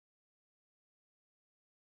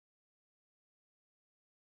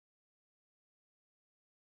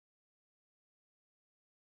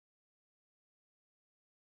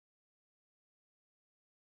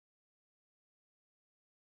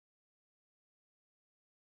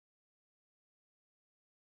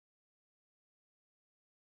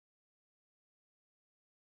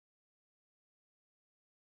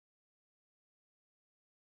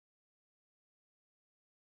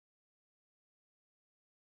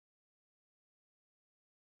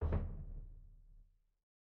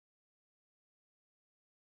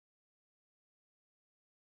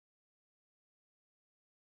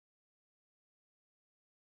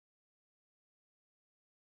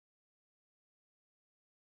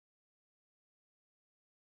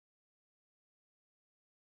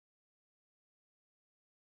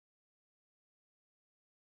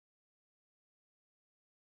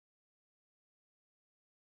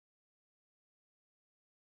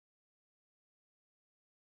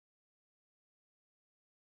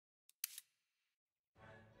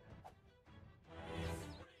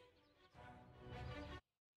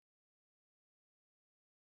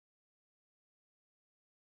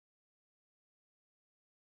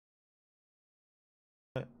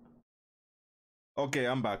Okay,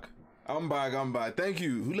 I'm back. I'm back. Thank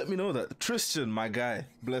you. Who let me know that? Tristan, my guy.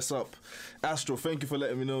 Bless up. Astro, thank you for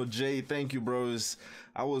letting me know. Jay, thank you, bros.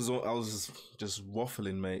 I was just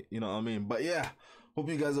waffling, mate. You know what I mean? But yeah, hope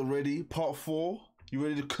you guys are ready. Part 4. You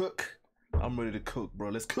ready to cook? I'm ready to cook,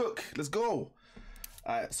 bro. Let's cook. Let's go.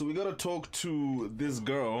 Alright, so we gotta talk to this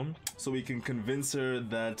girl so we can convince her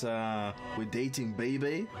that we're dating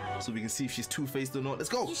Bebe, so we can see if she's two-faced or not. Let's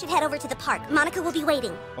go! You should head over to the park. Monica will be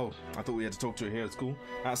waiting. Oh, I thought we had to talk to her here at school.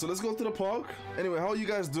 Alright, so let's go to the park. Anyway, how are you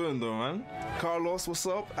guys doing though, man? Carlos, what's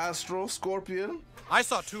up? Astro, Scorpion? I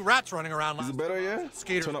saw 2 rats running around last Is it better, yeah?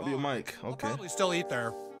 Skater Turn up your mic. I'll Okay. probably still eat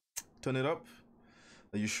there. Turn it up.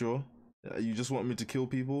 Are you sure? You just want me to kill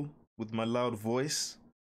people with my loud voice?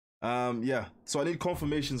 Yeah, so I need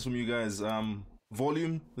confirmations from you guys.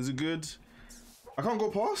 Volume, is it good? I can't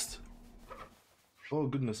go past? Oh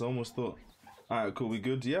goodness, I almost thought. Alright, cool, we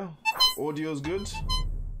good, yeah? Audio's good.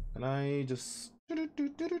 And I just...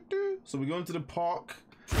 So we're going to the park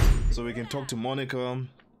so we can talk to Monica.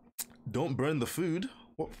 Don't burn the food.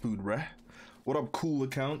 What food, bruh? What up, cool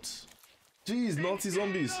account? Jeez, Nazi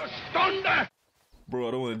zombies. Bro,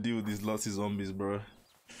 I don't want to deal with these Nazi zombies, bro.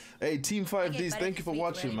 Hey, Team 5Ds, thank you for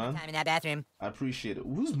watching, man. Time in that bathroom. I appreciate it.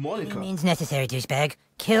 Who's Monica? Means necessary, douchebag.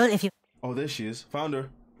 Kill if you... Oh, there she is. Found her.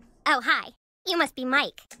 Oh, hi. You must be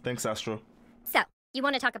Mike. Thanks, Astro. So, you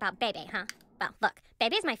want to talk about Bebe, huh? Well, look,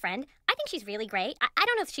 Bebe's my friend. I think she's really great. I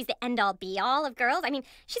don't know if she's the end-all, be-all of girls. I mean,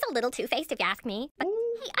 she's a little two-faced if you ask me. But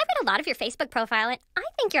hey, I've read a lot of your Facebook profile, and I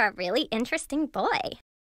think you're a really interesting boy.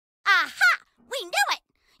 Aha! We knew it!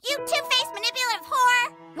 You two-faced manipulative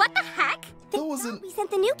whore! What the heck? That wasn't... We sent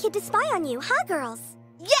the new kid to spy on you, huh, girls?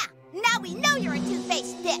 Yeah! Now we know you're a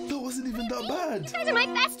two-faced bitch! That wasn't even that bad. You guys are my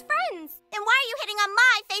best friends. Then why are you hitting on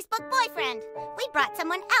my Facebook boyfriend? We brought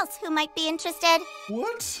someone else who might be interested.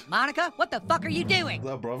 What? Monica, what the fuck are you doing? Is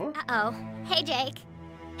that brother? Uh-oh. Hey, Jake.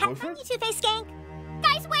 Have fun, Boyfriend? you two-faced skank.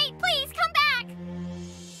 Guys, wait, please, come back!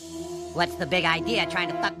 What's the big idea trying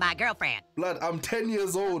to fuck my girlfriend? Blood, I'm 10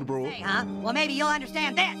 years old, bro. Hey, huh? Well, maybe you'll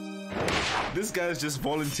understand this. This guy's just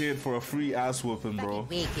volunteered for a free ass whooping, bro.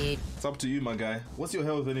 Wicked. It's up to you, my guy. What's your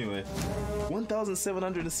health anyway?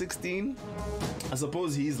 1,716? I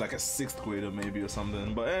suppose he's like a 6th grader maybe or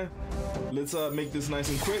something, but let's make this nice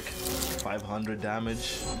and quick. 500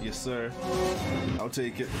 damage. Yes, sir. I'll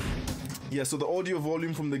take it. Yeah, so the audio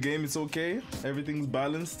volume from the game, it's okay. Everything's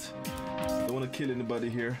balanced. Don't want to kill anybody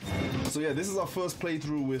here. So yeah, this is our first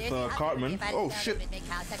playthrough with Cartman. Oh shit.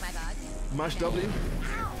 Mash W.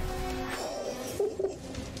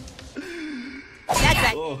 That's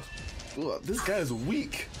right. Oh, this guy is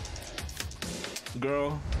weak.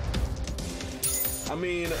 Girl. I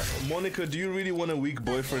mean, Monica, do you really want a weak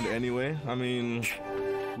boyfriend anyway? I mean,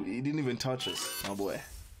 he didn't even touch us, my boy.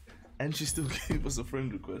 And she still gave us a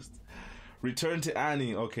friend request. Return to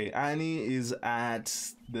Annie. Okay, Annie is at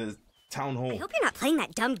the town hall. I hope you're not playing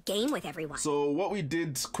that dumb game with everyone. So what we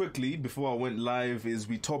did quickly before I went live is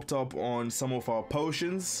we topped up on some of our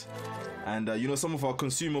potions and you know, some of our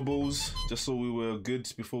consumables, just so we were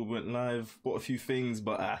good before we went live. Bought a few things,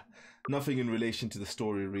 but nothing in relation to the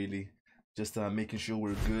story really. Just making sure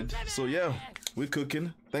we're good. So yeah, we're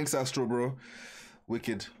cooking. Thanks, Astro, bro.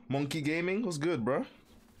 Wicked. Monkey Gaming, what's good, bro?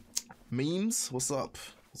 Memes, what's up?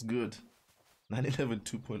 What's good? 911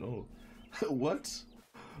 2.0. What?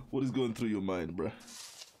 What is going through your mind, bruh?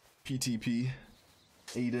 PTP,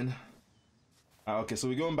 Aiden. Okay, so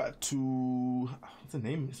we're going back to... What's the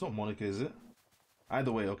name? It's not Monica, is it?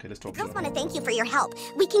 Either way, okay, let's talk Girls to want her. to thank you for your help.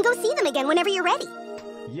 We can go see them again whenever you're ready.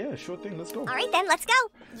 Yeah, sure thing, let's go. All right, then, let's go.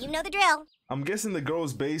 You know the drill. I'm guessing the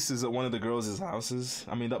girl's base is at one of the girls' houses.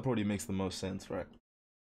 I mean, that probably makes the most sense, right?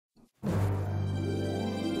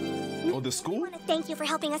 Oh, the I school? want to thank you for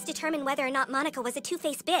helping us determine whether or not Monica was a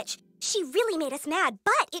two-faced bitch. She really made us mad,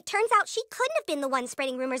 but it turns out she couldn't have been the one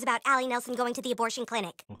spreading rumors about Allie Nelson going to the abortion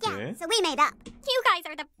clinic. Okay. Yeah, so we made up. You guys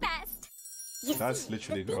are the best. You That's see,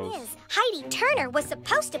 literally the thing gross. is, Heidi Turner was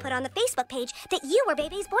supposed to put on the Facebook page that you were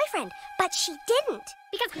Bebe's boyfriend, but she didn't.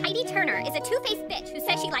 Because Heidi Turner is a two-faced bitch who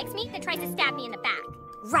says she likes me, then tries to stab me in the back.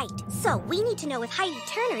 Right. So we need to know if Heidi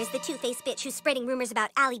Turner is the two-faced bitch who's spreading rumors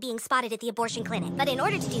about Allie being spotted at the abortion clinic. But in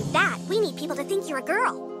order to do that, we need people to think you're a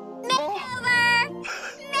girl. Makeover!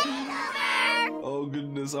 Makeover! Oh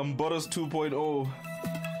goodness, I'm Butters 2.0.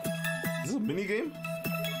 Is this a mini game?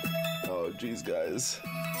 Oh jeez, guys.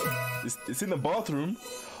 It's in the bathroom.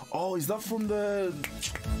 Oh, is that from the...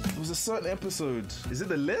 It was a certain episode. Is it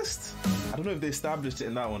the list? I don't know if they established it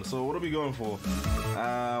in that one. So what are we going for?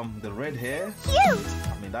 The red hair? Cute!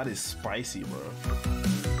 I mean, that is spicy, bro.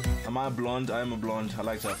 Am I blonde? I am a blonde. I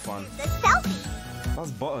like to have fun. The selfie!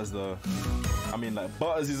 That's Butters, though. I mean, like,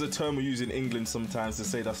 butters is a term we use in England sometimes to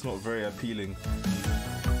say that's not very appealing.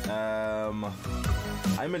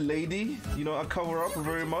 I'm a lady, you know, I cover up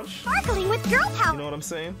very much. Sparkling with girl power. You know what I'm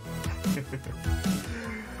saying?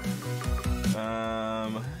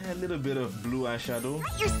 A little bit of blue eyeshadow,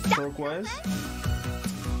 turquoise.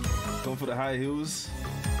 Going for the high heels.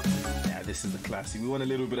 Yeah, this is the classic. We want a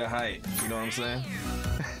little bit of height. You know what I'm saying?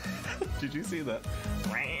 Did you see that?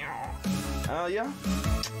 Yeah,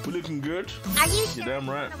 we're looking good. Are you You're damn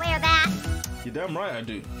right. wear that? You're damn right I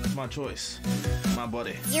do. It's my choice. My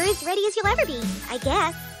body. You're as ready as you'll ever be, I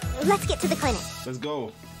guess. Let's get to the clinic. Let's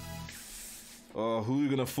go. Oh, who are you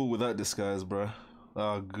gonna fool with that disguise, bruh?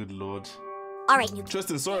 Oh, good lord. All right, you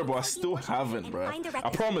Tristan, sorry, but I still haven't, bruh. I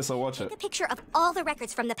promise I'll watch it. Take a picture of all the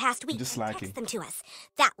records from the past week Just and slacking. text them to us.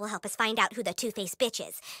 That will help us find out who the two-faced bitch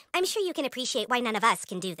is. I'm sure you can appreciate why none of us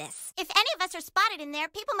can do this. If any of us are spotted in there,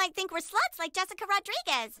 people might think we're sluts like Jessica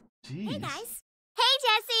Rodriguez. Jeez. Hey, guys. Hey,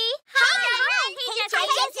 Jessie. Hi. Hey,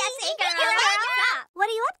 Jessie. Girl. What's up? What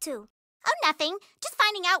are you up to? Oh, nothing. Just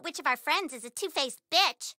finding out which of our friends is a two-faced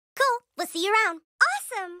bitch. Cool. We'll see you around.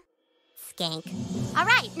 Awesome. Skank. All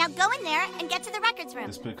right, now go in there and get to the records room.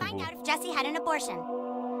 Despicable. Find out if Jessie had an abortion.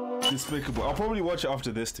 Despicable. I'll probably watch it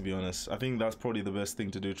after this, to be honest. I think that's probably the best thing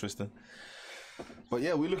to do, Tristan. But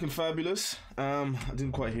yeah, we're looking fabulous. I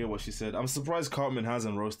didn't quite hear what she said. I'm surprised Cartman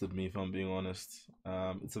hasn't roasted me, if I'm being honest.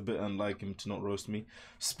 It's a bit unlike him to not roast me.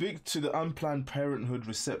 Speak to the unplanned parenthood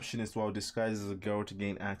receptionist while disguised as a girl to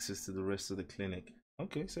gain access to the rest of the clinic.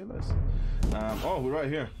 Okay, say less. Oh, we're right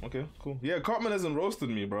here. Okay, cool. Yeah, Cartman hasn't roasted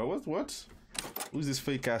me, bro. What? Who's this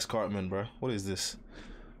fake ass Cartman, bro? What is this?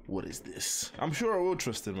 What is this? I'm sure I will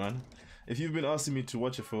trust it, man. If you've been asking me to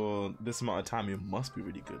watch it for this amount of time, it must be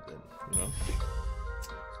really good then, you know?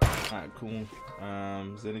 Alright, cool.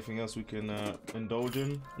 Is there anything else we can indulge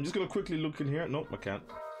in? I'm just gonna quickly look in here. Nope, I can't.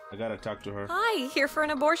 I gotta talk to her. Hi, here for an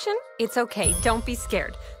abortion? It's okay, don't be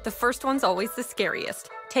scared. The first one's always the scariest.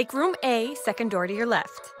 Take room A, second door to your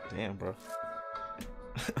left. Damn, bro.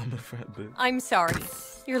 I'm a fat bitch. I'm sorry.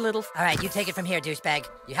 Your little... All right, you take it from here, douchebag.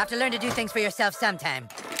 You have to learn to do things for yourself sometime.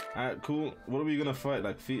 Alright, cool. What are we gonna fight?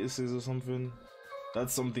 Like fetuses or something?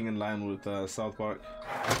 That's something in line with South Park.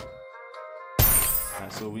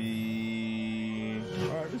 Alright, so we...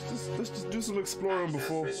 Alright, let's just do some exploring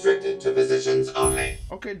before... Restricted to physicians only.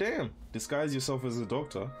 Okay, damn. Disguise yourself as a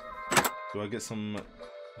doctor. Do I get some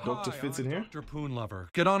Dr. Fitz in here? Dr. Poon Lover.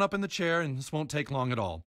 Get on up in the chair and this won't take long at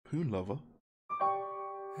all. Poon Lover?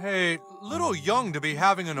 Hey, little young to be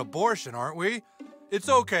having an abortion, aren't we? It's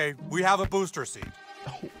okay. We have a booster seat.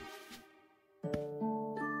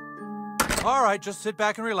 All right, just sit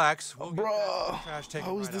back and relax. We'll Bruh, trash taken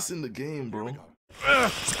how is right this out. in the game, bro?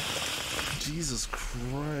 Jesus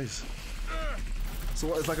Christ. So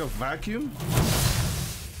what, it's like a vacuum?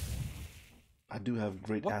 I do have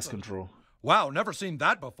great ass control. Wow, never seen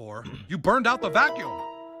that before. You burned out the vacuum.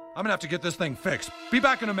 I'm gonna have to get this thing fixed. Be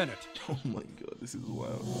back in a minute. Oh my god, this is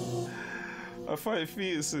wild. I fight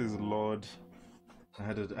fetuses, Lord. I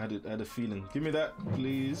had a feeling. Give me that,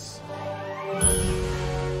 please.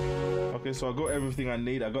 Okay, so I got everything I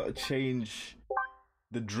need. I got to change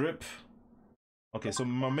the drip. Okay, so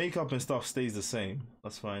my makeup and stuff stays the same.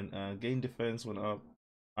 That's fine. Gain defense went up.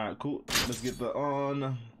 Alright, cool. Let's get that on.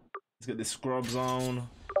 Let's get the scrubs on.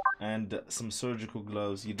 And some surgical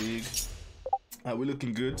gloves, you dig? Alright, we're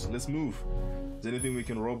looking good. Let's move. Is there anything we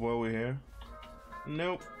can rob while we're here?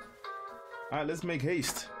 Nope. Alright, let's make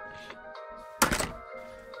haste.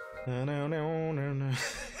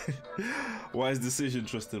 Wise decision,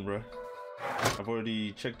 Tristan, bro. I've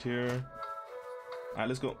already checked here. Alright,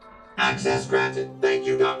 let's go. Access granted. Thank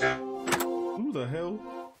you, Doctor. Who the hell?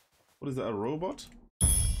 What is that, a robot?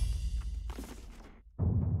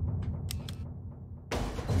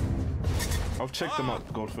 I'll check them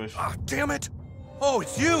out, Goldfish. Ah, damn it! Oh,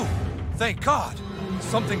 it's you! Thank God!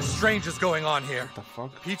 Something strange is going on here. What the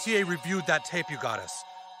fuck? PTA reviewed that tape you got us.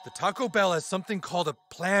 The Taco Bell has something called a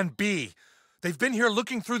Plan B. They've been here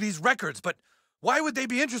looking through these records, but why would they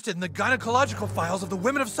be interested in the gynecological files of the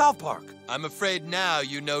women of South Park? I'm afraid now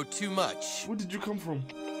you know too much. Where did you come from?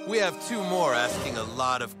 We have two more asking a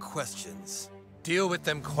lot of questions. Deal with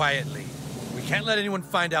them quietly. We can't let anyone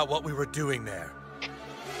find out what we were doing there.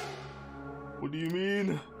 What do you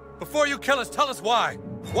mean? Before you kill us, tell us why.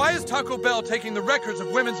 Why is Taco Bell taking the records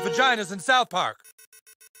of women's vaginas in South Park?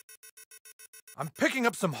 I'm picking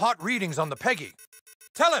up some hot readings on the Peggy.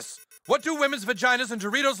 Tell us, what do women's vaginas and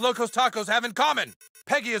Doritos Locos Tacos have in common?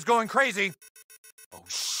 Peggy is going crazy. Oh,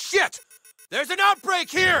 shit! There's an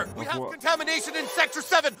outbreak here! We have what? contamination in Sector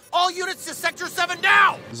 7! All units to Sector 7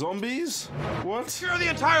 now! Zombies? What? Secure the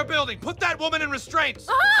entire building! Put that woman in restraints!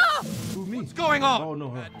 Ah! Who, me? What's going on? Oh, no.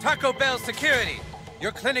 Her. Taco Bell security!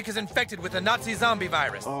 Your clinic is infected with the Nazi zombie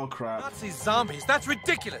virus. Oh, crap. Nazi zombies? That's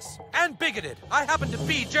ridiculous! And bigoted! I happen to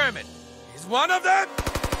be German. He's one of them!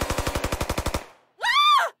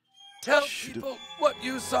 Ah! Tell people what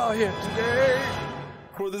you saw here today.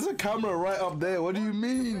 Bro, there's a camera right up there. What do you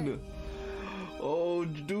mean? Oh,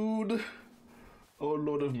 dude. Oh,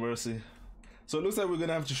 Lord of mercy. So it looks like we're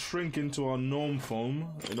gonna have to shrink into our gnome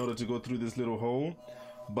foam in order to go through this little hole.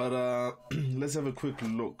 But let's have a quick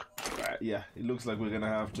look. Yeah, it looks like we're gonna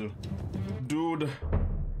have to. Dude.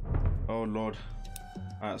 Oh, Lord.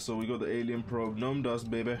 Alright, so we got the alien probe. Gnome dust,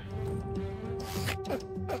 baby.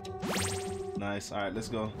 Nice. Alright, let's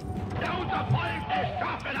go.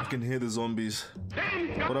 I can hear the zombies.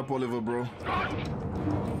 What up, Oliver, bro?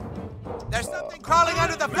 There's something crawling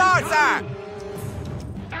under the floor, sir!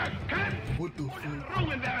 What the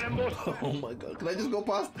fuck? Oh my god, can I just go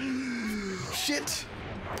past? Shit!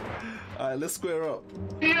 Alright, let's square up.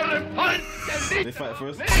 They fight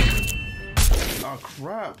first. Oh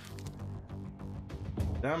crap!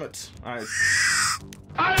 Damn it. Alright.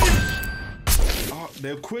 Oh,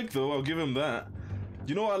 they're quick though, I'll give him that.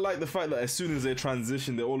 You know, I like the fact that as soon as they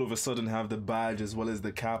transition, they all of a sudden have the badge as well as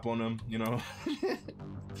the cap on them, you know?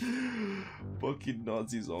 Fucking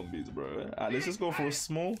Nazi zombies, bro. Alright, let's just go for a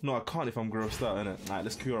small. No, I can't if I'm grossed out, innit? Alright,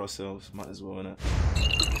 let's cure ourselves. Might as well,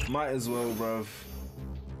 innit? Might as well, bruv.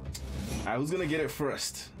 Alright, who's gonna get it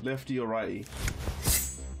first? Lefty or righty?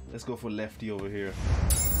 Let's go for lefty over here.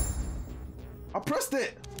 I pressed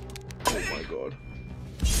it! Oh my god.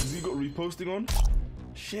 Has he got reposting on?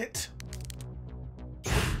 Shit.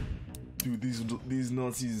 Dude, these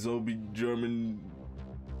Nazi zombie German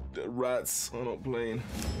rats are not playing.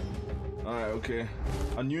 Alright, okay.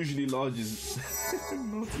 Unusually large is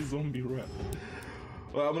Nazi zombie rat.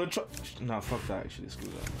 Well, I'm gonna try. Nah, fuck that actually.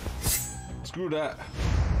 Screw that. Screw that.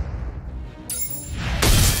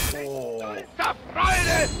 Oh.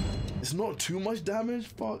 It's not too much damage?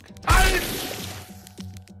 Fuck.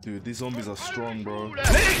 Dude, these zombies are strong, bro.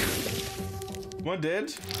 Am I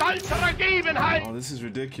dead? Oh, this is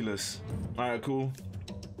ridiculous. Alright, cool.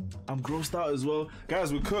 I'm grossed out as well.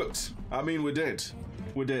 Guys, we're cooked. I mean, we're dead.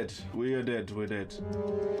 We're dead. We are dead. We're dead.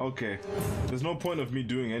 Okay. There's no point of me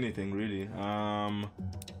doing anything, really. I'm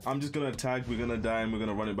just gonna attack, we're gonna die, and we're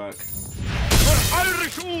gonna run it back.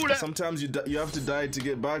 Sometimes you have to die to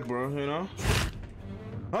get back, bro, you know?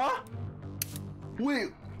 Huh?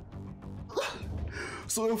 Wait.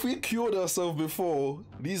 So if we cured ourselves before,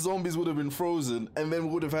 these zombies would have been frozen, and then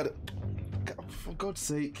we would have had... For God's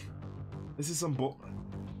sake. This is some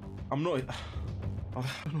I'm not... I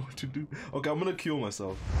don't know what to do. Okay, I'm gonna kill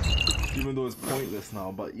myself. Even though it's pointless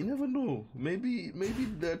now, but you never know. Maybe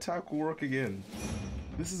the attack will work again.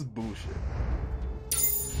 This is bullshit.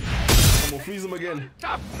 I'm gonna freeze him again.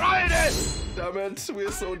 Damn it,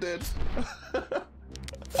 we're so dead.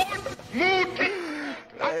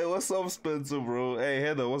 Hey, what's up, Spencer, bro? Hey,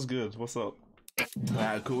 Heather, what's good? What's up?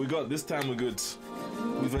 Alright, cool. We got this time. We're good.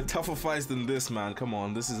 We've had tougher fights than this, man. Come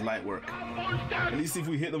on, this is light work. At least if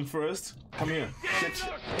we hit them first. Come here. Shit.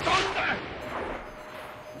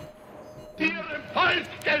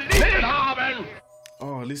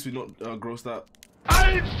 Oh, at least we're not grossed out.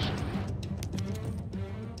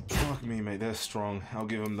 Fuck me, mate. They're strong. I'll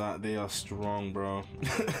give them that. They are strong, bro.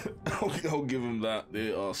 I'll give them that.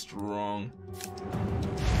 They are strong.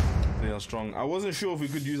 They are strong. I wasn't sure if we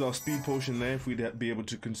could use our speed potion there, if we'd be able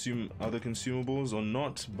to consume other consumables or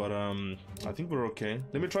not, but I think we're okay.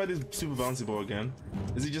 Let me try this super bouncy ball again.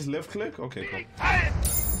 Is it just left click? Okay, cool.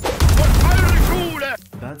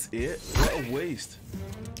 That's it? What a waste.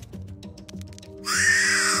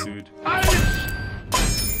 Dude.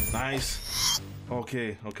 Nice.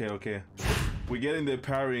 Okay. We're getting their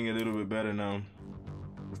parrying a little bit better now.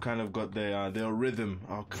 We've kind of got their rhythm.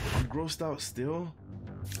 Oh, I'm grossed out still.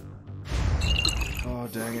 Oh,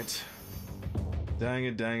 dang it. Dang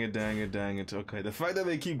it. Okay, the fact that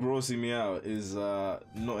they keep grossing me out is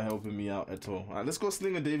not helping me out at all. Alright, let's go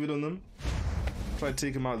sling a David on them. Try to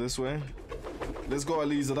take him out this way. Let's go,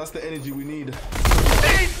 Aliza. That's the energy we need.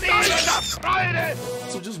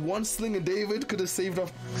 So just one sling of David could have saved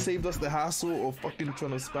us the hassle of fucking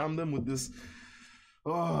trying to spam them with this.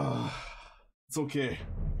 Oh, it's okay.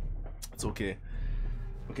 It's okay.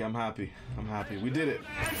 Okay, I'm happy. I'm happy. We did it.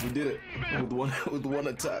 We did it with one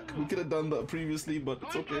attack. We could have done that previously, but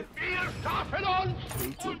it's okay.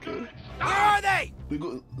 It's okay. Where are they? They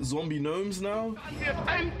got zombie gnomes now?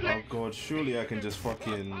 Oh god, surely I can just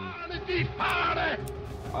fucking...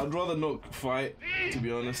 I'd rather not fight, to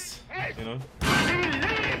be honest. You know?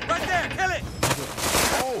 Right there, kill it!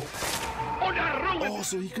 Oh! Oh,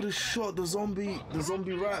 so he could have shot the zombie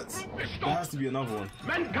rats. There has to be another one.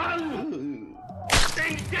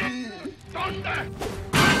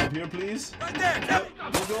 Up here, please. Right there, kill it!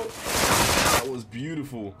 Let's go. That was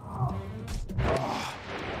beautiful. Ah,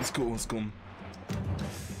 let's go, let's go.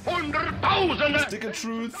 Stick of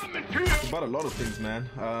truth. It's about a lot of things, man.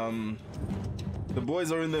 The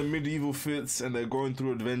boys are in their medieval fits and they're going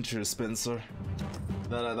through adventures, Spencer.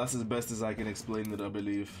 That's as best as I can explain it, I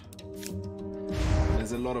believe.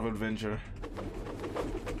 There's a lot of adventure.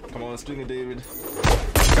 Come on, Stringer David.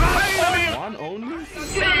 One only?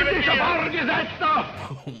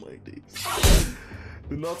 Oh my days.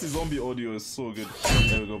 The Nazi zombie audio is so good.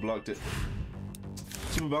 There we go, blocked it.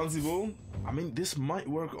 Super bouncy ball. I mean, this might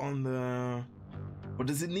work on the... But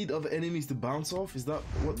does it need other enemies to bounce off? Is that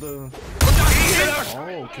what the...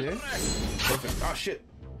 Oh, okay. Perfect. Ah, shit.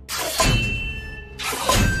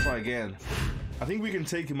 Try again. I think we can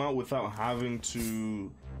take him out without having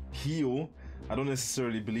to heal. I don't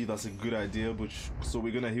necessarily believe that's a good idea, but so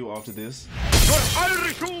we're gonna heal after this.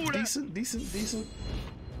 Decent.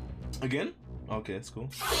 Again? Okay, that's cool.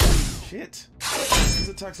 Shit. These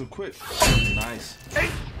attacks are quick. Nice.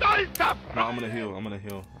 No, I'm gonna heal.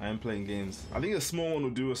 I am playing games. I think a small one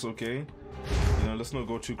will do us okay. You know, let's not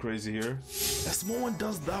go too crazy here. A small one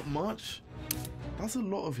does that much? That's a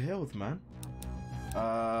lot of health, man.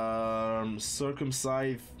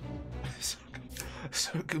 Circumcise.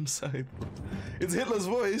 Circumcise. It's Hitler's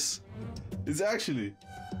voice. It's actually.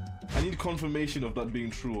 I need confirmation of that being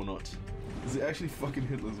true or not. Is it actually fucking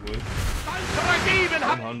Hitler's voice?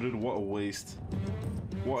 100. What a waste.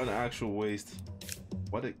 What an actual waste.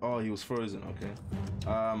 What? Oh, he was frozen. Okay.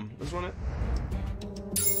 Let's run it.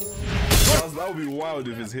 That would be wild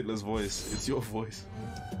if it's Hitler's voice. It's your voice.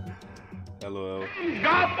 LOL.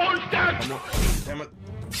 Come on. Damn it.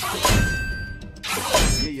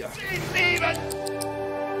 Yeah.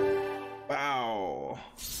 Wow.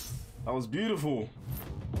 That was beautiful.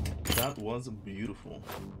 That was beautiful.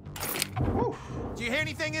 Woo. Do you hear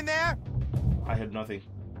anything in there? I heard nothing.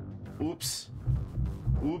 Oops.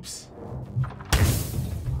 Oops.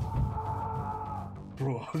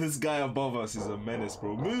 Bro, this guy above us is a menace,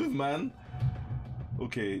 bro. Move, man.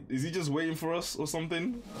 Okay, is he just waiting for us or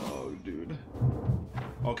something? Oh, dude.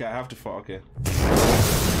 Okay, I have to fight. Okay.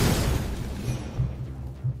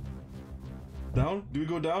 Down? Do we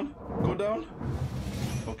go down? Go down?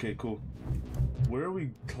 Okay, cool. Where are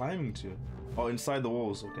we climbing to? Oh, inside the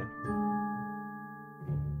walls. Okay.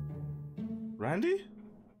 Randy?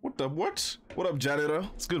 What the what? What up, janitor?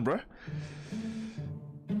 It's good, bro.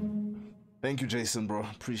 Thank you, Jason, bro.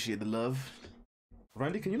 Appreciate the love.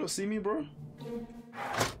 Randy, can you not see me, bro?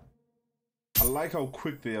 I like how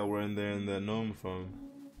quick they are wearing there in their gnome form.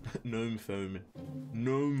 Gnome form.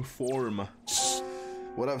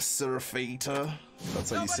 What up, Seraphita? That's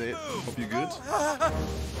how you say it. Hope you're good.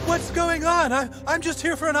 What's going on? I'm just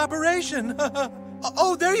here for an operation.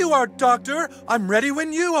 Oh, there you are, Doctor. I'm ready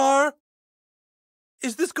when you are.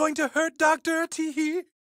 Is this going to hurt, Doctor? Teehee?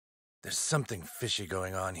 There's something fishy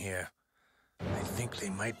going on here. I think they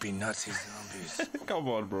might be Nazi zombies. Come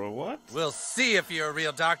on, bro. What? We'll see if you're a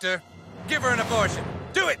real doctor. Give her an abortion.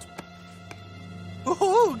 Do it!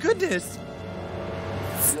 Oh, goodness.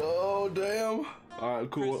 Oh, damn.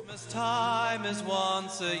 Alright, cool. Christmas time is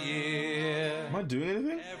once a year. Am I doing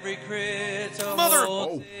anything? Every critter Mother!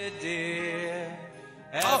 holds it dear.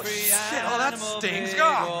 Oh, shit. Oh, that stings.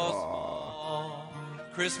 God.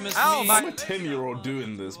 Christmas Ow, I'm a 10-year-old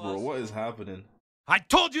doing this, bro. What is happening? I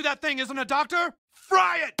told you that thing isn't a doctor.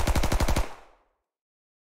 Fry it!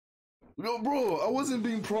 No, bro, I wasn't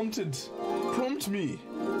being prompted. Prompt me.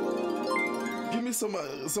 Give me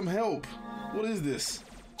some help. What is this?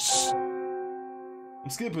 I'm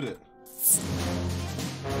skipping it.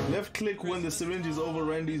 Left click when the syringe is over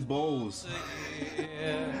Randy's balls.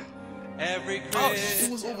 Every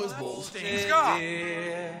it was over his balls.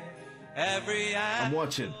 I'm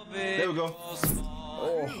watching. There we go.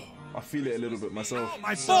 Oh, I feel it a little bit myself. Oh,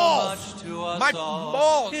 my balls! My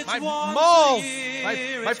balls! My malls!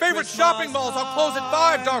 My favorite shopping malls. I'll close at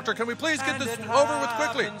 5, Doctor. Can we please get this over with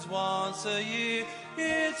quickly?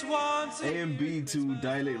 A and B to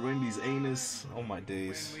dilate Randy's anus. Oh my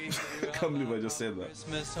days. I can't believe I just said that.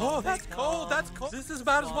 Oh, that's cold. That's cold. This is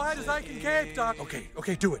about as wide as I can gape, Doc.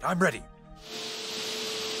 Okay, do it. I'm ready.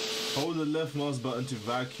 Hold the left mouse button to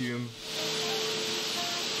vacuum.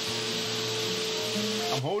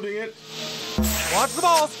 I'm holding it. Watch the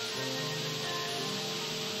balls.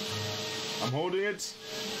 I'm holding it.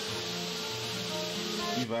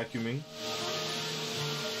 Be vacuuming.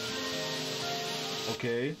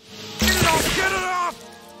 Okay. Get it off! Get it off!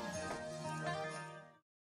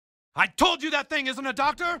 I told you that thing isn't a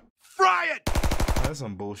doctor! Fry it! That's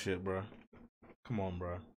some bullshit, bro. Come on,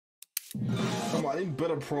 bro. Come on, I need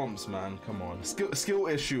better prompts, man. Come on. Skill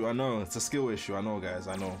issue, I know. It's a skill issue. I know, guys.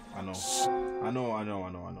 I know.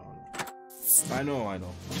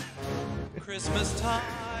 Christmas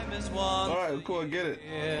time is one. Alright, cool, I get it.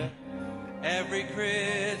 Every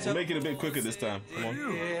Christmas. Make it a bit quicker this time. Come on.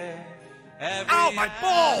 Ow, my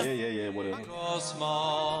balls! Yeah, whatever.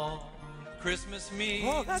 Small. Christmas means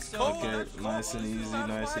oh, that's cold. Okay, nice and easy,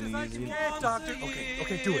 nice and easy. Doctor.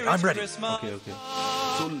 Okay, do it. I'm ready. Okay.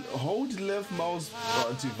 So hold left mouse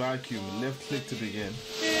button to vacuum, left click to begin.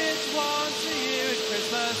 It's once a year at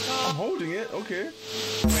Christmas time. I'm holding it, okay.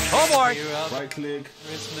 Oh boy! Right click.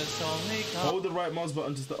 Christmas only comes. Hold the right mouse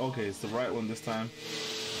button to start. Okay, it's the right one this time.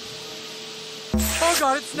 Oh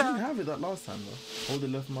god, it's We not. didn't have it that last time though. Hold the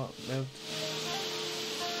left mouse, left.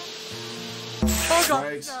 Oh god.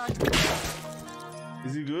 Right.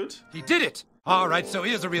 Is he good? He did it! Alright, so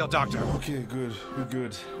he is a real doctor. Okay, good. We're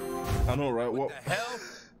good. I know, right? What the hell?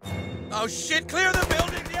 Oh shit, clear the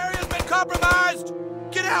building! The area's been compromised!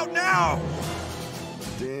 Get out now!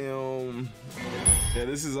 Damn. Yeah,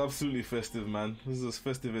 this is absolutely festive, man. This is as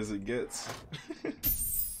festive as it gets.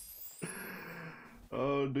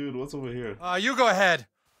 Oh, dude, what's over here? You go ahead.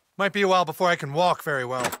 Might be a while before I can walk very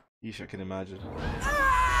well. Yeesh, I can imagine.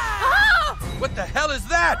 Ah! What the hell is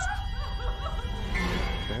that?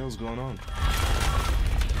 What the hell's going on?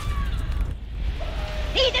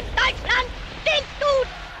 Diesem Deutschland stinkst du!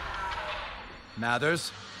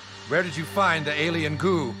 Mathers, where did you find the alien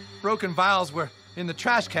goo? Broken vials were in the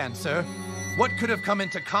trash can, sir. What could have come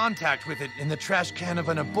into contact with it in the trash can of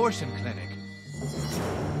an abortion clinic?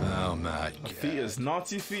 Oh my A god. fetus.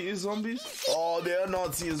 Nazi fetus zombies? Oh, they're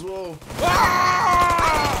Nazi as well.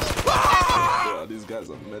 Yeah, these guys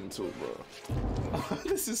are mental, bro.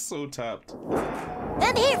 This is so tapped.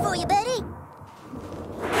 I'm here for you, buddy.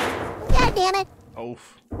 God damn it.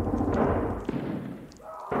 Oof.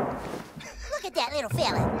 Look at that little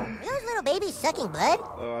fella. Are those little babies sucking blood?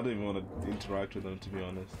 Oh, I don't even want to interact with them, to be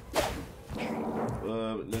honest.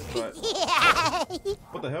 Let's try. Yeah.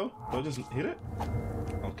 What the hell? Did I just hit it?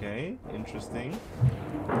 Okay, interesting.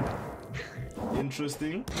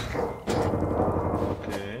 Interesting.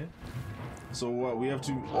 Okay. So what? We have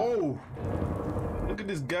to. Oh! Look at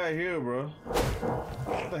this guy here, bro.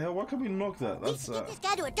 What the hell? Why can't we knock that? That's Get this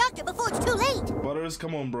guy to a doctor before it's too late. Butters,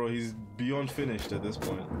 come on, bro. He's beyond finished at this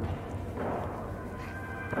point.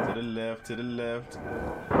 To the left, to the left.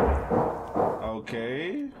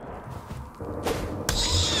 Okay.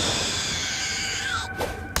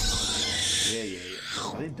 Yeah.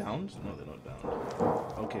 Are they downed? No, they're not downed.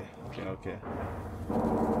 Okay.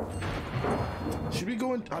 Should we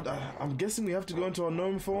go in? I'm guessing we have to go into our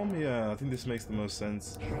gnome form? Yeah, I think this makes the most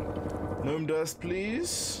sense. Gnome dust,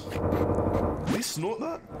 please. Did he snort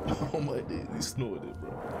that? Oh my days, he snorted it,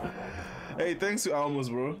 bro. Hey, thanks to Almos,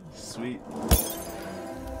 bro. Sweet.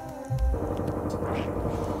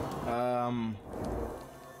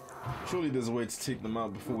 Surely there's a way to take them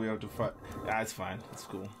out before we have to fight. Yeah, it's fine. It's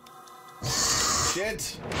cool.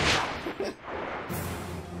 Shit!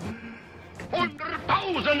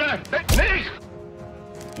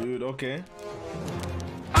 Dude, okay.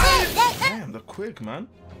 Damn, they're quick, man.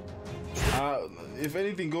 If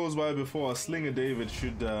anything goes by before, a Slinger David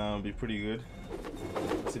should be pretty good.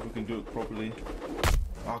 Let's see if we can do it properly.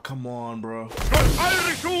 Oh, come on, bro.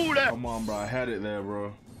 Come on, bro. I had it there,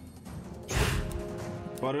 bro.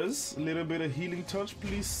 Butters, a little bit of healing touch,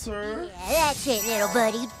 please, sir. Yeah, that's it, little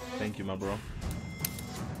buddy. Thank you, my bro.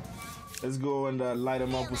 Let's go and light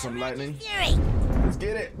him up with some lightning. Let's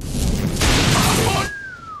get it.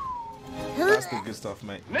 That's the good stuff,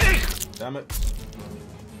 mate. Damn it.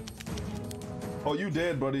 Oh, you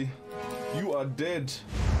dead, buddy. You are dead.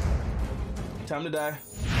 Time to die.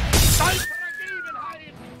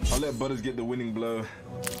 I'll let Butters get the winning blow.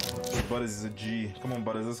 Butters is a G. Come on,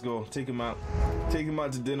 Butters, let's go. Take him out. Take him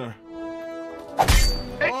out to dinner.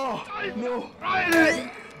 Oh, no.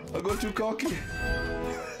 I got too cocky.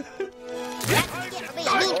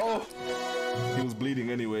 Oh, he was bleeding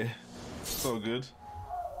anyway. It's all good.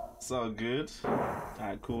 It's all good.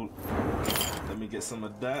 Alright, cool. Let me get some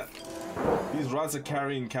of that. These rats are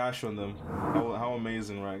carrying cash on them. How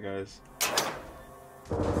amazing, right, guys?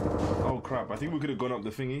 Oh crap, I think we could have gone up the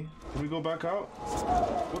thingy. Can we go back out?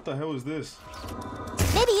 What the hell is this?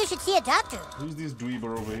 Maybe you should see a doctor. Who's this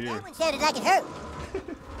dweeber over here? That one sounded like it hurt.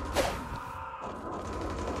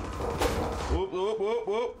 Whoop, whoop, whoop,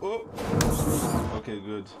 whoop, whoop. Okay,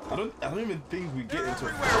 good. I don't even think we get into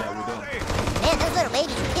it. Yeah, we're done. Man, those little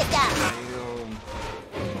babies are pissed off.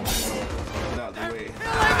 Get out the way.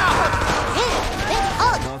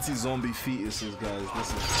 Nazi zombie fetuses, guys. This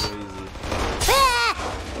is crazy.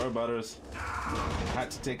 Sorry about us.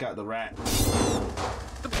 Had to take out the rat.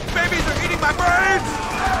 The babies are eating my brains!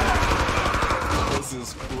 This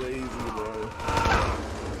is crazy, bro.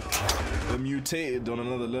 They're mutated on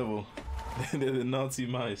another level. They're the Nazi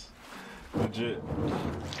mice. Legit.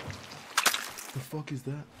 The fuck is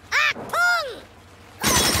that?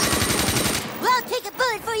 Well, take a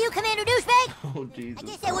bullet for you, Commander Douchebag. Oh, Jesus. I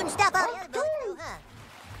guess I wouldn't stop all the other bullets,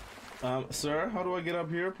 huh? Sir, how do I get up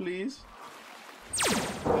here, please?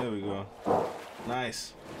 There we go.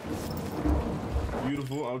 Nice.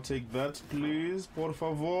 Beautiful. I'll take that, please. Por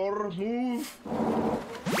favor, move.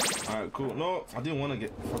 Alright, cool. No, I didn't want to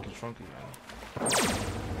get fucking shrunk again.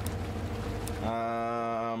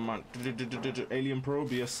 Alien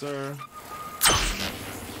probe, yes, sir.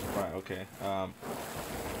 Right, okay.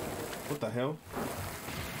 What the hell?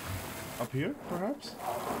 Up here, perhaps?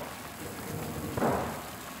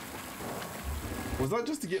 Was that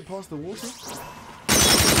just to get past the water?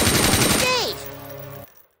 Hey!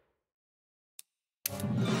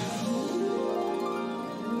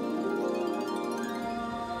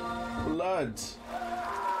 Blood.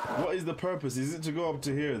 What is the purpose? Is it to go up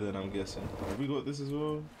to here then, I'm guessing? Have we got this as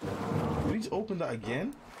well? We need to open that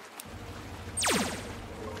again?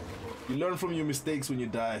 You learn from your mistakes when you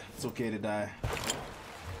die. It's okay to die.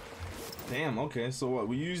 Damn, okay, so what?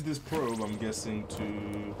 We use this probe, I'm guessing,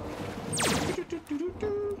 to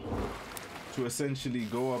essentially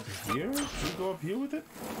go up here? Can we go up here with it?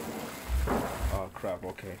 Oh crap,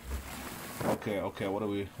 okay. Okay, what are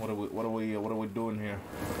we doing here?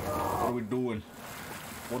 What are we doing?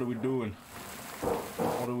 What are we doing?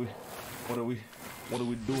 What are we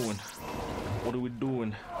doing? What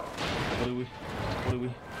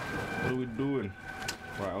are we doing?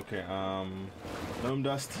 Right, okay, gnome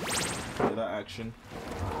dust. Get that action.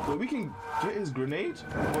 But we can get his grenade.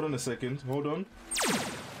 Hold on a second. Hold on.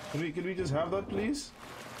 Can we just have that, please?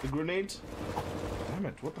 The grenade. Damn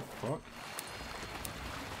it! What the fuck?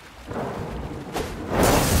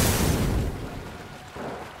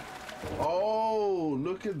 Oh,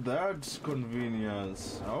 look at that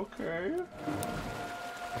convenience. Okay.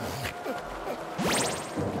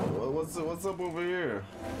 What's up over here?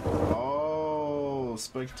 Oh,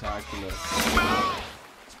 spectacular.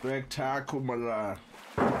 Spectacular.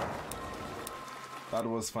 That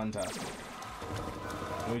was fantastic.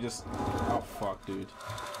 Let me just... Oh, fuck, dude.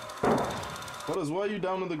 Why are you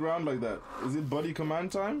down on the ground like that? Is it buddy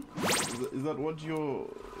command time? Is that what you're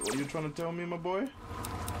trying to tell me, my boy?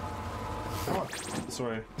 Fuck.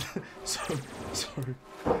 Sorry. Sorry.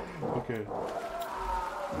 Okay.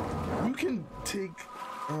 You can take...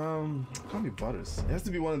 can't be Butters. It has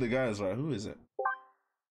to be one of the guys, right? Who is it?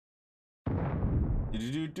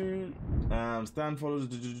 Stan follows.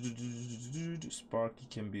 Sparky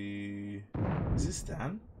can be... Is this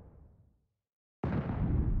Stan?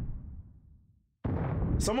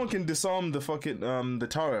 Someone can disarm the fucking, the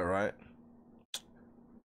turret, right?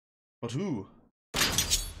 But who?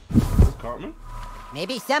 Is it Cartman?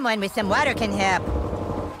 Maybe someone with some water can help.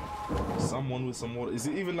 Someone with some water. Is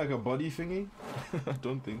it even like a buddy thingy? I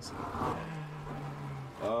don't think so.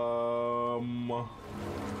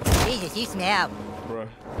 Jesus, you smell. Bruh.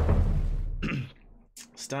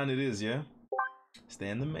 Stan it is, yeah?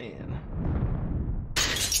 Stan the man.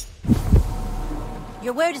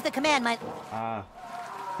 Your word is the command, my... Ah.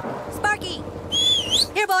 Sparky!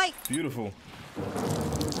 Here, boy! Beautiful.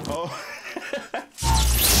 Oh.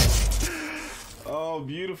 Oh,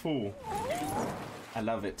 beautiful. I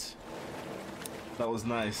love it. That was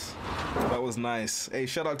nice. That was nice. Hey,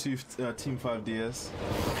 shout out to Team 5DS.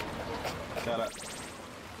 Shout out.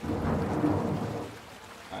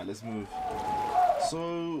 Alright, let's move.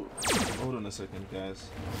 So, hold on a second, guys.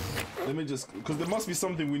 Let me just, because there must be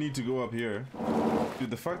something we need to go up here. Dude,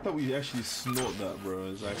 the fact that we actually snort that, bro,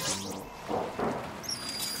 is actually not...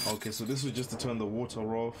 Okay, so this was just to turn the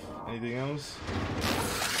water off. Anything else?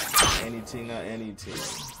 Anything.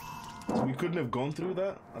 So we couldn't have gone through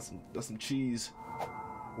that? That's some cheese.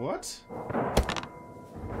 What?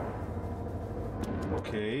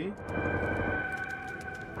 Okay.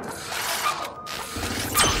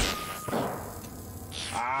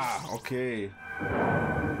 Ah, okay. I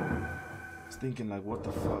was thinking like, what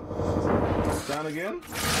the fuck? Stan again?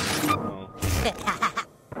 No.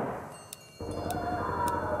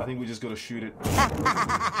 I think we just gotta shoot it.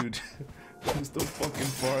 Dude, I'm still fucking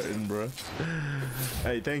farting, bro.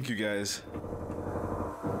 Hey, thank you guys.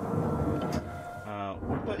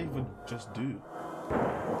 What did that even just do?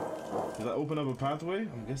 Did that open up a pathway?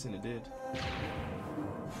 I'm guessing it did.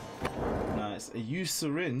 Nice. A used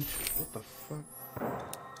syringe? What the fuck?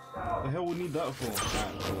 The hell we need that for?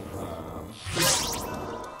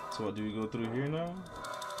 So what, do we go through here now?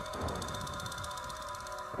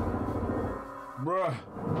 Bruh.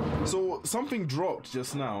 So something dropped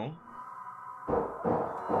just now.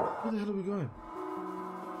 Where the hell are we going?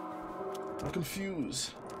 I'm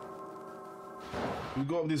confused. We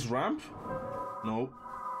go up this ramp? Nope.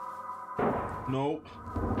 Nope.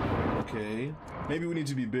 Okay. Maybe we need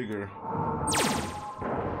to be bigger.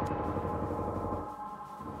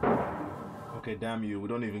 Okay, damn you. We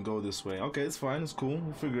don't even go this way. Okay, it's fine. It's cool.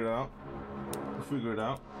 We'll figure it out. We'll figure it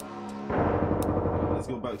out. Let's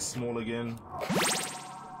go back small again.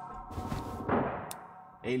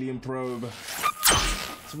 Alien probe.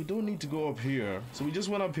 So we don't need to go up here. So we just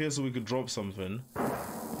went up here so we could drop something.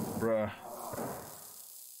 Bruh.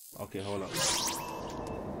 Okay, hold up.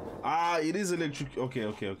 Ah, it is electric. Okay.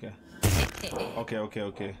 Okay.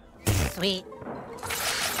 Sweet.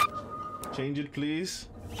 Change it, please.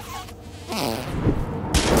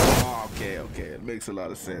 Oh, okay. It makes a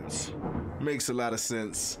lot of sense.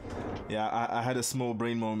 Yeah, I had a small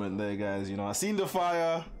brain moment there, guys. You know, I seen the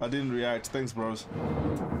fire. I didn't react. Thanks, bros.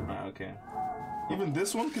 Alright, okay. Even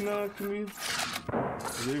this one, can we do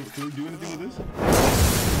anything with this?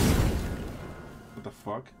 What the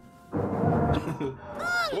fuck?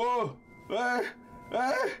 Whoa! Hey!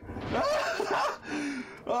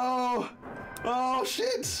 Oh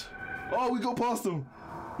shit! Oh, we go past him.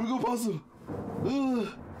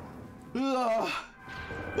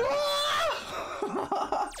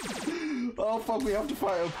 Oh fuck, we have to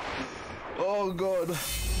fight him. Oh god.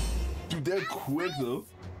 Dude, they're quick though.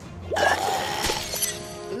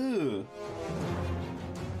 Ugh.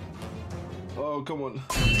 Oh, come on.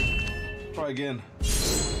 Try again,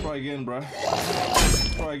 bruh.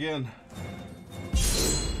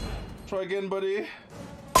 Try again, buddy.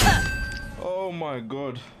 Oh my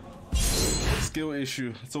god. Skill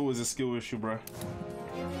issue. It's always a skill issue, bruh.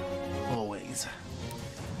 Always.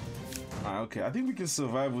 Alright, okay. I think we can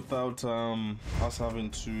survive without us having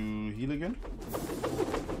to heal again.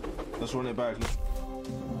 Let's run it back.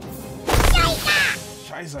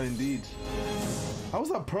 Scheiße, indeed. How was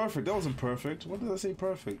that perfect? That wasn't perfect. What did I say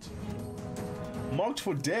perfect? Marked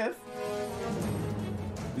for death?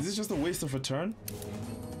 Is this just a waste of a turn?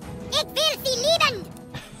 Ich will sie lieben!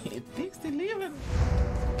 It takes the living.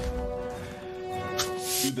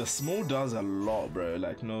 Dude, the small does a lot, bro.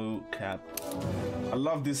 Like, no cap. I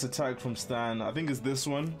love this attack from Stan. I think it's this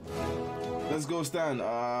one. Let's go, Stan.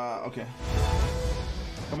 Okay.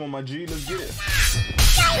 Come on, my G. Let's get it.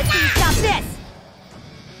 Let's see you stop this!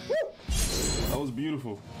 Woo. That was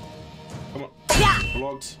beautiful. Come on.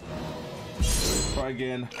 Blocked. Try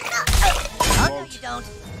again. Blocked. You don't.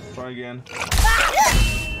 Try again.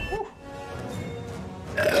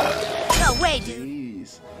 No way, dude.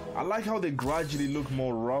 Jeez. I like how they gradually look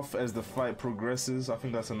more rough as the fight progresses. I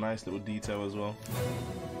think that's a nice little detail as well.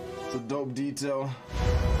 It's a dope detail.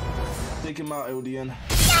 Take him out, LDN.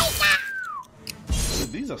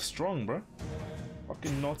 Dude, these are strong, bro.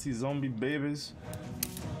 Fucking naughty zombie babies.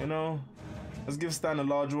 You know, let's give Stan a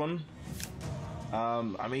large one.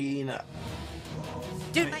 I mean...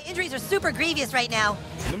 Dude, my injuries are super grievous right now.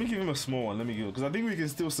 Let me give him a small one. Because I think we can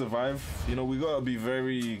still survive. You know, we gotta be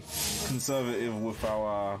very conservative with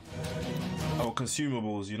our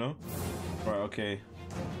consumables, you know? Right, okay.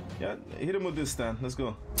 Yeah, hit him with this, Stan. Let's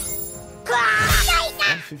go.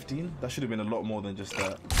 115? That should have been a lot more than just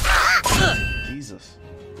that. Jesus.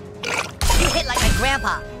 You hit like my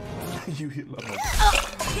grandpa. You hit like my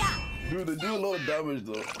grandpa. Dude, they do a lot of damage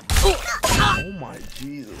though. Oh my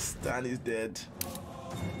Jesus, Stan is dead.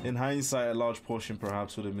 In hindsight, a large portion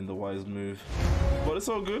perhaps would have been the wise move. But it's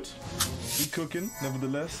all good. We cooking,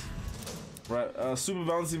 nevertheless. Right, super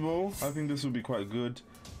bouncy ball. I think this will be quite good.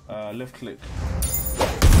 Left click.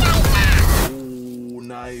 Oh,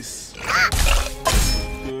 nice.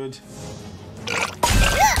 Good.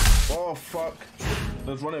 Oh, fuck.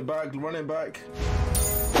 Let's run it back,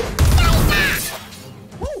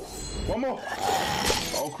 Woo! One more.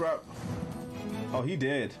 Oh, crap. Oh, he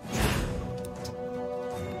dead.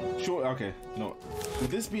 Sure, okay. No.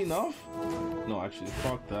 Would this be enough? No, actually,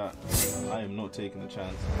 fuck that. I am not taking a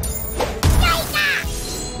chance.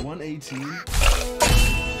 118.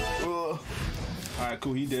 Alright,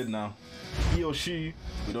 cool. He dead now. He or she,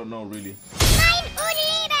 we don't know really.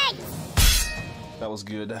 That was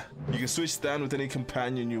good. You can switch Stan with any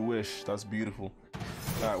companion you wish. That's beautiful.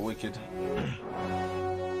 Alright, wicked.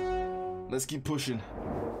 Let's keep pushing.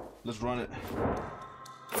 Let's run it.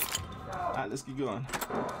 Alright, let's keep going.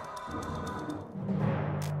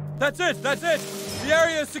 That's it! That's it! The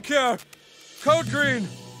area is secure! Code green!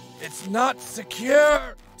 It's not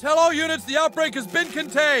secure! Tell all units the outbreak has been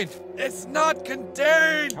contained! It's not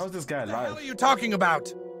contained! How's this guy alive? What the hell are you talking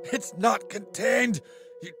about? It's not contained!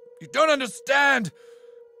 You don't understand!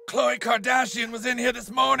 Khloe Kardashian was in here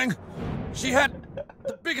this morning! She had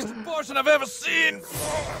the biggest abortion I've ever seen!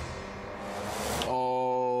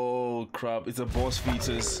 Oh crap, it's a boss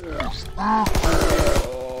fetus.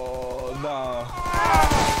 Oh nah.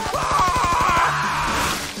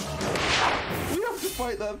 We have to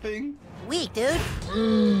fight that thing. Weak, dude.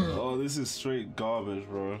 Oh, this is straight garbage,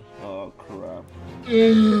 bro. Oh crap.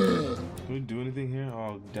 Can we do anything here?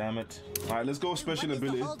 Oh damn it. Alright, let's go special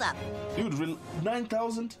ability. Hold up. Dude,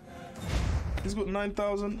 9,000? He's got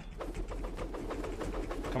 9,000.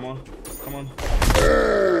 Come on, come on.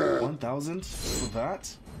 1,000 for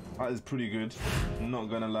that? That is pretty good, I'm not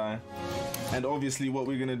gonna lie. And obviously what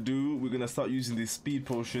we're gonna do, we're gonna start using these speed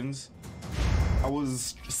potions. I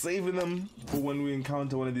was saving them for when we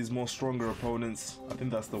encounter one of these more stronger opponents. I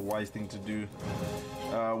think that's the wise thing to do.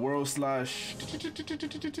 World slash...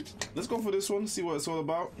 Let's go for this one, see what it's all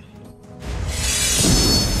about.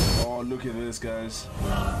 Oh, look at this, guys.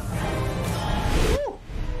 Woo!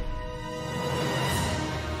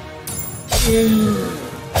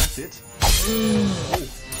 That's it.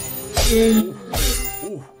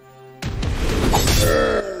 Ooh.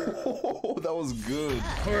 Oh, that was good.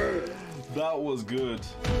 That was good.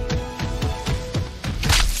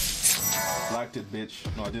 Liked it, bitch.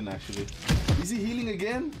 No, I didn't actually. Is he healing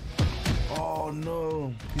again? Oh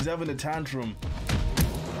no, he's having a tantrum.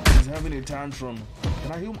 He's having a tantrum.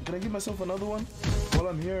 Can I heal? Can I give myself another one while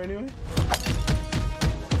I'm here anyway?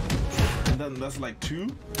 And then that's like 2.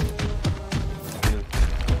 Dude,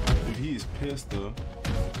 he is pissed though.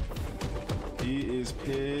 He is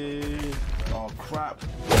pissed. Oh crap.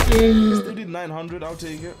 Still did 900. I'll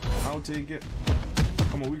take it. I'll take it.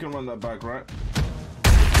 Come on, we can run that back, right?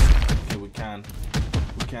 Okay, we can.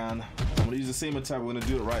 We can. I'm gonna use the same attack. We're gonna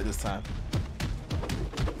do it right this time.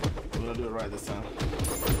 We're gonna do it right this time.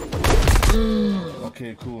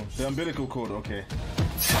 Okay, cool. The umbilical cord, okay.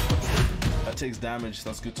 That takes damage.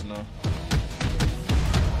 That's good to know.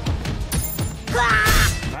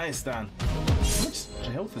 Nice, Stan. How much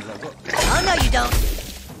health is that got? Oh, no, you don't.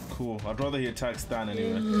 Cool. I'd rather he attack Stan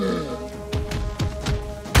anyway.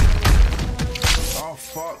 Oh,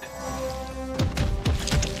 fuck.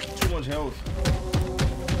 Too much health.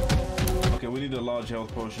 Okay, we need a large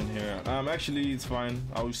health potion here. Actually, it's fine.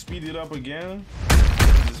 I'll speed it up again.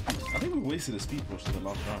 I think we wasted a speed potion the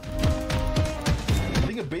last round. I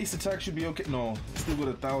think a base attack should be okay. No, still got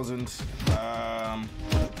 1,000.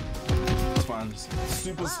 It's fine.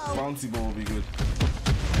 Super bouncy ball will be good.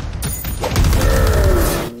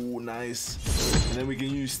 Oh, nice. And then we can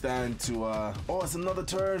use Stan to oh, it's another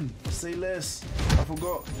turn. Say less. I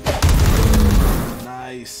forgot.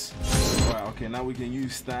 Nice. Alright, okay, now we can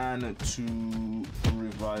use Stan to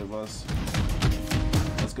revive us.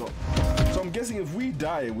 Let's go. So I'm guessing if we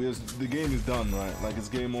die, the game is done, right? Like it's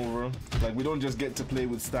game over. Like we don't just get to play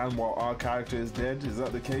with Stan while our character is dead. Is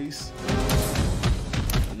that the case?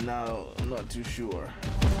 No, I'm not too sure.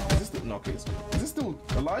 Is this still, no, okay, is this still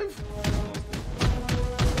alive?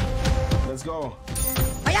 Let's go.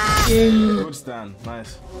 Good Stan,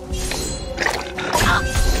 nice.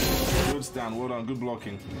 Good Stan, well done, good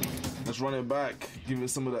blocking. Let's run it back, give it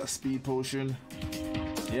some of that speed potion.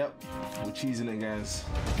 Yep, we're cheesing it, guys.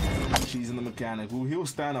 Cheesing the mechanic. We'll heal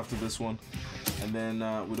Stan after this one. And then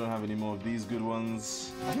we don't have any more of these good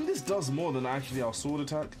ones. I think this does more than actually our sword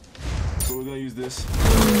attack. So we're gonna use this.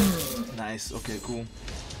 Nice, okay, cool.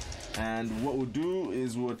 And what we'll do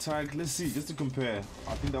is we'll attack, let's see, just to compare.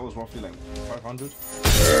 I think that was roughly like 500.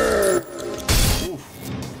 Oof,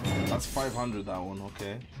 that's 500, that one,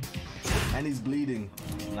 okay. And he's bleeding,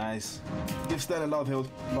 nice. Give Stan a lot of health,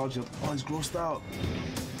 large health. Oh, he's grossed out.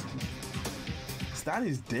 Stan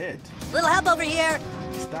is dead. Little help over here.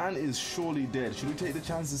 Stan is surely dead. Should we take the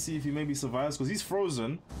chance to see if he maybe survives? Because he's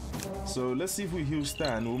frozen. So let's see if we heal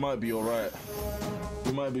Stan. We might be alright.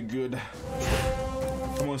 We might be good.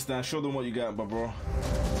 Come on, Stan. Show them what you got, bro.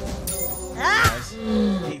 Nice.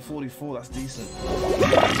 844. That's decent.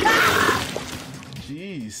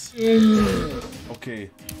 Jeez.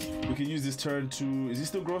 Okay. We can use this turn to... Is he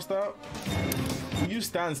still grossed out? We use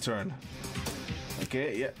Stan's turn.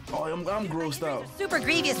 Okay, yeah. Oh, I'm grossed out. Super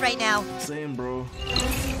grievous right now. Same, bro.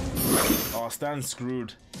 Oh, Stan's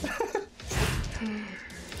screwed.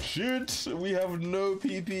 Shit, we have no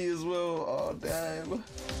PP as well. Oh, damn.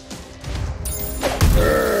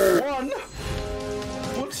 One?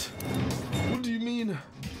 What? What do you mean?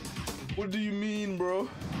 What do you mean, bro?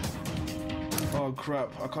 Oh crap,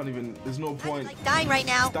 I can't even, there's no point. I'm like dying right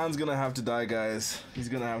now. Stan's gonna have to die, guys. He's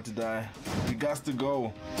gonna have to die. He got to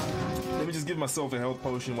go. Let me just give myself a health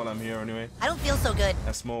potion while I'm here anyway. I don't feel so good.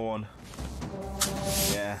 A small one.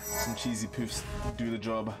 Yeah, some cheesy poofs do the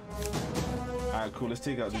job. Alright, cool, let's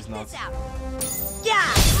take out these nuts.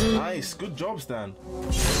 Yeah! Nice, good job, Stan.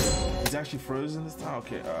 He's actually frozen this time?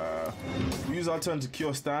 Okay, we use our turn to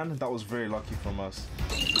cure Stan. That was very lucky from us.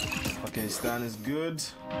 Okay, Stan is good.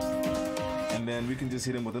 And then we can just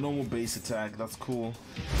hit him with a normal base attack. That's cool.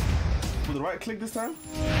 With the right click this time?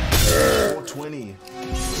 420.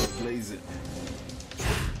 Blaze it.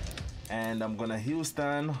 And I'm gonna heal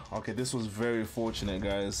Stan. Okay, this was very fortunate,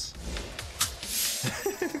 guys.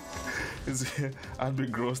 I'd be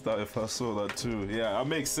grossed out if I saw that too. Yeah, that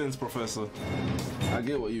makes sense, Professor. I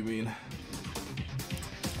get what you mean.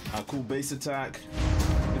 Cool base attack.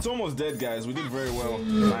 It's almost dead, guys. We did very well.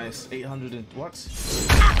 Nice. 800 and what?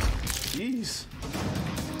 Jeez.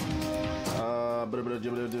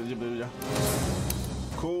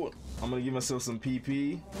 Cool. I'm gonna give myself some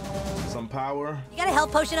PP, some power. You got a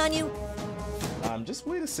health potion on you? Just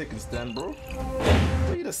wait a second, Stan, bro.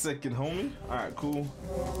 Wait a second, homie. Alright, cool.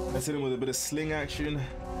 Let's hit him with a bit of sling action.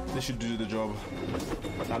 This should do the job.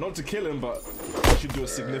 Now, not to kill him, but it should do a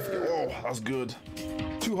significant. Oh, that's good.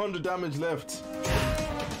 200 damage left.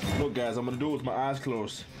 Look, guys, I'm gonna do it with my eyes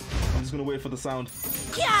closed. I'm just gonna wait for the sound.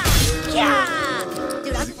 Yeah! Yeah!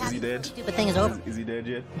 Dude, is he dead? Stupid thing is over. Is he dead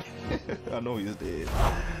yet? I know he's dead.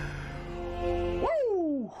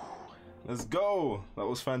 Woo! Let's go. That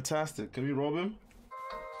was fantastic. Can we rob him?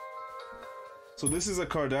 So this is a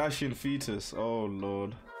Kardashian fetus. Oh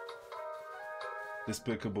lord.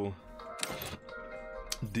 Despicable.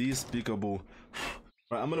 Despicable.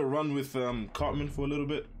 Right, I'm gonna run with Cartman for a little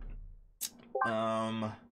bit.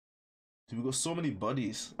 Dude, we got so many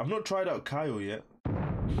buddies. I've not tried out Kyle yet.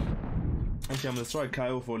 Okay, I'm gonna try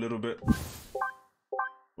Kyle for a little bit.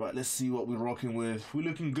 Right, let's see what we're rocking with. We're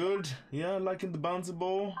looking good. Yeah, liking the bouncer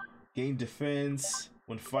ball. Gain defense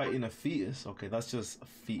when fighting a fetus. Okay, that's just a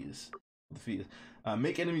fetus. The fetus.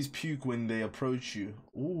 Make enemies puke when they approach you.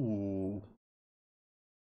 Ooh.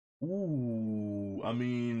 Ooh. I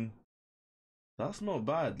mean, that's not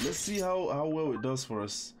bad. Let's see how well it does for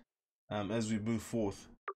us as we move forth.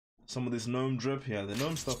 Some of this gnome drip. Yeah, the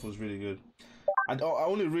gnome stuff was really good. I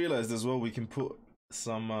only realized as well we can put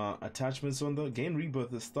some attachments on the gain rebirth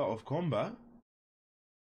at the start of combat.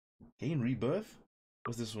 Gain rebirth?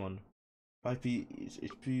 What's this one? 5p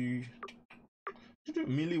HP.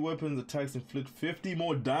 Melee weapons attacks inflict 50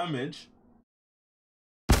 more damage.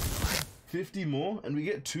 50 more, and we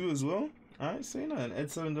get 2 as well. Alright, say no. And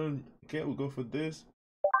Ed7 don't get. We'll go for this.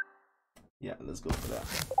 Yeah, let's go for that.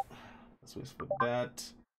 Let's wait for that.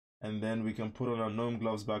 And then we can put on our gnome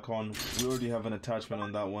gloves back on. We already have an attachment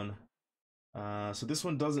on that one. So this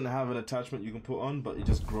one doesn't have an attachment you can put on, but it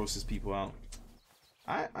just grosses people out.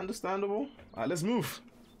 Alright, understandable. Alright, let's move.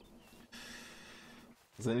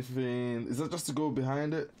 Is there anything? Is that just to go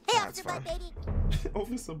behind it? Hey, Officer Butt Baby.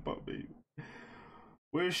 Officer Butt Baby.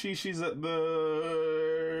 Where is she? She's at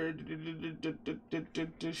the.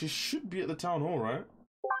 She should be at the town hall, right?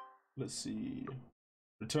 Let's see.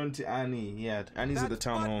 Return to Annie. Yeah, Annie's at the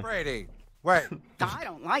town hall. Brady. Wait. I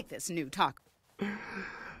don't like this new talk.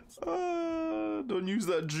 Don't use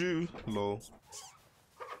that Jew. Lol.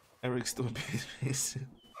 Eric still pacing.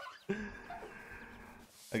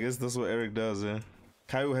 I guess that's what Eric does, eh?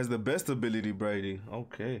 Kyle has the best ability, Brady.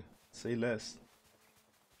 Okay. Say less.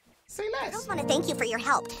 Say less. I just want to thank you for your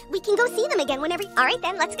help. We can go see them again whenever. All right,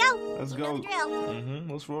 then, let's go. Let's go.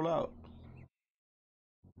 Let's roll out.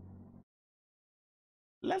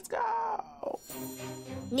 Let's go.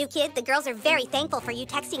 New kid, the girls are very thankful for you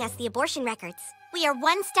texting us the abortion records. We are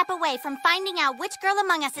one step away from finding out which girl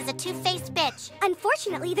among us is a two-faced bitch.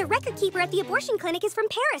 Unfortunately, the record keeper at the abortion clinic is from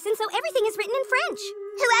Paris, and so everything is written in French.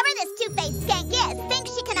 Whoever this two-faced skank is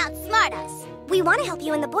thinks she can outsmart us. We want to help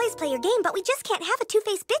you and the boys play your game, but we just can't have a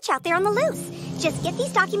two-faced bitch out there on the loose. Just get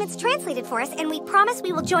these documents translated for us, and we promise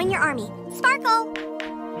we will join your army. Sparkle!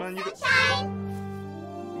 Man, you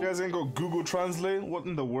guys ain't go Google Translate? What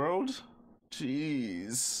in the world?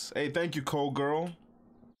 Jeez. Hey, thank you, Cole Girl.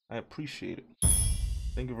 I appreciate it.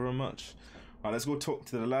 Thank you very much. Alright, let's go talk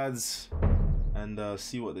to the lads and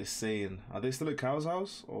see what they're saying. Are they still at Cow's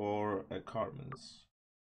house or at Cartman's?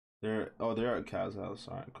 They're at Cow's house.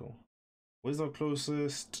 Alright, cool. Where's our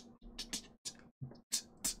closest?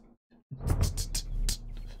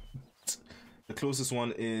 closest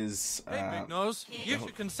one is. Hey, Big Nose, you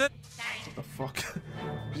should consider. What the fuck?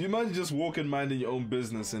 Could you imagine just walking, minding your own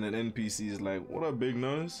business, and an NPC is like, "What up, Big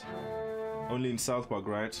Nose?" Only in South Park,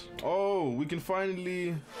 right? Oh, we can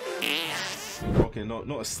finally. Okay, not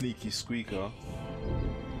a sneaky squeaker.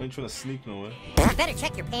 I ain't trying to sneak nowhere. You better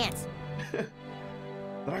check your pants. Did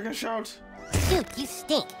I get shout? Dude, you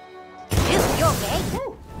stink. Dude, you okay?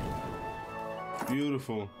 Woo.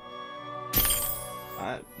 Beautiful.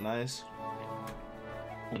 Alright, nice.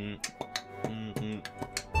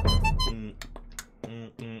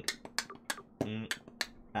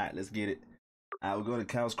 Alright, let's get it. Alright, we're going to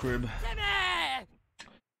Cal's crib.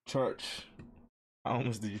 Church. How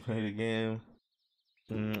much did you play the game?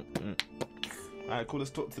 Alright, cool.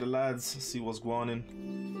 Let's talk to the lads, see what's going on.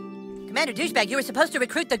 Commander Douchebag, you were supposed to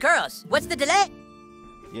recruit the girls. What's the delay?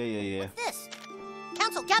 Yeah. What's this?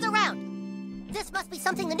 Council, gather round. This must be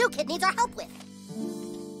something the new kid needs our help with.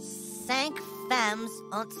 Cinq femmes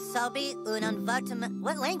ont sabi un envartement.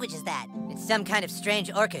 What language is that? It's some kind of strange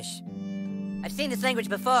Orcish. I've seen this language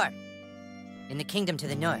before. In the kingdom to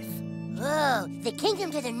the north. Oh, the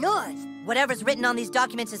kingdom to the north. Whatever's written on these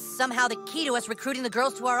documents is somehow the key to us recruiting the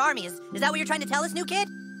girls to our army. Is that what you're trying to tell us, new kid?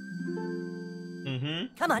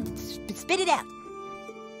 Come on, spit it out.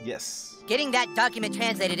 Yes. Getting that document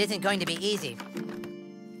translated isn't going to be easy.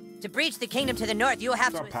 To breach the kingdom to the north, you'll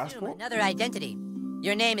have to assume another identity.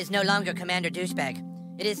 Your name is no longer Commander Douchebag.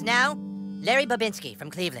 It is now Larry Babinski from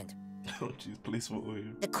Cleveland. Oh, jeez, police will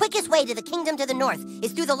you. The quickest way to the kingdom to the north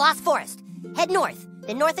is through the Lost Forest. Head north,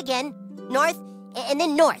 then north again, north, and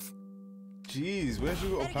then north. Jeez, where'd you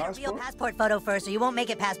go? Get a real passport photo first, or you won't make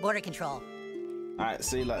it past border control. Alright,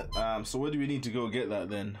 say like, so where do we need to go get that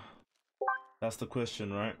then? That's the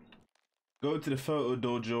question, right? Go to the photo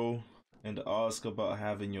dojo and ask about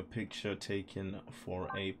having your picture taken for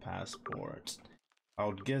a passport. I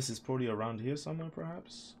would guess it's probably around here somewhere,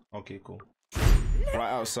 perhaps. Okay, cool.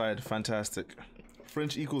 Right outside, fantastic.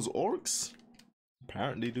 French equals orcs?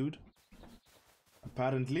 Apparently, dude.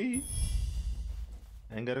 Apparently.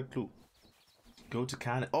 Ain't got a clue. Go to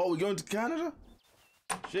Canada. Oh, we're going to Canada?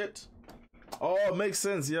 Shit. Oh, it makes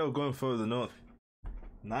sense. Yeah, we're going further north.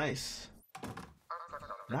 Nice.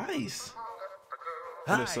 Nice.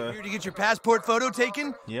 Hi, here to get your passport photo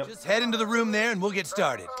taken? Yep. Just head into the room there and we'll get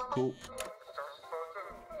started. Cool.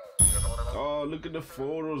 Oh, look at the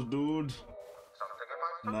photos, dude.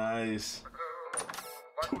 Nice.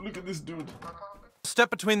 Look at this dude. Step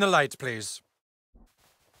between the lights, please.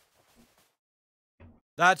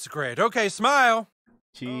 That's great. Okay, smile.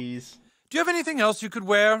 Cheese. Do you have anything else you could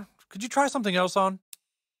wear? Could you try something else on?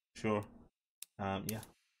 Sure. Yeah.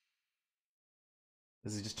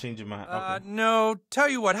 Is he just changing my... Okay. No. Tell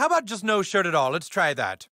you what, how about just no shirt at all? Let's try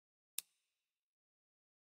that.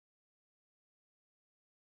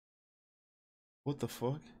 What the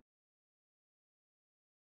fuck?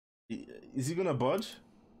 Is he gonna budge?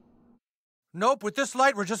 Nope, with this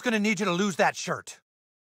light, we're just gonna need you to lose that shirt.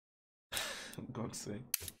 For God's sake.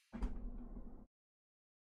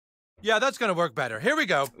 Yeah, that's gonna work better. Here we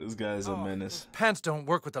go. This guy's a menace. Pants don't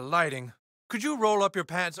work with the lighting. Could you roll up your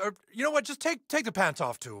pants? Or, you know what, just take the pants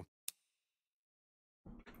off, too.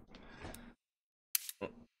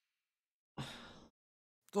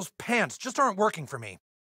 Those pants just aren't working for me.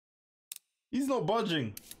 He's not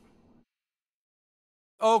budging.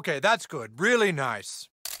 Okay, that's good. Really nice.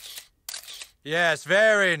 Yes,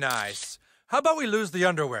 very nice. How about we lose the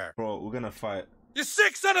underwear? Bro, we're gonna fight. You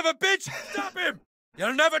sick son of a bitch! Stop him!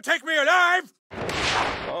 You'll never take me alive!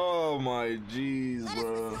 Oh my jeez, bro. Let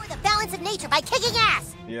us restore the balance of nature by kicking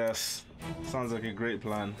ass! Yes. Sounds like a great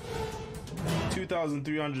plan.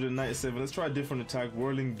 2,397. Let's try a different attack.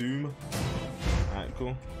 Whirling Doom. Alright,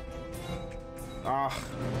 cool. Ah.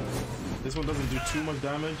 This one doesn't do too much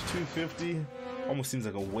damage. 250. Almost seems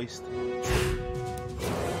like a waste.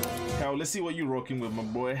 Cal, let's see what you're rocking with, my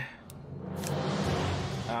boy.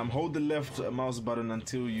 Hold the left mouse button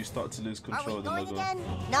until you start to lose control of the logo. Again?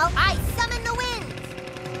 No, I summon the wind!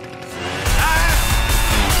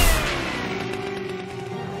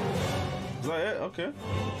 Is that it? Okay.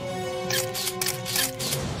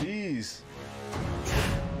 Jeez.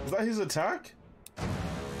 Is that his attack?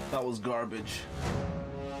 That was garbage.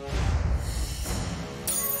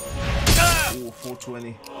 Ooh,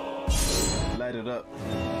 420. Light it up.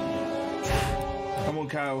 Come on,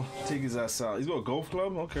 Kyle. Take his ass out. He's got a golf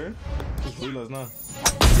club? Okay. Just realized now.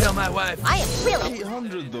 Tell my wife. I am really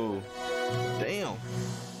 800 though. Damn.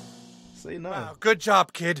 Say no. Wow, good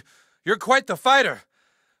job, kid. You're quite the fighter.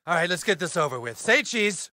 All right, let's get this over with. Say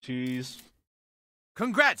cheese. Cheese.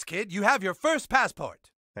 Congrats, kid. You have your first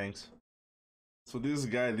passport. Thanks. So this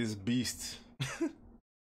guy, this beast.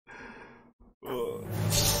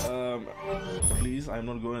 Please, I'm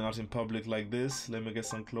not going out in public like this. Let me get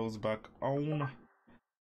some clothes back on.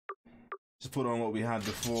 Just put on what we had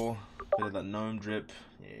before. Bit of that gnome drip.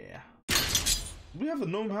 Yeah. Did we have the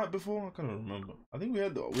gnome hat before? I can't remember. I think we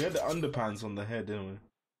had the underpants on the head, didn't we?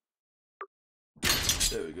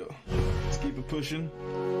 There we go. Let's keep it pushing.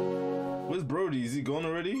 Where's Brody? Is he gone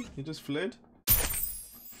already? He just fled?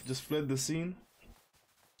 Just fled the scene?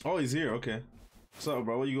 Oh, he's here. Okay. What's up,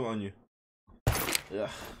 bro? What you got on you? Yeah.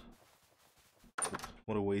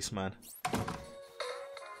 What a waste, man.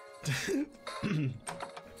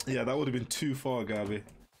 Yeah, that would have been too far, Gabby.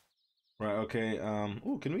 Right, okay.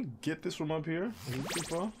 Oh, can we get this from up here? Is it too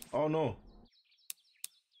far? Oh, no.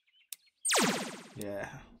 Yeah.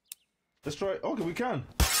 Let's try. Okay, we can.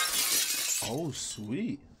 Oh,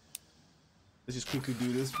 sweet. Let's just quickly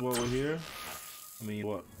do this while we're here. I mean,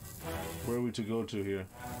 what? Where are we to go to here?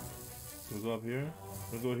 Can we go up here?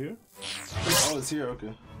 Can we go here? Oh, it's here.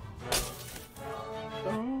 Okay.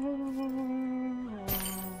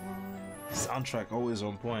 Soundtrack always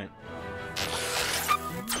on point.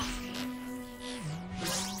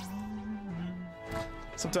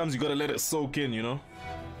 Sometimes you gotta let it soak in, you know?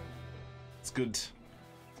 It's good.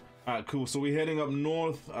 Alright, cool. So we're heading up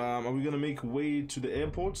north. Are we gonna make way to the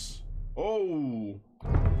airports? Oh!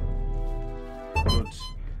 Good.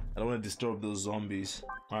 I don't want to disturb those zombies.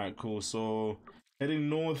 Alright, cool. So, heading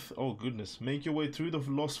north. Oh, goodness. Make your way through the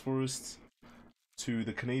Lost Forest to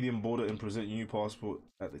the Canadian border and present your new passport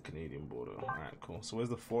at the Canadian border. Alright, cool. So, where's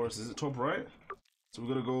the forest? Is it top right? So, we're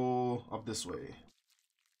gonna go up this way.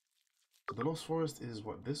 The Lost Forest is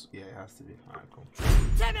what? This? Yeah, it has to be. Alright, cool.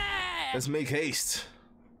 Timmy! Let's make haste.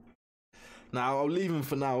 Now, I'll leave him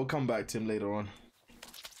for now. I'll come back to him later on.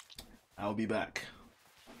 I'll be back.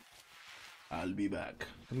 I'll be back.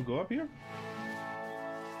 Can we go up here?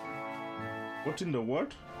 What in the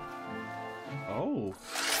what? Oh.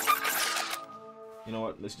 You know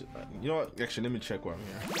what? Let's just, you know what? Actually, let me check where I'm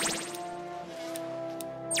here.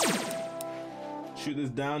 Shoot this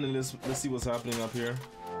down and let's see what's happening up here.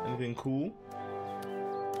 Anything cool?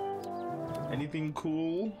 Anything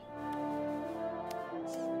cool?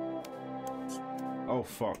 Oh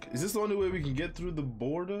fuck. Is this the only way we can get through the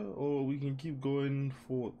border, or we can keep going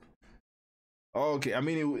forth? Oh, okay, I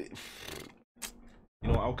mean, you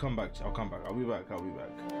know, I'll come back. I'll be back.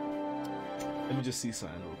 Let me just see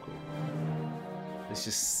something real quick. Let's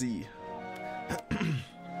just see.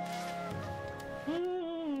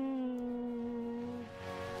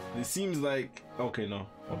 It seems like, okay, no.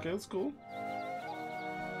 Okay, that's cool.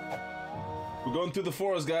 We're going through the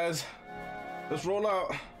forest, guys. Let's roll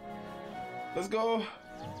out. Let's go.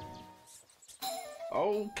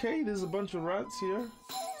 Okay, there's a bunch of rats here.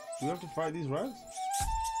 Do we have to fight these rats?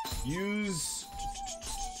 Use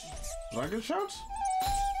Dragon Shout?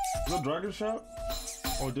 Is that Dragon Shout?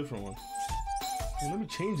 Oh, a different one. Hey, let me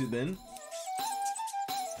change it then.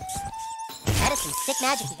 That is some sick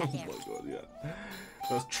magic you got there. Oh my god, yeah.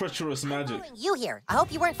 That's treacherous magic. You here. I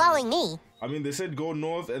hope you weren't following me. I mean, they said go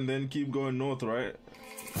north and then keep going north, right?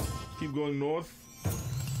 Keep going north.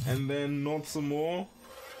 And then north some more.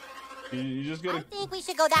 You just gotta. I think we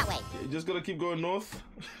should go that way. You just gotta keep going north.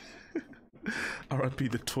 R.I.P.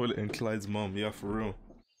 the toilet and Clyde's mom. Yeah, for real.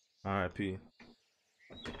 R.I.P.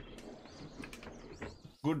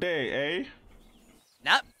 Good day, eh?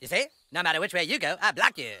 No, you see? No matter which way you go, I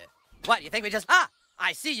block you. What, you think we just... Ah!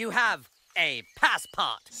 I see you have a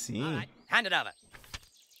passport. See? All right, hand it over.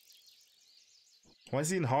 Why is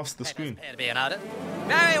he in half the screen? Appear to be in order.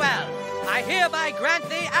 Very well. I hereby grant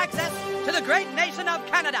thee access to the great nation of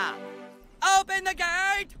Canada. Open the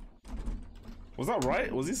gate! Was that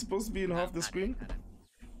right? Was he supposed to be in half the screen?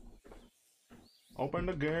 Open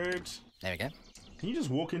the gate. There we go. Can you just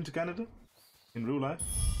walk into Canada? In real life?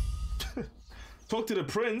 Talk to the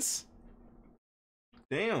prince?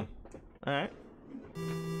 Damn. Alright.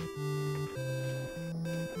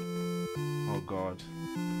 Oh god.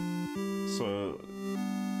 So...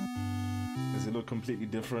 does it look completely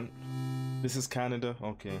different? This is Canada?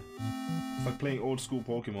 Okay. It's like playing old school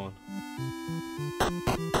Pokemon.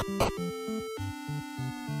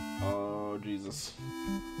 Oh, Jesus.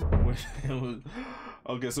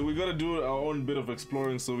 Okay, so we gotta do our own bit of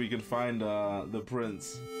exploring so we can find the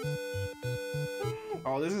prince.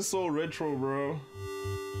 Oh, this is so retro, bro.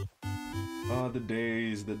 Oh, the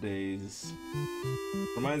days, the days.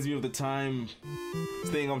 Reminds me of the time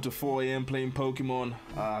staying up to 4 AM playing Pokemon.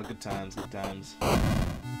 Ah, good times, good times.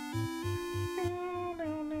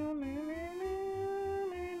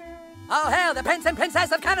 Oh, hail the Prince and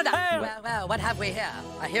Princess of Canada! Well, well, what have we here?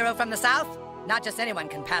 A hero from the south? Not just anyone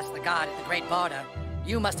can pass the guard at the Great Border.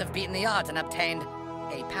 You must have beaten the odds and obtained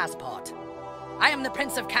a passport. I am the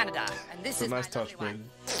Prince of Canada, and this is nice my touch, lovely man.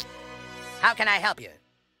 wife. How can I help you?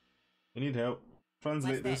 We need help.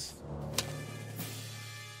 Translate this.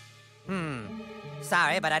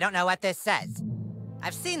 Sorry, but I don't know what this says.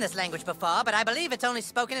 I've seen this language before, but I believe it's only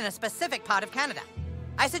spoken in a specific part of Canada.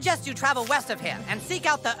 I suggest you travel west of here and seek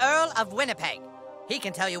out the Earl of Winnipeg. He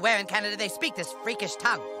can tell you where in Canada they speak this freakish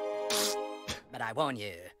tongue. But I warn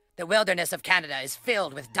you, the wilderness of Canada is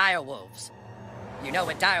filled with dire wolves. You know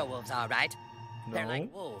what dire wolves are, right? No. They're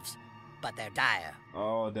like wolves, but they're dire.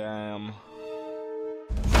 Oh, damn.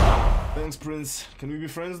 Thanks, Prince. Can we be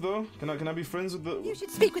friends, though? Can I be friends with the... You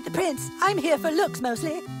should speak with the prince. I'm here for looks,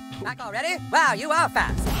 mostly. Back already? Wow, you are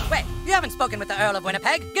fast. Wait, you haven't spoken with the Earl of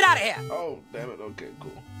Winnipeg. Get out of here. Oh, damn it. Okay,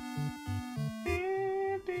 cool.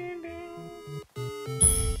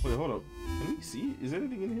 Wait, hold up. Can we see? Is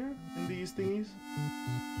anything in here? In these thingies?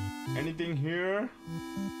 Anything here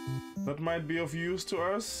that might be of use to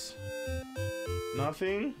us?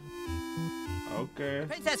 Nothing? Okay.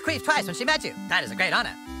 Princess queefed twice when she met you. That is a great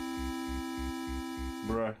honor.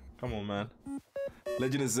 Bruh, come on, man.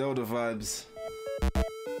 Legend of Zelda vibes.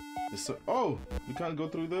 Oh, we can't go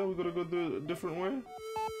through there. We gotta go through a different way.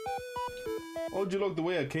 Oh, you look the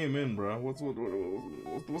way I came in, bruh. What's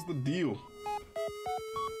the deal?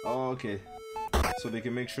 Oh, okay. So they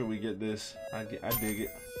can make sure we get this. I dig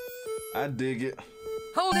it. I dig it.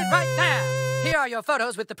 Hold it right there. Here are your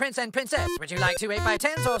photos with the prince and princess. Would you like 2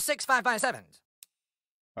 8x10s or 6 5x7s?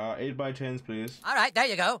 8x10s, please. All right, there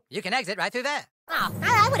you go. You can exit right through there. Oh,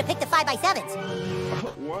 I would have picked the 5x7s.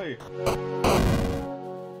 Why?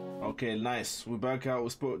 Okay, nice. We're back out. We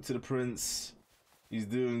spoke to the prince. He's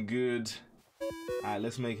doing good. Alright,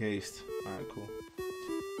 let's make haste. Alright, cool.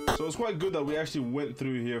 So it's quite good that we actually went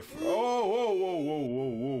through here. Oh, whoa, whoa, whoa,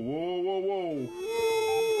 whoa, whoa, whoa, whoa, whoa.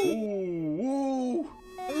 Ooh,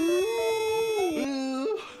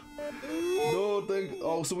 no,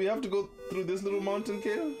 oh, so we have to go through this little mountain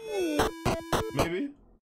cave? Maybe?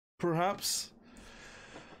 Perhaps?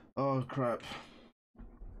 Oh, crap.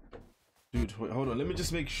 Dude, wait, hold on. Let me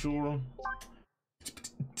just make sure.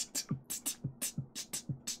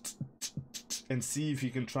 And see if he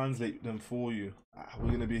can translate them for you.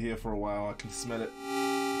 We're gonna be here for a while. I can smell it.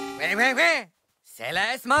 Wait.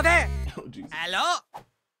 Cela est mauvais. Oh, Jesus. Hello?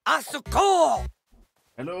 À secours!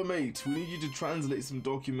 Hello, mate. We need you to translate some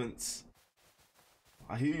documents.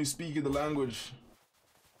 I hear you speaking the language.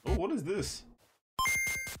 Oh, what is this?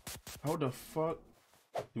 How the fuck?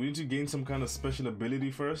 Do we need to gain some kind of special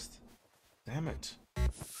ability first? Damn it. Yeah.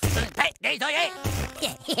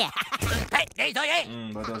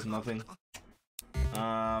 That does nothing.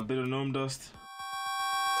 Bit of gnome dust.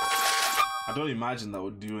 I don't imagine that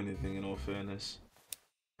would do anything, in all fairness.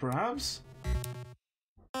 Perhaps?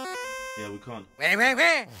 Yeah, we can't.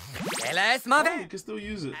 Wait. Cela est mauvais. Oh, you can still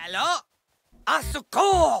use it. Hello? À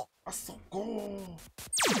secours! À secours!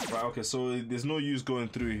 Right, okay, so there's no use going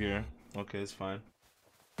through here. Okay, it's fine.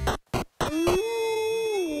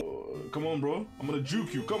 Come on, bro. I'm gonna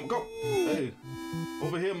juke you. Come. Hey.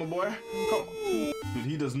 Over here, my boy. Come. Dude,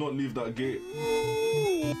 he does not leave that gate.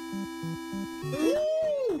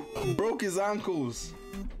 Broke his ankles.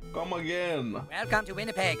 Come again. Welcome to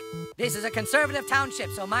Winnipeg. This is a conservative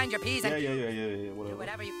township, so mind your P's and Yeah, whatever. do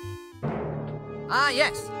whatever you... Ah,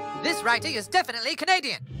 yes. This writing is definitely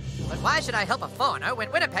Canadian. But why should I help a foreigner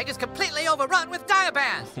when Winnipeg is completely overrun with dire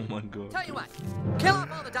bands? Oh my god. Tell you what, kill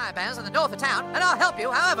off all the dire bands in the north of town, and I'll help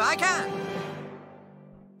you however I can.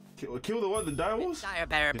 Kill the what? The dire wolves? Dire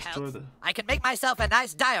bearer pelts. I can make myself a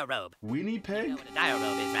nice dire robe. Winnipeg? You know what a dire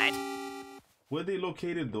robe is, right? Where are they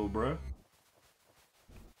located though, bruh?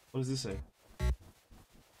 What does this say?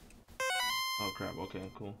 Oh crap,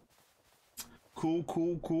 okay, cool. Cool.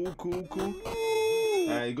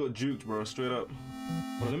 You got juked, bro, straight up.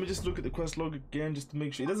 Well, let me just look at the quest log again just to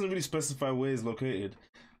make sure. It doesn't really specify where it's located.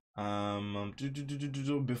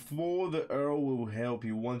 Before the Earl will help,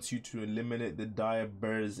 he wants you to eliminate the dire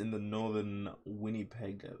bears in the northern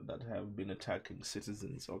Winnipeg that have been attacking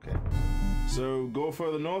citizens. Okay, so go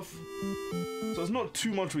further north. So it's not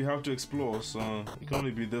too much we have to explore, so it can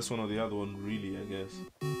only be this one or the other one, really, I guess.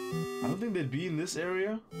 I don't think they'd be in this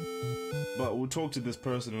area, but we'll talk to this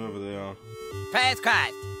person, whoever they are. Praise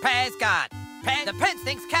Christ! Praise God! The prince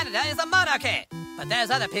thinks Canada is a monarchy, but there's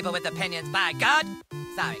other people with opinions, by God!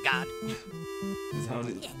 Sorry, God. Is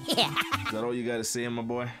that all you gotta say, my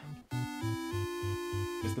boy?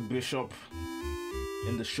 Mr. Bishop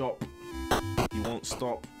in the shop. He won't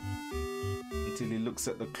stop until he looks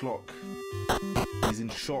at the clock. He's in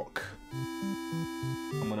shock.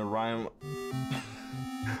 I'm gonna rhyme.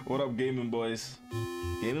 What up, gaming boys?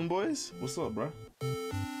 Gaming boys? What's up, bro?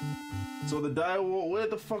 So the dire wolf, where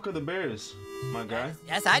the fuck are the bears? My guy?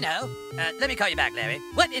 Yes, I know. Let me call you back, Larry.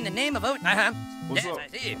 What in the name of What's yes, up? I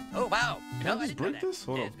see. Oh, wow. Can I just break this?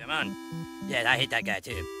 Hold yes, on. come on. Yes, I hate that guy,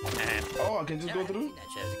 too. Oh, I can just go through? That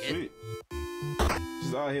shows again. Sweet.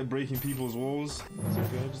 Just out here breaking people's walls. It's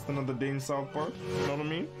okay. Just another day in South Park. You know what I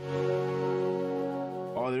mean?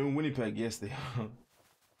 Oh, they're in Winnipeg. Yes, they are.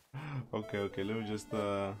 Okay. Let me just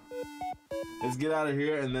let's get out of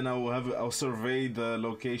here, and then I'll survey the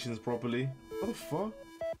locations properly. What the fuck?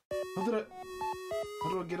 How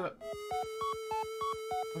do I get up?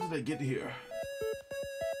 How did I get here?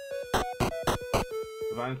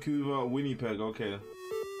 Vancouver, Winnipeg. Okay.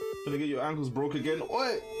 Gonna get your ankles broke again.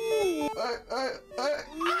 Oi!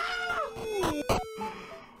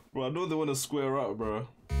 Bro, I know they want to square up, bro.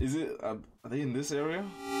 Is it? Are they in this area?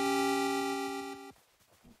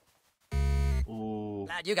 Oh.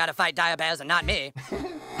 Glad you gotta fight dire bears and not me.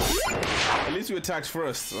 At least we attacked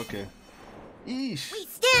first. Okay. Eesh. We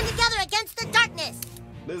stand together against the darkness.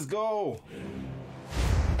 Let's go.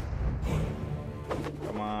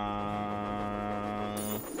 Come on.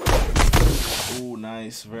 Oh,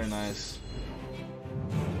 nice. Very nice.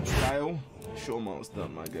 Kyle, show me what's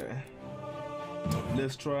done, my guy.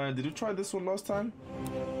 Let's try. Did you try this one last time?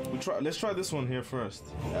 Let's try this one here first.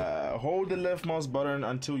 Hold the left mouse button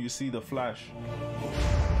until you see the flash.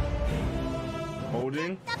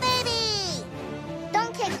 Holding. The baby!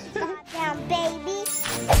 Don't kick the down, baby.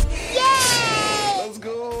 Yay! Let's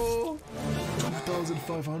go.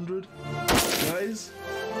 2,500. Guys,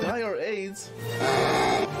 dire AIDS.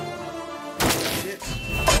 Shit.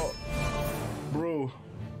 Oh, bro.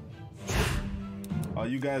 Oh,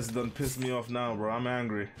 you guys done pissed me off now, bro. I'm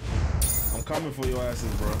angry. I'm coming for your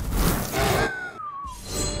asses, bro.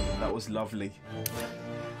 That was lovely.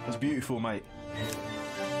 That's beautiful, mate.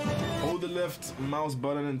 Hold the left mouse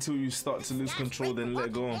button until you start to lose control, then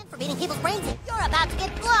let go. For beating people's brains in. You're about to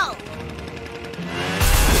get blown.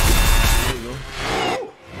 There you go.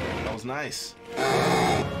 Woo! That was nice.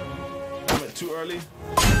 I went too early.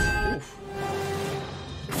 Oof.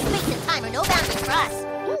 Wasted timer, no boundaries for us.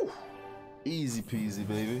 Woo! Easy peasy,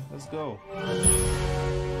 baby. Let's go.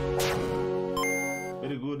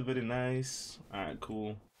 Very good, very nice. Alright,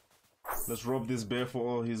 cool. Let's rob this bear for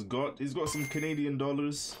all he's got. He's got some Canadian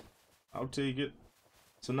dollars. I'll take it.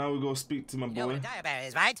 So now we go speak to my boy. You know what a dire bear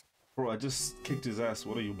is, right? Bro, I just kicked his ass.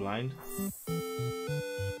 What are you, blind?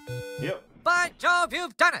 Yep. By Jove,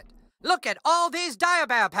 you've done it! Look at all these dire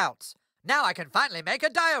bear pelts. Now I can finally make a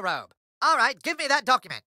dire robe. All right, give me that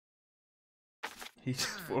document. He's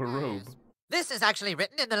for a robe. This is actually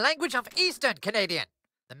written in the language of Eastern Canadian.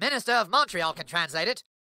 The Minister of Montreal can translate it,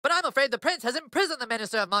 but I'm afraid the Prince has imprisoned the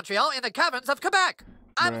Minister of Montreal in the caverns of Quebec.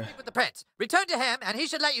 I will speak with the Prince. Return to him, and he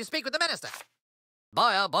should let you speak with the Minister.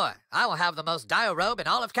 Boy, oh boy, I will have the most dire robe in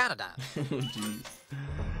all of Canada. Jeez.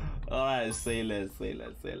 Alright, say less.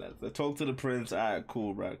 Talk to the Prince. Alright,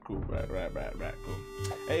 cool, right, cool.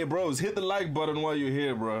 Hey, bros, hit the like button while you're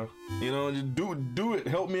here, bro. You know, just do it.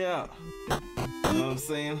 Help me out. You know what I'm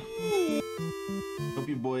saying? Help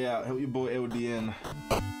your boy out. Help your boy LDN.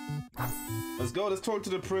 Let's go. Let's talk to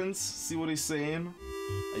the Prince. See what he's saying.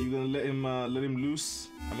 Are you gonna let him loose?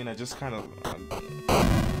 I mean, I just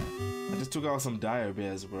took out some dire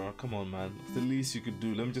bears, bro. Come on, man. It's the least you could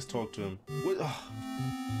do. Let me just talk to him. What?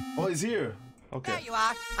 Oh, he's here. Okay. There you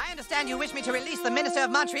are. I understand you wish me to release the Minister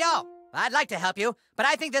of Montreal. I'd like to help you, but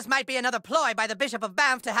I think this might be another ploy by the Bishop of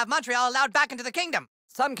Banff to have Montreal allowed back into the kingdom.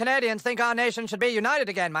 Some Canadians think our nation should be united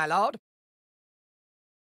again, my lord.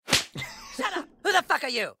 Shut up! Who the fuck are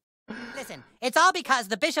you? Listen, it's all because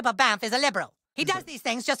the Bishop of Banff is a liberal. He does these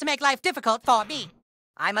things just to make life difficult for me.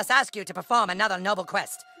 I must ask you to perform another noble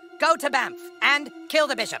quest. Go to Banff and kill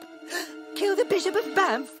the bishop. Kill the Bishop of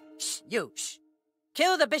Banff? Shh, you, shh.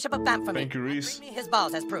 Kill the Bishop of Banff for me. Thank you, Reese. Bring me his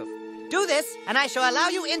balls as proof. Do this, and I shall allow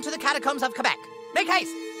you into the catacombs of Quebec. Make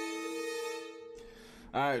haste!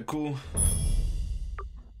 Alright, cool.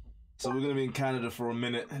 So we're gonna be in Canada for a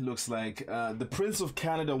minute, it looks like. The Prince of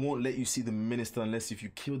Canada won't let you see the minister unless if you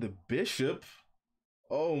kill the bishop.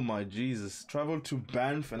 Oh my Jesus. Travel to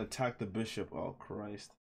Banff and attack the bishop. Oh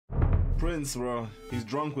Christ. Prince, bro. He's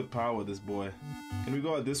drunk with power, this boy. Can we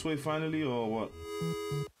go out this way finally, or what?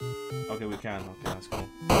 Okay, we can. Okay, that's cool.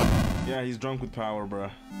 Yeah, he's drunk with power, bro.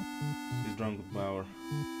 He's drunk with power.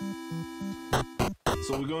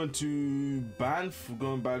 So we're going to Banff. We're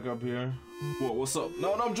going back up here. What? What's up?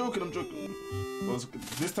 No, I'm joking.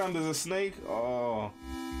 This time there's a snake. Oh,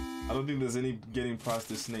 I don't think there's any getting past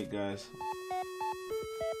this snake, guys.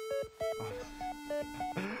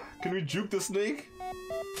 Can we juke the snake?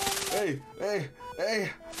 Hey,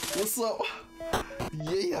 what's up?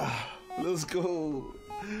 Yeah, let's go.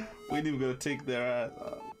 We ain't even gonna take their ass.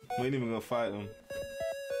 We ain't even gonna fight him.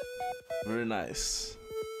 Very nice.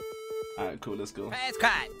 Alright, cool, let's go. Praise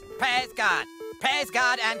Christ! Praise God! Praise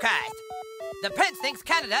God and Christ! The prince thinks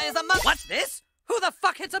Canada is a month. What's this? Who the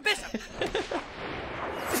fuck hits a bishop?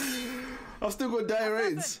 I've still got die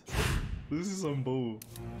rates. This is some bull.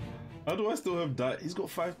 How do I still have die? He's got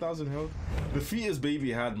 5,000 health. The fetus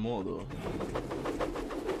baby had more though.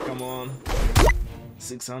 Come on.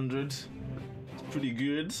 600. It's pretty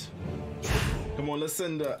good. Come on, let's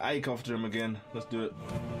send Ike after him again. Let's do it.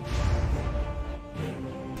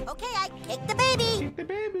 Okay, I kick the baby. Kick the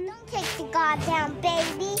baby. Don't kick the goddamn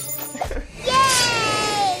baby.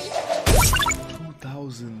 Yay!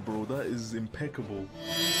 2,000, bro. That is impeccable.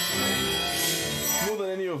 More than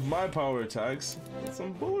any of my power attacks. That's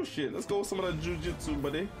some bullshit. Let's go with some of that jujitsu,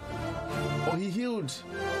 buddy. Oh, he healed.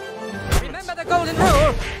 Remember the golden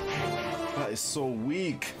rule. That is so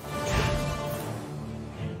weak.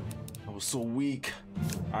 That was so weak.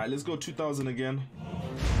 All right, let's go 2,000 again.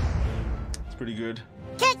 It's pretty good.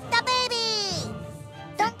 Kick the baby!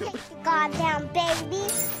 Don't kick the goddamn baby.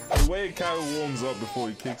 The way it kind of warms up before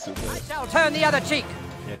he kicks it, though. I shall turn the other cheek.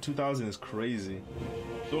 Yeah, 2,000 is crazy.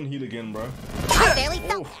 Don't heal again, bro. I barely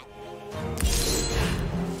felt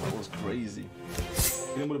that was crazy.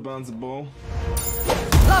 Hit him with a bouncing ball.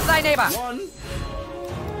 Love thy neighbor. One.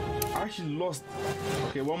 I actually lost.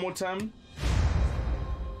 Okay, one more time.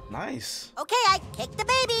 Nice. Okay, I kick the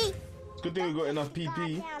baby. Good thing we got enough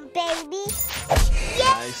PP. Baby.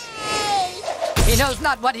 Nice. He knows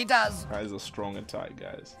not what he does. That is a strong attack,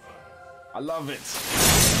 guys. I love it.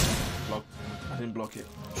 Block. I didn't block it.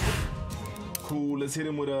 Cool. Let's hit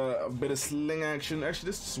him with a bit of sling action. Actually,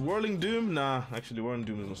 this Swirling Doom. Nah, actually, Whirling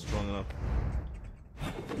Doom is not strong enough.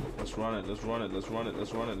 Let's run it. Let's run it. Let's run it.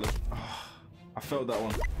 Let's run it. I felt that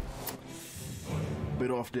one.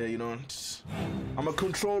 Bit off there, you know. I'm a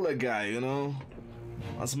controller guy, you know.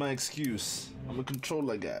 That's my excuse. I'm a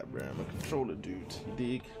controller guy, bro. I'm a controller dude. You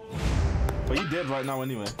dig? But he's dead right now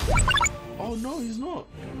anyway. Oh no, he's not.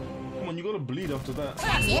 Come on, you gotta bleed after that.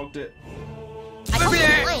 Blocked it. I hope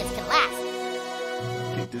the alliance can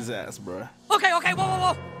last. Kicked his ass, bro. Okay, okay, whoa,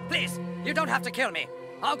 whoa, whoa. Please, you don't have to kill me.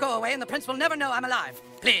 I'll go away and the prince will never know I'm alive.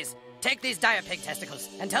 Please, take these dire pig testicles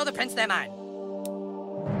and tell the prince they're mine.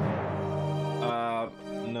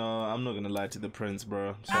 No, I'm not gonna lie to the prince,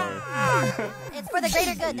 bro. Sorry. It's for the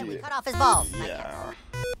greater good that we cut off his balls. Yeah.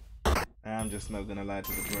 I'm just not gonna lie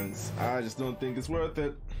to the prince. I just don't think it's worth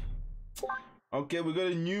it. Okay, we got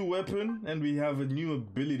a new weapon and we have a new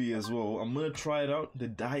ability as well. I'm gonna try it out. The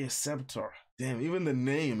Dire Scepter. Damn, even the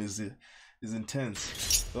name is intense.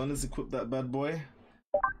 So let's equip that bad boy.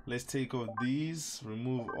 Let's take off these.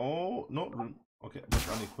 Remove all. Okay, just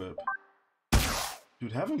unequip.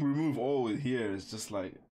 Dude, having remove all here is just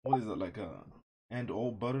like, what is it, like a end all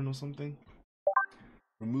button or something?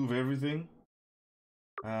 Remove everything.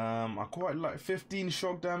 I quite like 15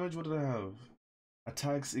 shock damage. What did I have?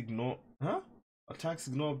 Attacks ignore. Huh? Attacks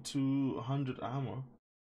ignore up to 100 armor.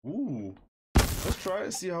 Ooh. Let's try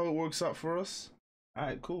it. See how it works out for us.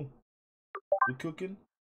 Alright, cool. We're cooking.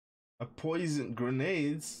 A poison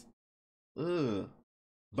grenades. Ugh.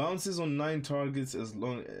 Bounces on 9 targets as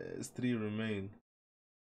long as 3 remain.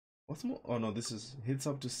 What's more? Oh no, this is hits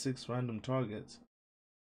up to 6 random targets.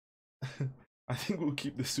 I think we'll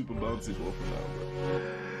keep the super bouncy ball for now,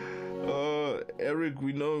 bro. Eric,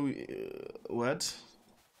 we know what?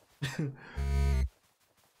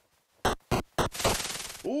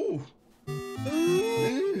 Ooh.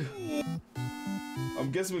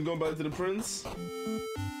 I'm guessing we're going back to the prince.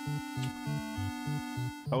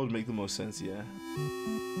 That would make the most sense, yeah.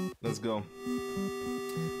 Let's go.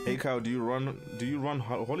 Hey Kyle, do you run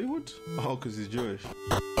Hollywood? Oh, cause he's Jewish.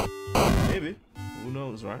 Maybe. Who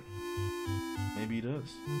knows, right? Maybe he does.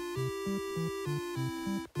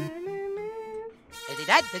 Is he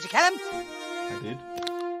dead? Did you kill him? I did.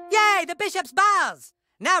 Yay, the bishop's bars!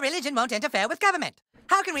 Now religion won't interfere with government.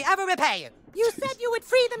 How can we ever repay you? You said you would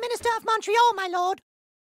free the Minister of Montreal, my lord.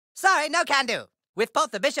 Sorry, no can do. With both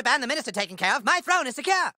the bishop and the minister taken care of, my throne is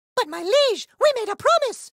secure. But my liege, we made a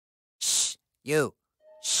promise. Shh, you.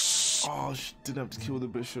 Shh. Oh, didn't have to kill the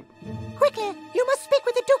bishop. Quickly, you must speak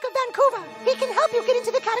with the Duke of Vancouver. He can help you get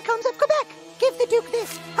into the catacombs of Quebec. Give the Duke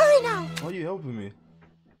this. Hurry now. Why are you helping me?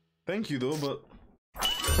 Thank you though, but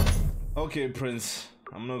okay, Prince.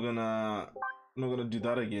 I'm not gonna do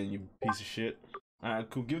that again, you piece of shit. I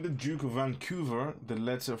could give the Duke of Vancouver the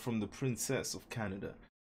letter from the Princess of Canada.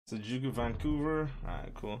 So Duke of Vancouver.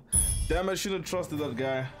 Alright, cool. Damn, I should have trusted that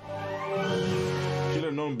guy. Should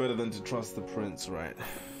have known better than to trust the prince, right?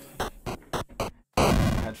 I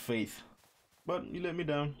had faith. But you let me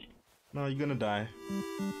down. Now you're gonna die.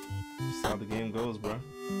 That's how the game goes, bro.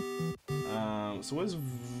 So where's...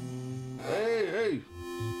 Hey!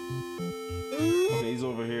 Okay, he's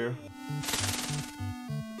over here.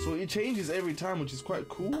 So it changes every time, which is quite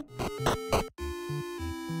cool.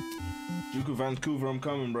 Duke of Vancouver, I'm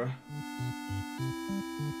coming, bruh.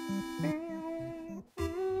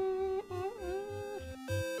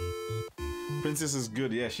 Princess is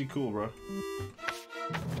good, yeah, she cool, bro.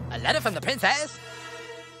 A letter from the princess?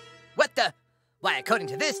 What the? Why, according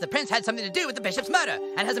to this, the prince had something to do with the bishop's murder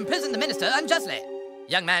and has imprisoned the minister unjustly.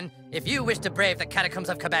 Young man, if you wish to brave the catacombs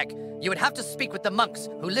of Quebec, you would have to speak with the monks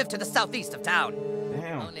who live to the southeast of town.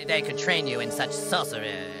 Damn. Only they could train you in such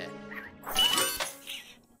sorcery.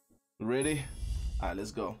 Ready? Alright,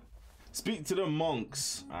 let's go. Speak to the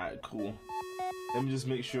monks. Alright, cool. Let me just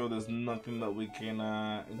make sure there's nothing that we can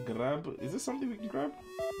grab. Is there something we can grab?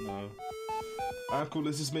 No. Alright, cool.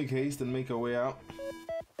 Let's just make haste and make our way out.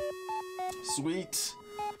 Sweet.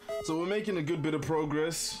 So we're making a good bit of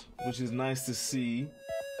progress, which is nice to see.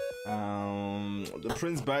 The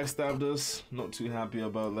prince backstabbed us. Not too happy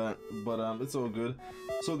about that, but it's all good.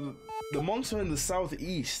 So the monks are in the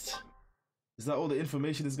southeast. Is that all the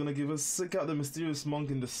information it's gonna give us? Seek out the mysterious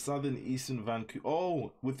monk in the southern eastern Vancouver.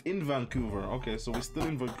 Oh, within Vancouver. Okay, so we're still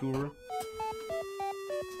in Vancouver.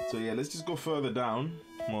 So yeah, let's just go further down,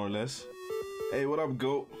 more or less. Hey, what up,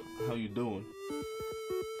 goat? How you doing?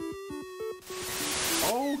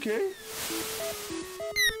 Oh, okay.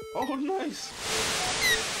 Oh, nice.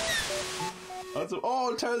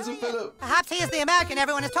 Oh, Terrence and Philip. Perhaps he is the American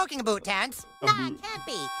everyone is talking about, Terrence. Nah, it can't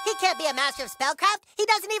be. He can't be a master of spellcraft. He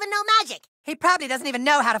doesn't even know magic. He probably doesn't even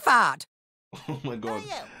know how to fart. Oh my god.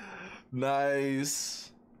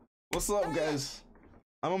 Nice. What's up, guys?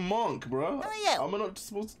 I'm a monk, bro. Who are you? I'm not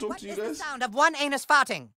supposed to talk to you guys. What is the sound of one anus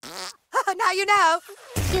farting? Now you know.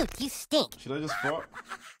 Dude, you stink. Should I just fart?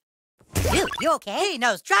 Dude, you okay? He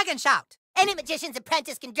knows Dragon Shout. Any magician's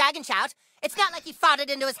apprentice can dragon shout. It's not like he farted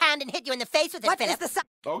into his hand and hit you in the face with it, Philip. What is the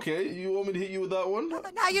Okay, you want me to hit you with that one?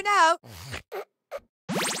 Now you know.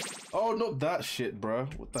 Oh, not that shit, bro.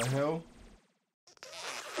 What the hell?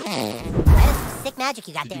 That is sick magic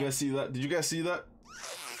you got there. Did you guys see that? Did you guys see that?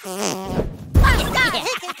 He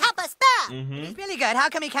can cup a spell. He's really good. How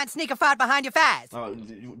come he can't sneak a fart behind your face?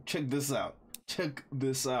 Check this out. Check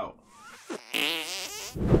this out.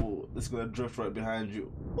 Oh, it's gonna drift right behind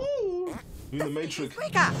you. Ooh, you're in the Matrix.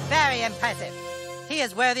 Very impressive. He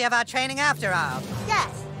is worthy of our training after all. Yes.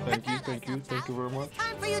 Thank you very much. It's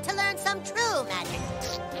time for you to learn some true magic.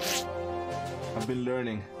 I've been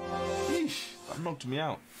learning. Yeesh, that knocked me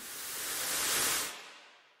out.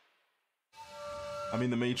 I'm in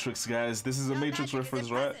the Matrix, guys. This is a Matrix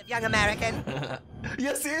reference, right? Young American.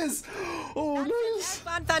 Yes, it is. Oh, nice.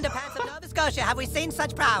 Von Thunderpants of Nova Scotia, have we seen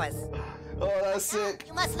such prowess? Oh, that's sick.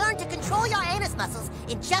 You must learn to control your anus muscles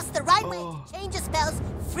in just the right way to change a spell's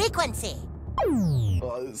frequency.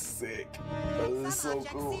 Oh, that's sick. That is so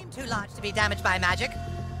cool. Seem too large to be damaged by magic,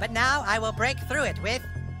 but now I will break through it with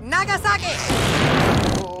Nagasaki.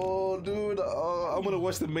 Oh, dude. I'm gonna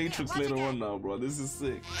watch The Matrix later on now, bro. This is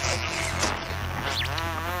sick.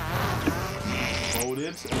 Hold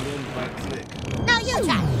it and then right click. Now you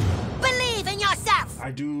try. Believe in yourself. I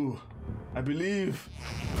do. I believe.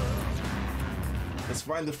 Let's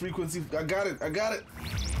find the frequency. I got it.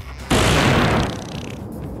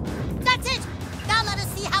 That's it. Now let us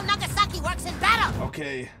see how Nagasaki works in battle.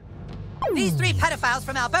 Okay. These 3 pedophiles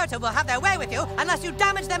from Alberta will have their way with you unless you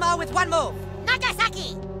damage them all with one move.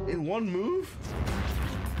 Nagasaki. In one move?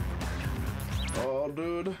 Oh,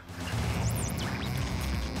 dude.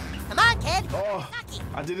 Come on, kid. Oh,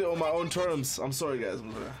 I did it on my own terms. I'm sorry, guys.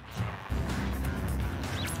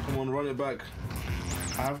 Come on, run it back.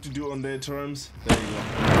 I have to do it on their terms. There you go.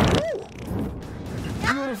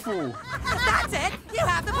 Beautiful. That's it. You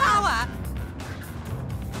have the power.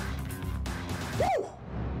 Woo.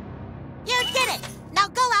 You did it. Now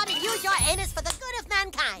go out and use your anus for the good of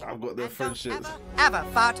mankind. I've got their friendship. Ever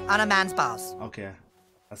fart on a man's balls. Okay.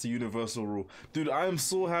 That's a universal rule. Dude, I am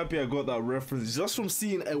so happy I got that reference. Just from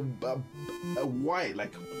seeing a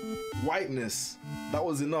whiteness. That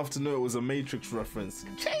was enough to know it was a Matrix reference.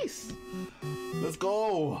 Chase! Let's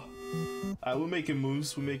go! Alright, we're making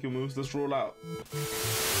moves. Let's roll out.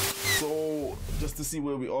 So, just to see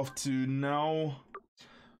where we're off to now.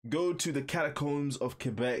 Go to the catacombs of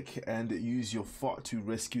Quebec and use your fart to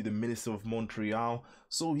rescue the Minister of Montreal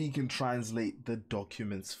so he can translate the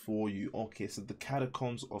documents for you. Okay, so the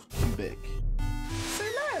catacombs of Quebec. Say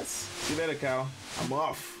less. See you later, Cal. I'm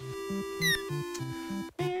off.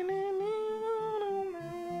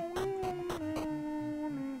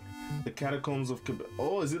 The catacombs of Quebec.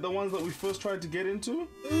 Oh, is it the ones that we first tried to get into?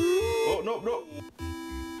 Oh, no.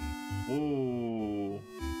 Oh.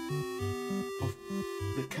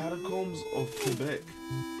 of Quebec.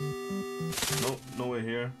 Nope, nowhere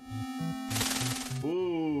here.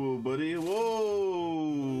 Ooh, buddy.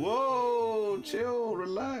 Whoa, whoa, chill,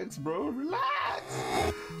 relax, bro, relax.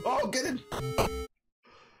 Oh, get it.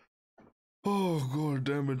 Oh, god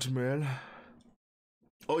damn it, man.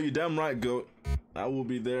 Oh, you damn right, goat. I will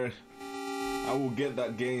be there. I will get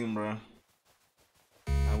that game, bro.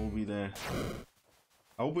 I will be there.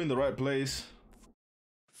 I will be in the right place.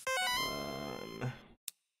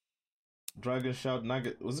 Dragon Shout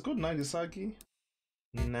Naga. Was it called Nagasaki?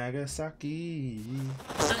 Nagasaki.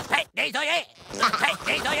 Is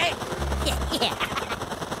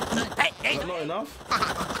that not enough?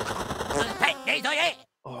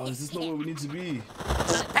 Oh, is this not where we need to be?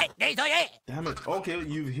 Damn it. Okay,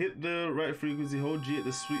 you've hit the right frequency. Hold G at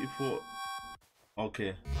the sweet spot.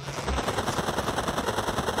 Okay.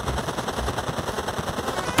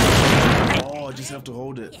 Oh, I just have to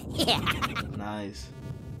hold it. Nice.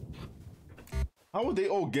 How are they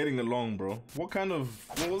all getting along, bro?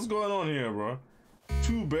 What's going on here, bro?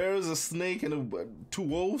 2 bears, a snake, and 2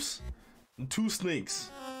 wolves? And 2 snakes.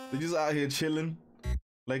 They're just out here chilling.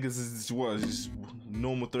 Like it's what? It's just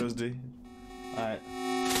normal Thursday. Alright.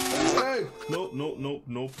 Hey! Nope.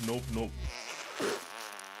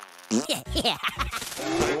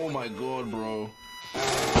 Oh my god, bro.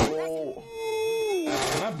 Oh.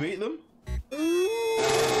 Can I bait them?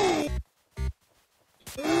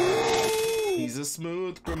 He's a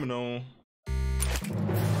smooth criminal.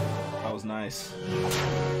 That was nice.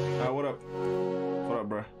 Alright, what up? What up,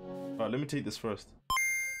 bro? Alright, let me take this first.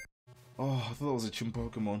 Oh, I thought that was a chimp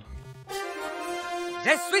Pokemon.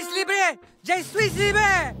 Je suis libre! Je suis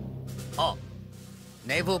libre! Oh.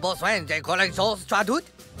 N'avez-vous besoin de quelque chose traduit?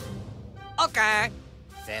 Ok.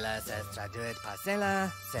 Cela se traduit par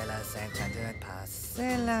cela. Cela se traduit par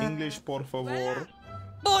cela. English, por favor.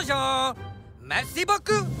 Bonjour! Merci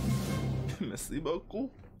beaucoup! Merci beaucoup.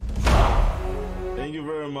 Thank you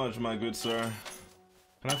very much, my good sir.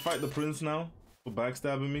 Can I fight the prince now for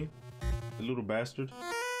backstabbing me? The little bastard.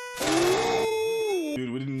 Dude,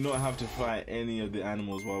 we did not have to fight any of the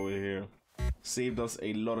animals while we're here. Saved us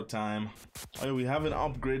a lot of time. Oh yeah, we have an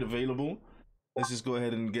upgrade available. Let's just go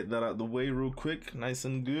ahead and get that out the way real quick. Nice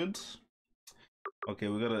and good. Okay,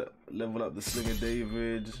 we gotta level up the Slinger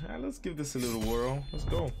David. Right, let's give this a little whirl. Let's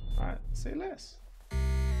go. Alright, say less.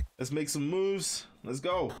 Let's make some moves. Let's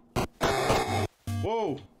go.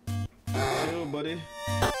 Whoa. Chill, buddy.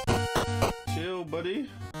 Chill, buddy.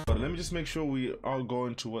 But let me just make sure we are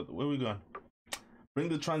going to where we going? Bring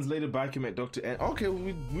the translator back and make Dr. N. Okay,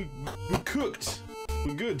 we cooked.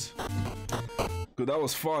 We're good. Good, that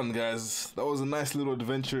was fun, guys. That was a nice little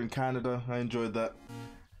adventure in Canada. I enjoyed that.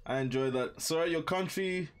 Sir, your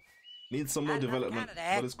country needs some more development.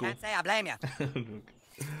 But it's cool. Can't say I blame you.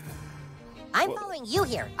 I'm following you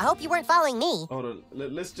here. I hope you weren't following me. Hold on.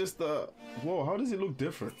 Let's just whoa, how does it look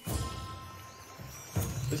different?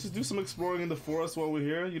 Let's just do some exploring in the forest while we're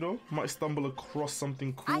here, you know? Might stumble across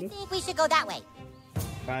something cool. I think we should go that way.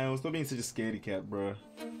 Kyle, stop being such a scaredy cat, bro.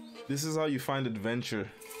 This is how you find adventure,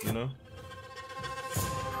 you know?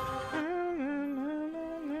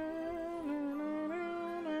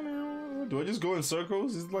 Do I just go in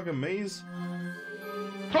circles? Is it like a maze?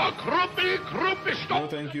 No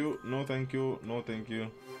thank you, no thank you, no thank you.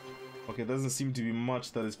 Okay, doesn't seem to be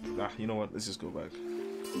much that is... you know what? Let's just go back.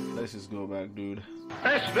 Let's just go back, dude.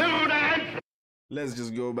 Let's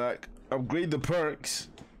just go back. Upgrade the perks.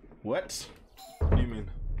 What? What do you mean?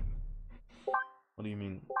 What do you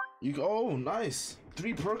mean? Oh, nice.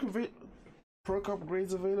 3 perk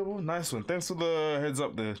upgrades available. Nice one. Thanks for the heads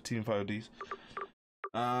up there, Team 5Ds.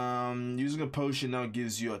 Using a potion now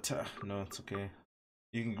gives you no, it's okay.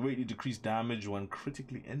 You can greatly decrease damage when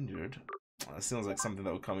critically injured. That sounds like something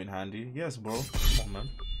that would come in handy. Yes, bro. Come on, man.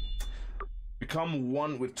 Become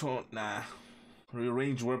one with taunt. Nah.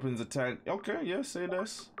 Rearrange weapons attack. Okay, yeah, say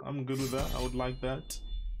less. I'm good with that. I would like that.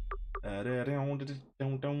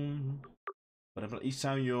 But each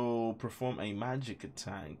time you perform a magic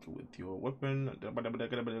attack with your weapon.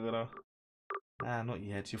 Nah, not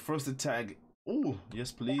yet. Your first attack. Ooh,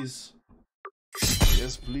 yes, please.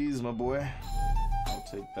 Yes, please, my boy. I'll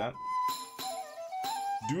take that.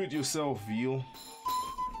 Do it yourself, Veal.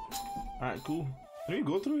 Alright, cool. Can we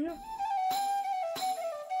go through here?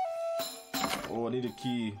 Oh, I need a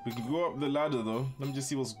key. We can go up the ladder though. Let me just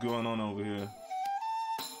see what's going on over here.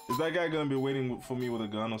 Is that guy gonna be waiting for me with a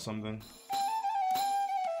gun or something?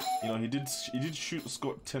 You know, he did shoot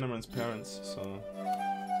Scott Tenorman's parents, so...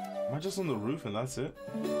 Am I just on the roof and that's it?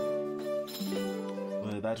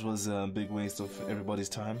 Well, that was a big waste of everybody's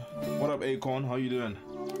time. What up, Acorn? How you doing?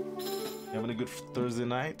 You having a good Thursday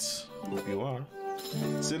night? Hope you are.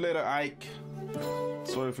 See you later, Ike.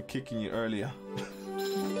 Sorry for kicking you earlier.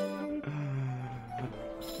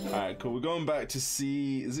 Alright, cool. We're going back to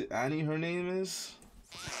see... Is it Annie her name is?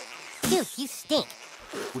 Dude, you stink.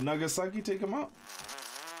 Would Nagasaki take him out?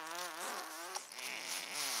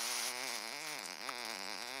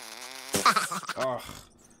 Ugh.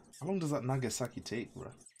 How long does that Nagasaki take,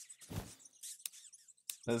 bro?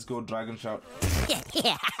 Let's go, Dragon Shout.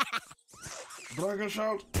 Yeah. Dragon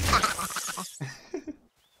Shout.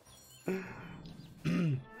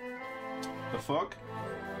 The fuck?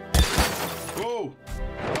 Whoa!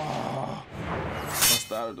 Oh, that's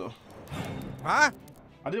that though. Huh?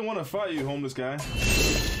 I didn't want to fight you, homeless guy.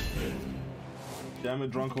 Damn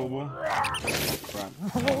it, drunk hobo. Crap.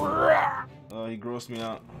 Oh, he grossed me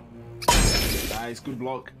out. Nice, good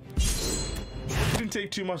block. It didn't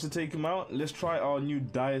take too much to take him out. Let's try our new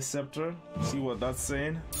Diaceptor. See what that's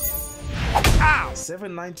saying. Ow!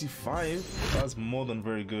 795. That's more than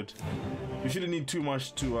very good. We shouldn't need too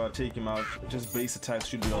much to take him out. Just base attacks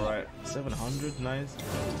should be alright. 700, nice.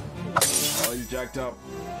 Oh, he's jacked up.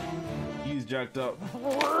 He's jacked up.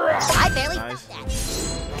 I barely nice.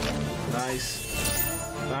 Nice.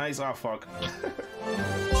 Nice. Ah, fuck.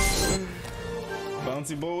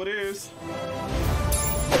 Bouncy ball it is.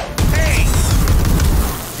 Hey!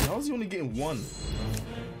 How is he only getting one?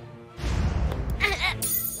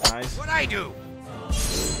 Nice. What'd I do?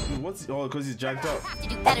 What's oh, because he's jacked up. have to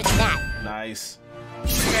do better than that. Nice.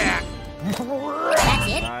 Yeah. That's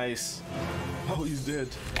it? Nice. Oh, he's dead.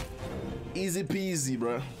 Easy peasy,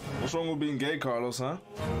 bruh. What's wrong with being gay, Carlos, huh?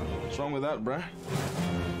 What's wrong with that, bruh?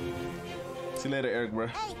 See you later, Eric, bruh.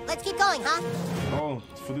 Hey, let's keep going, huh? Oh,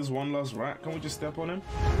 for this one last rat, can we just step on him?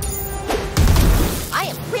 I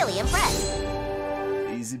am really impressed.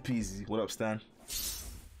 Easy peasy. What up, Stan? Is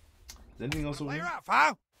anything else over here? Up,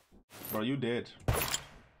 huh? Bro, you dead.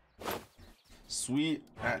 Sweet.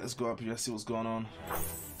 Alright, let's go up here, see what's going on.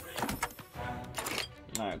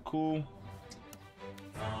 Alright, cool.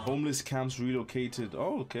 Homeless camps relocated.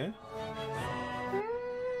 Oh, okay.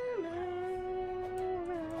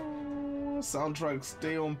 Soundtrack,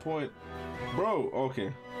 stay on point. Bro,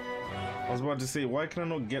 okay. I was about to say, why can I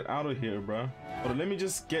not get out of here, bro? But let me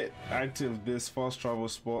just get active this fast travel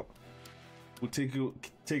spot. We'll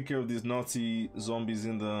take care of these Nazi zombies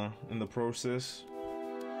in the process.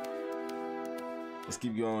 Let's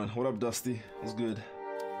keep going. What up, Dusty? That's good.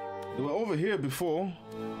 They were over here before.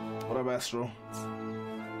 What up, Astro?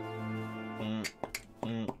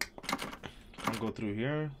 I'll go through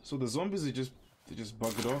here. So the zombies they just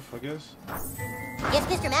bug it off, I guess. Guess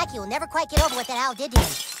Mr. Mackey will never quite get over what that owl did to him.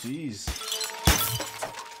 Jeez.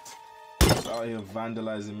 Out here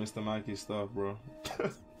vandalizing Mr. Mackey's stuff, bro.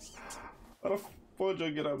 How the fuck did I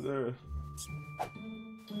get up there?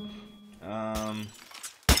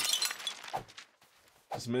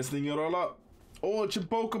 Just messing it all up. Oh, it's your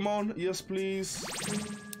Pokemon. Yes, please.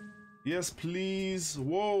 Yes, please.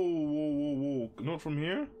 Whoa, whoa, whoa, whoa. Not from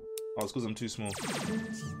here? Oh, it's because I'm too small.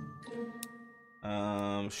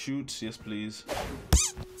 Shoot. Yes, please.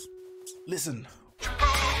 Listen.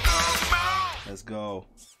 Let's go.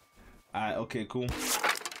 Alright, okay, cool.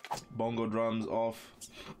 Bongo drums off.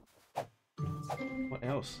 What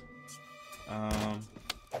else?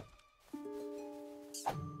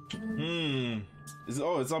 Is it,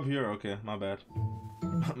 oh, it's up here. Okay, my bad.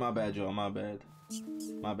 My bad, y'all. My bad.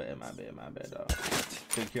 My bad.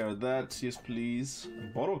 Take care of that. Yes, please.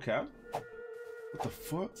 Bottle cap? What the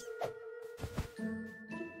fuck?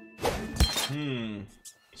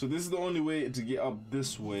 So this is the only way to get up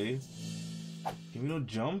this way. Can we not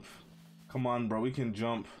jump? Come on, bro. We can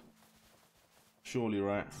jump. Surely,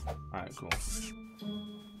 right? Alright, cool.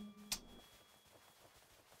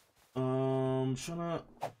 Tryna...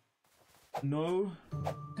 No.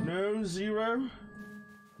 No, zero.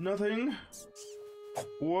 Nothing.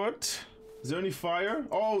 What? Is there any fire?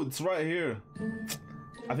 Oh, it's right here.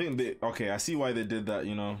 I think they... Okay, I see why they did that,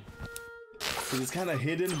 you know. Because it's kind of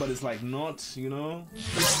hidden, but it's like not, you know.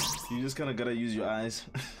 You just kind of gotta use your eyes.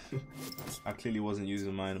 I clearly wasn't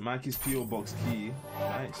using mine. Mackey's P.O. Box key.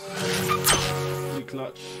 Nice. Pretty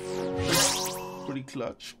clutch. Pretty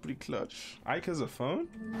clutch. Pretty clutch. Ike has a phone?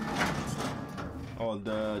 Oh,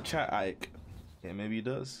 the chat Ike. Yeah, maybe he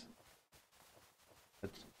does.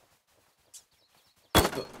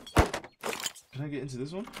 Can I get into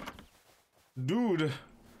this one? Dude,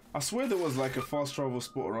 I swear there was like a fast travel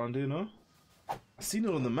spot around here, no? I've seen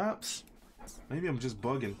it on the maps. Maybe I'm just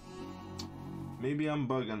bugging. Maybe I'm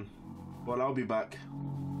bugging. Well, I'll be back.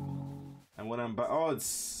 And when I'm back... Oh,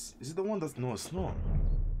 it's... Is it the one that's... No, it's not.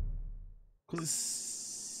 Because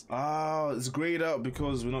it's... Ah, it's grayed out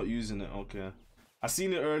because we're not using it. Okay. I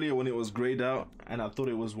seen it earlier when it was grayed out, and I thought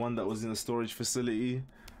it was one that was in the storage facility,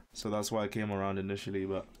 so that's why I came around initially.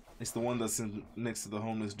 But it's the one that's in next to the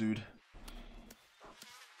homeless dude.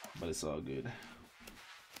 But it's all good.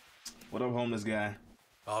 What up, homeless guy?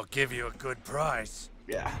 I'll give you a good price.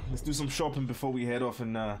 Yeah, let's do some shopping before we head off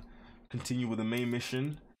and continue with the main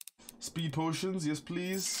mission. Speed potions, yes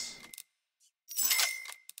please.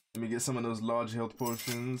 Let me get some of those large health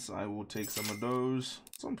potions. I will take some of those.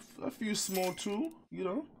 A few small too, you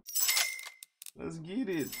know. Let's get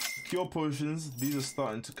it. Cure potions, these are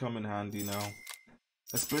starting to come in handy now.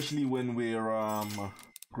 Especially when we're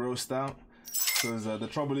grossed out. Because the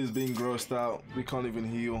trouble is being grossed out, we can't even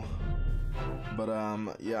heal. But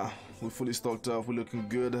yeah, we're fully stocked up, we're looking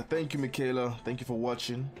good. Thank you, Michaela. Thank you for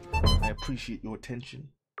watching. I appreciate your attention.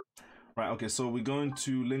 Right, okay, so we're going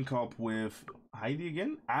to link up with Heidi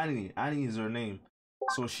again? Annie. Annie is her name.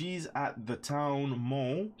 So she's at the town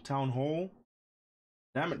hall.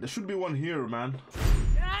 Damn it, there should be one here, man.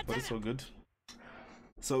 But it's all good.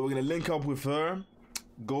 So we're gonna link up with her,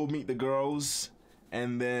 go meet the girls,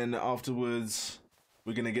 and then afterwards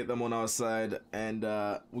we're gonna get them on our side, and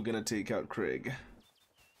we're gonna take out Craig.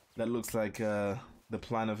 That looks like the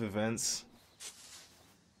plan of events.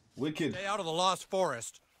 Wicked. Stay out of the Lost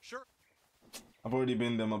Forest. Sure. I've already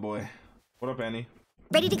been there, my boy. What up, Annie?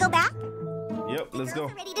 Ready to go back? Yep, let's go.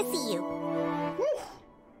 Ready to see you. Woo.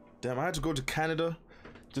 Damn, I had to go to Canada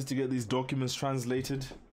just to get these documents translated.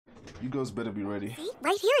 You girls better be ready. See?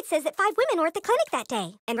 Right here it says that 5 women were at the clinic that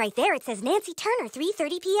day. And right there it says Nancy Turner,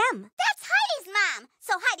 3:30 p.m. That's Heidi's mom!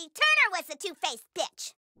 So Heidi Turner was the two-faced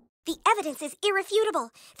bitch! The evidence is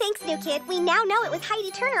irrefutable. Thanks, new kid. We now know it was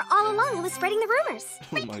Heidi Turner all along who was spreading the rumors.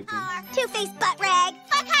 Oh my god. Two-faced butt rag!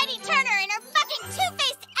 Fuck Heidi Turner and her fucking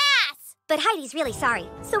two-faced ass! But Heidi's really sorry,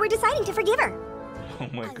 so we're deciding to forgive her. Oh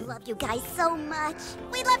my god. I love you guys so much.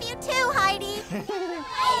 We love you too, Heidi.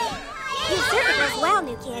 You served us well,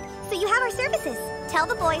 new kid, so you have our services. Tell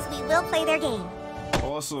the boys we will play their game.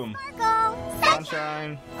 Awesome. Sparkle.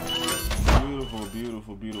 Sunshine. Beautiful,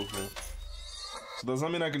 beautiful, beautiful. So does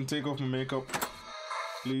that mean I can take off my makeup?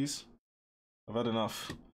 Please? I've had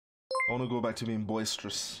enough. I want to go back to being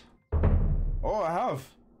boisterous. Oh, I have.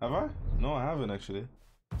 Have I? No, I haven't actually.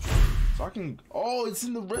 So I can... Oh, it's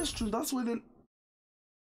in the restroom. That's where they...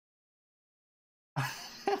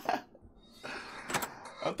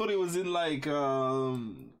 I thought it was in like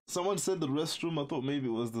someone said the restroom. I thought maybe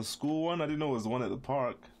it was the school one. I didn't know it was the one at the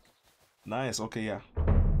park. Nice. Okay, yeah.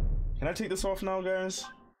 Can I take this off now, guys?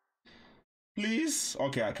 Please?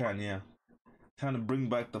 Okay, I can, yeah. Time to bring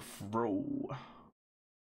back the fro.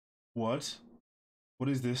 What? What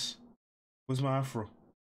is this? Where's my afro?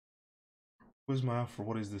 Where's my afro?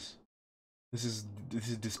 What is this? This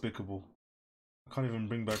is despicable. I can't even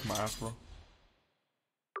bring back my afro.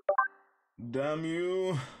 Damn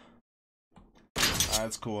you.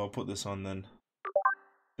 That's cool. I'll put this on then.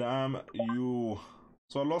 Damn you.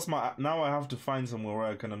 So I lost my... Now I have to find somewhere where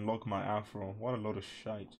I can unlock my afro. What a load of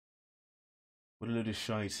shite. What a load of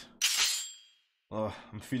shite. Oh,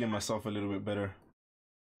 I'm feeling myself a little bit better.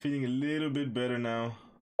 Feeling a little bit better now.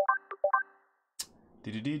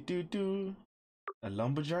 Do-do-do-do-do. A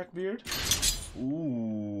lumberjack beard?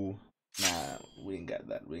 Ooh. Nah, we ain't got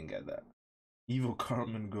that. We ain't got that. Evil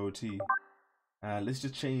Cartman goatee. Let's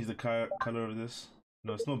just change the color of this.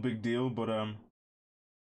 No, it's no big deal, but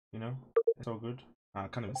you know, it's all good. I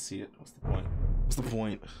can't even see it. What's the point? What's the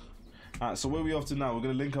point? Alright, so where are we off to now? We're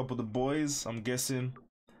gonna link up with the boys, I'm guessing.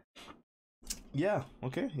 Yeah,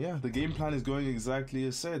 okay, yeah. The game plan is going exactly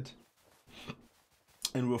as said.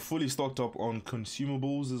 And we're fully stocked up on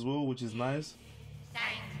consumables as well, which is nice.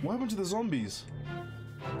 What happened to the zombies?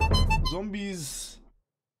 Zombies...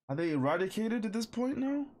 Are they eradicated at this point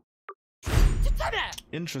now?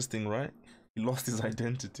 Interesting, right? He lost his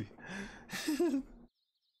identity.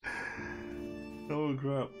 Oh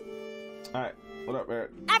crap. Alright, what up,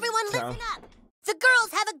 Eric? Everyone listen up! The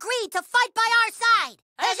girls have agreed to fight by our side!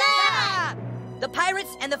 Huzzah! The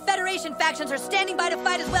pirates and the Federation factions are standing by to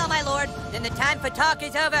fight as well, my lord. Then the time for talk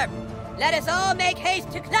is over. Let us all make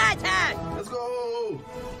haste to Clytown! Let's go!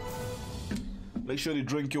 Make sure you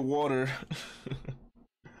drink your water.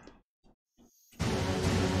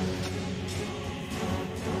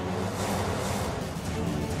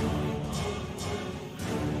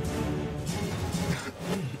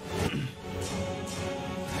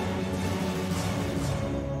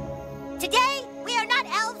 Today, we are not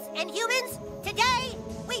elves and humans. Today,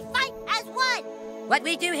 we fight as one. What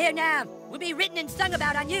we do here now will be written and sung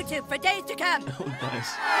about on YouTube for days to come. Oh,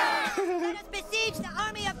 nice. Let us besiege the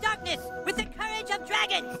army of darkness with the courage of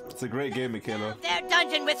dragons! It's a great game, Michaela. Their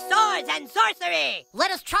dungeon with swords and sorcery!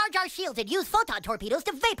 Let us charge our shields and use photon torpedoes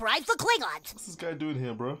to vaporize the Klingons! What's this guy doing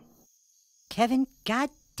here, bro? Kevin, god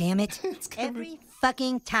damn it. Every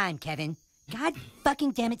fucking time, Kevin. God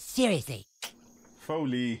fucking damn it, seriously.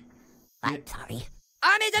 Foley. I'm sorry.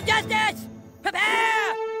 Armies of Justice!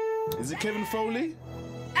 Prepare! Is it Kevin Foley?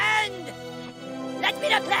 And let's be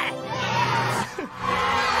the play!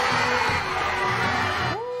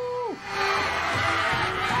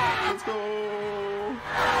 Let's go!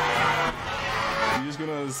 You just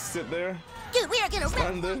gonna sit there? Dude, we are gonna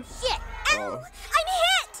stand there? Shit! Ow! I'm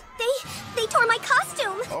hit! They tore my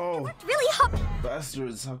costume! Oh! It's really hot!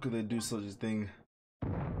 Bastards, how could they do such a thing?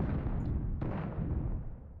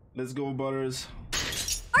 Let's go, Butters.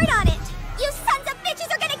 Art on it! You sons of bitches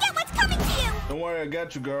are gonna get what's coming to you! Don't worry, I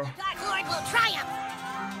got you, girl. Dark Lord will triumph!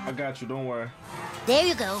 I got you, don't worry. There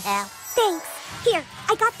you go, Al. Thanks. Here,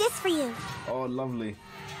 I got this for you. Oh, lovely.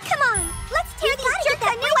 Come on, let's tear these jerks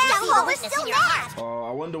that new down while we're still mad! Oh,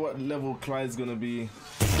 I wonder what level Clyde's gonna be.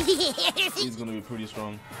 He's gonna be pretty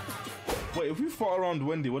strong. Wait, if we fought around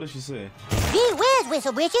Wendy, what did she say? Gee whiz,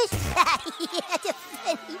 Whistle Witches!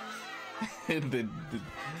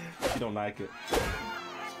 She don't like it.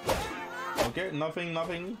 Okay, nothing.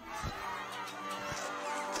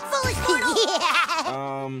 Foolish portal!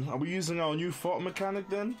 Are we using our new fort mechanic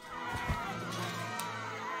then?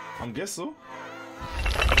 I guess so.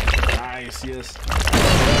 Nice, yes.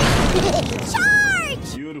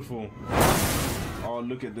 Charge! Beautiful. Oh,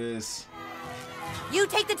 look at this. You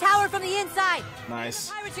take the tower from the inside. Nice.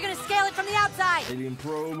 The pirates are gonna scale it from the outside. Alien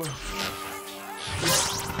probe.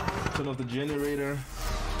 Turn off the generator.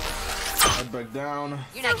 Head back down.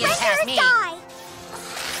 You're not getting past me.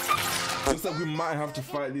 Looks like we might have to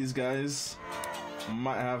fight these guys.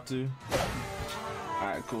 Might have to.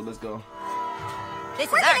 Alright, cool, let's go. This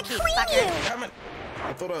is our key, fucker. Damn it.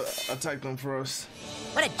 I thought I attacked them first.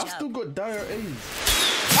 What a joke. I've still got dire aim.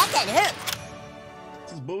 That can hurt.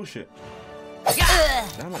 This is bullshit.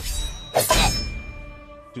 Damn it.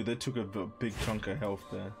 Dude, they took a big chunk of health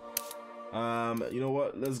there. You know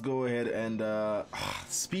what? Let's go ahead and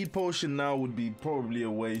speed potion now would be probably a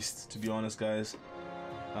waste, to be honest, guys.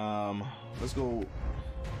 Let's go.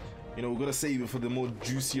 You know, we're gonna save it for the more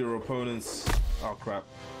juicier opponents. Oh crap.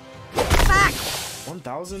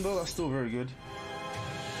 1,000 though, that's still very good.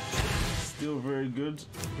 Still very good.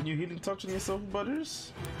 Can you healing touch on yourself,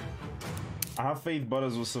 Butters? I have faith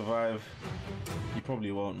Butters will survive. He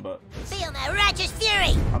probably won't, but feel my righteous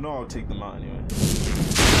fury. I know I'll take them out anyway.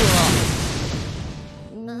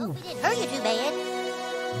 Hope we didn't hurt you too bad.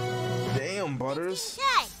 Damn, Butters.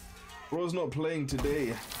 Bro's not playing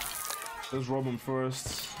today. Let's rob him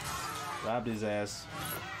first. Robbed his ass.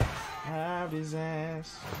 Robbed his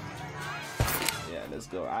ass. Yeah, let's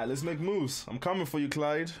go. Alright, let's make moves. I'm coming for you,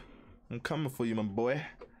 Clyde. I'm coming for you, my boy.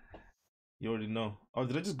 You already know. Oh,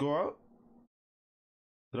 did I just go out?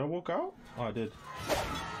 Did I walk out? Oh, I did.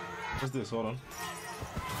 What's this? Hold on.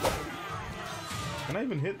 Can I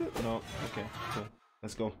even hit it? No. Okay, cool.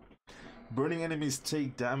 Let's go. Burning enemies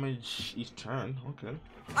take damage each turn. Okay.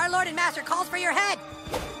 Our Lord and Master calls for your head.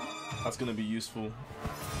 That's gonna be useful.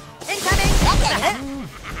 Incoming!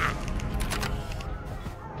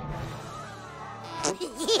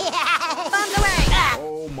 Bombs away!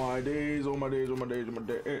 Oh my days, oh my days, oh my days, oh my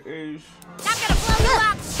days. I'm gonna blow you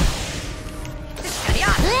up! This is gonna be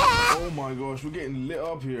awesome! Oh my gosh, we're getting lit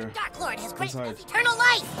up here. Dark Lord has granted us eternal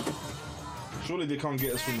life! Surely they can't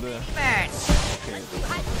get us from there. Okay.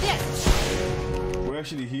 We're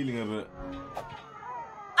actually healing a bit.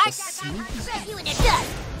 I got you in the dust!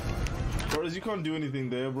 Brothers, you can't do anything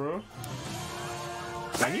there, bro.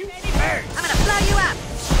 Can you? I'm gonna blow you up!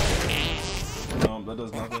 No, that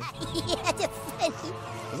does nothing. Yeah, that's funny.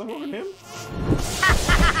 Is that working him?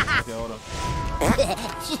 Okay, hold on.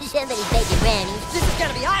 Somebody bake your brownies. This is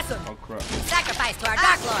gonna be awesome! Oh crap. Sacrifice to our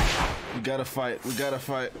Dark Lord! We gotta fight. We gotta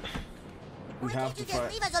fight. We have to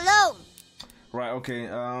fight. Leave us alone! Right, okay.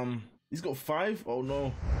 He's got 5? Oh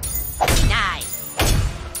no. Nice!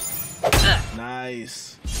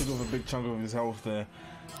 Nice. Took off a big chunk of his health there.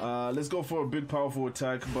 Let's go for a big powerful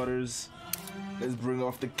attack, Butters. Let's bring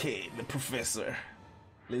off the kid, the professor.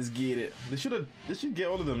 Let's get it. They should get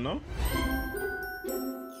all of them, no?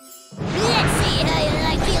 Let's see how you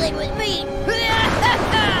like dealing with me!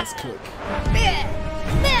 Let's cook.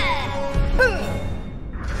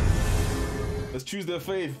 Let's choose their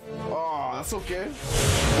faith. Oh, that's okay.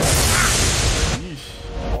 Yeesh.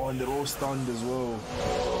 Oh, and they're all stunned as well.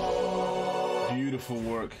 Beautiful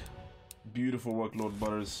work. Beautiful work, Lord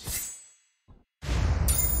Butters.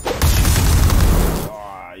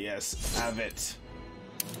 Ah, yes. Have it.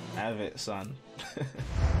 Have it, son.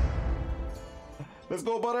 Let's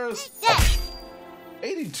go, Butters.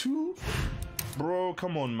 82? Bro,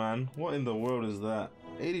 come on, man. What in the world is that?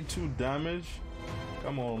 82 damage?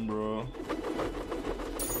 Come on, bro.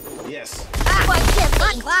 Yes.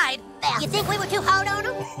 Clyde. You think we were too hard on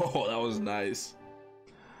him? Oh, that was nice.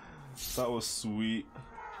 That was sweet.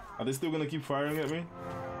 Are they still gonna keep firing at me?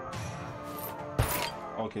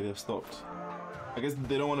 Okay, they've stopped. I guess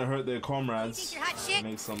they don't want to hurt their comrades.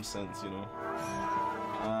 Makes some sense, you know.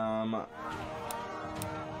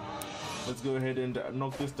 Let's go ahead and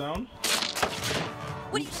knock this down.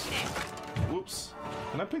 Whoops.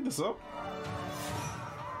 Can I pick this up?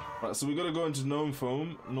 Right, so we gotta go into gnome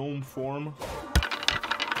form.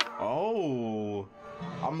 Oh,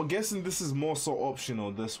 I'm guessing this is more so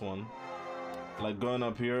optional. This one, like going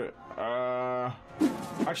up here.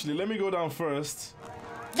 Actually, let me go down first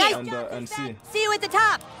and see. See you at the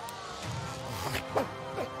top.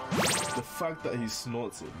 The fact that he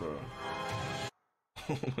snorts it, bro.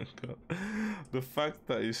 Oh my god. The fact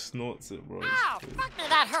that he snorts it, bro. Ow! Fuck me,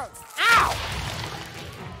 that hurts. Ow!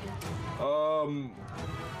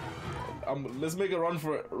 Let's make a run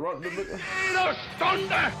for it. Run. Your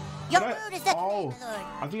food is the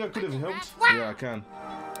I think I could have helped. Yeah, I can.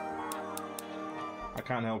 I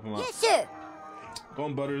can't help him out. Yes, sir. Go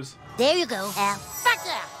on, Butters. There you go, Al. Fuck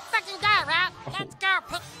yeah! Fucking go, rat. Let's go.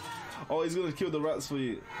 Oh, he's gonna kill the rats for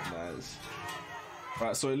you. Nice.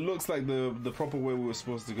 Right, so it looks like the proper way we were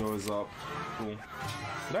supposed to go is up. Cool.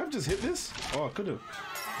 Did I have just hit this? Oh, I could have.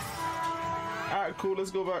 Alright, cool.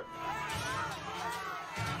 Let's go back.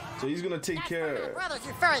 So he's gonna take care. Brothers,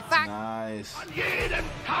 you furry fuck. Nice.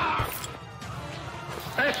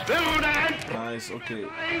 Nice. Okay.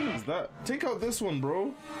 Is that? Take out this one,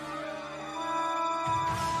 bro.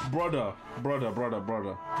 Brother.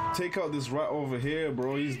 Take out this rat over here,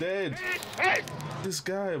 bro. He's dead. This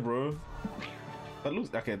guy, bro. That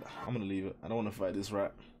looks okay. I'm gonna leave it. I don't want to fight this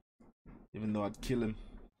rat, even though I'd kill him.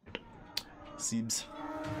 Seebs.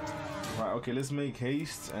 Right, okay, let's make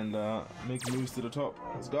haste and make moves to the top.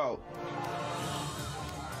 Let's go.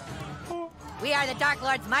 We are the Dark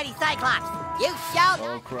Lord's mighty Cyclops. You shall not.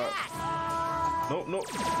 Oh crap. Nope.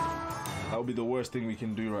 That would be the worst thing we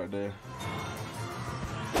can do right there.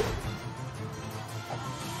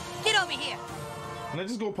 Get over here. Can I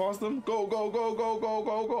just go past them? Go.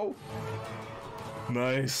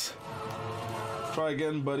 Nice. Try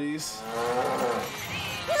again, buddies.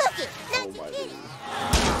 Look it. Oh my goodness.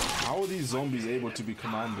 How are these zombies able to be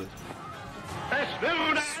commanded?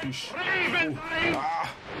 Swoosh.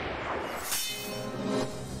 Ah.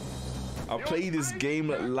 I play this game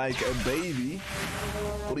like a baby.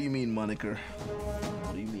 What do you mean, Moniker?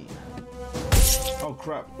 What do you mean? Oh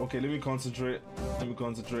crap. Okay, let me concentrate.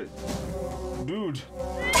 Dude.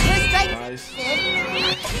 Nice.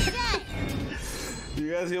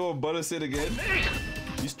 You guys hear what Butters said again?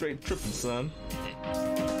 You straight tripping, son.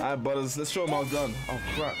 Alright, Butters, let's show him how it's done. Oh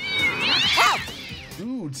crap.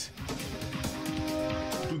 Dude,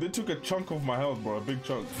 they took a chunk of my health, bro. A big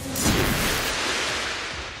chunk.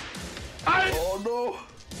 Oh no.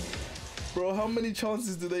 Bro, how many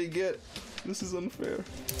chances do they get? This is unfair.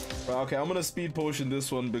 Right, okay, I'm gonna speed potion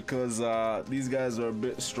this one because these guys are a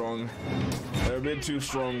bit strong. They're a bit too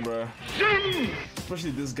strong, bro.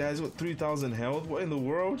 Especially this guy's got 3,000 health. What in the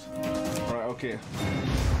world? Alright, okay.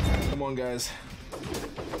 Come on, guys.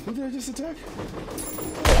 Who did I just attack?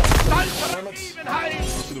 Damn it.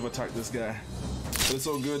 Should have attacked this guy. But it's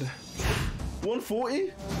all good.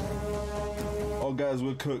 140? Oh, guys,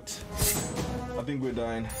 we're cooked. I think we're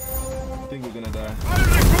dying. I think we're gonna die.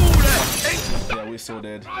 Yeah, we're so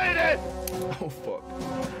dead. Oh, fuck.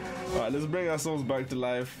 Alright, let's bring ourselves back to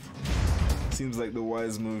life. Seems like the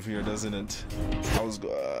wise move here, doesn't it? Oh,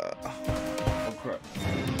 crap.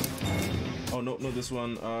 Oh, no, not this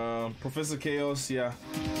one. Professor Chaos, yeah.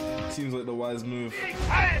 Seems like the wise move.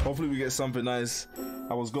 Hopefully we get something nice.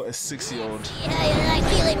 I was got a 6-year-old. How you like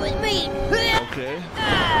dealing with me? Okay.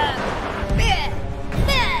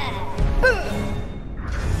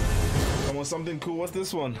 Come on, something cool. What's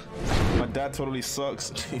this one? My dad totally sucks.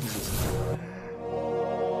 Jesus.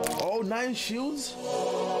 Oh, 9 shields?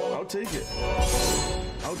 I'll take it.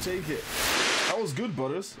 That was good,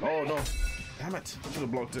 Butters. Oh, no. Damn it. I should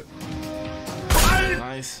have blocked it.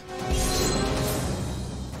 Nice.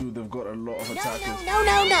 Dude, they've got a lot of attackers. No.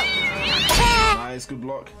 Nice, good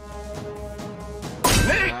block.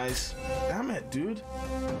 Nice. Damn it, dude.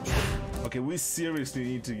 Okay, we seriously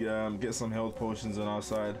need to get some health potions on our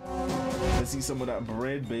side. Let's see some of that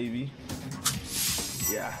bread, baby.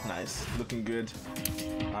 Yeah, nice. Looking good.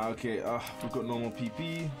 Okay, we've got normal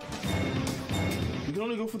PP. We can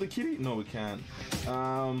only go for the kitty? No, we can't.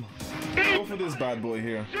 Go for this bad boy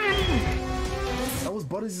here. That was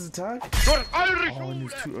Butters' attack? Oh, and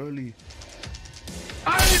it's too early.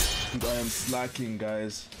 Dude, I am slacking,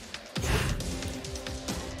 guys.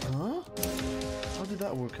 Huh? How did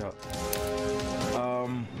that work out?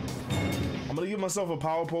 I'm gonna give myself a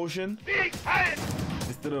power potion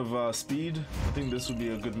instead of speed. I think this would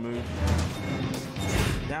be a good move.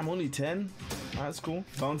 Damn, only 10? That's cool.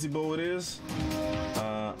 Bouncy bow it is.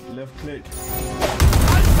 Left click.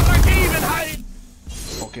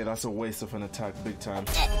 Okay, that's a waste of an attack, big time.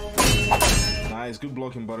 Nice, good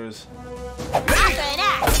blocking, Butters.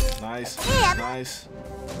 Nice, nice.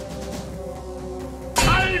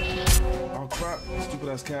 Oh crap, stupid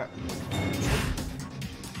ass cat.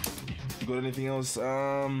 You got anything else?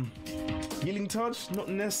 Healing touch? Not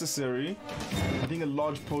necessary. I think a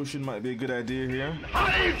large potion might be a good idea here.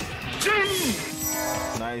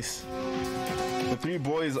 Nice. The 3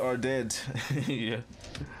 boys are dead. Yeah.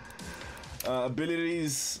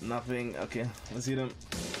 Abilities, nothing. Okay, let's hit him.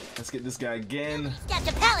 Let's get this guy again.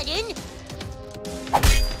 Dr. Paladin!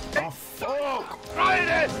 Oh fuck!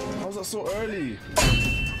 How was that so early?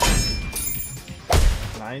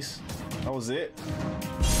 Nice. That was it.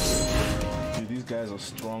 Dude, these guys are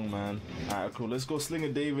strong, man. Alright, cool. Let's go sling a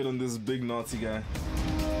David on this big Nazi guy.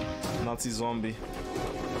 Nazi zombie.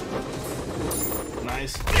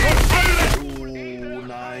 Nice. Ooh,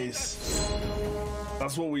 nice.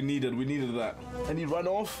 That's what we needed. We needed that. And he ran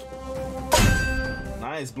off.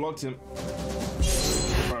 Nice. Blocked him.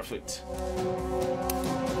 Perfect.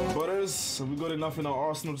 Butters, have we got enough in our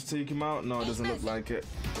arsenal to take him out? No, it doesn't look like it.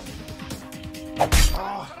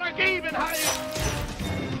 Ah.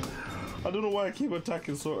 I don't know why I keep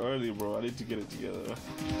attacking so early, bro. I need to get it together.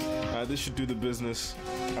 This should do the business.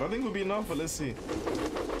 I don't think it'll be enough, but let's see.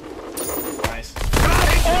 Nice.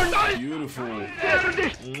 Beautiful.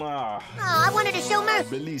 Mwah. Oh, I wanted to show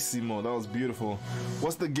mercy. Bellissimo. That was beautiful.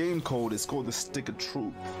 What's the game code? It's called the Stick of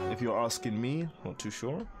Truth. If you're asking me, not too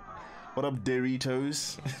sure. What up,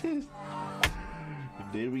 Doritos?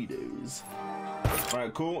 Doritos.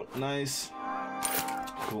 Alright, cool. Nice.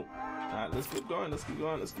 Cool. Alright, let's keep going. Let's keep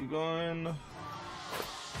going. Let's keep going.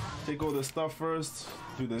 Take all the stuff first.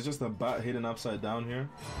 Dude, there's just a bat hidden upside down here.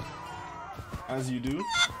 As you do.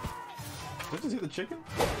 Did I just hit the chicken?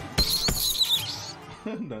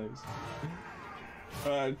 Nice.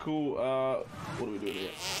 Alright, cool. What are we doing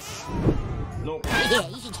here? Nope. Yeah,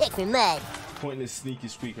 you should kick me mud. Pointless sneaky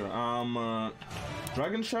squeaker.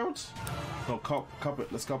 Dragon shout? No, cup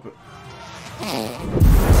it. Let's cup it.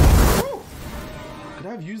 Could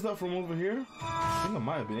I have used that from over here? I think I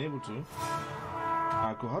might have been able to.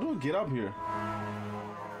 Alright, cool. How do I get up here?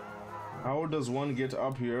 How does one get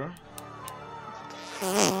up here?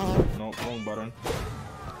 No, wrong button.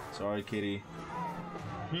 Sorry, kitty.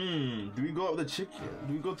 Do we go up the chicken?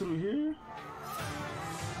 Do we go through here?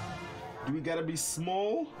 Do we gotta be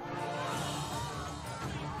small?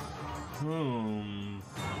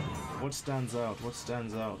 What stands out? What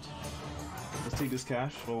stands out? Let's take this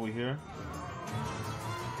cash while we're here.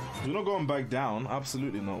 We're not going back down.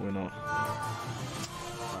 Absolutely not, we're not.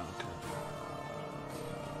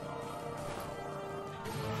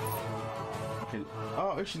 Okay.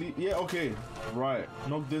 Oh, actually, yeah, okay. Right.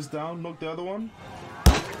 Knock this down. Knock the other one.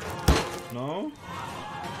 No?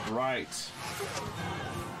 Right.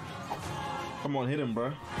 Come on, hit him,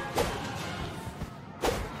 bro.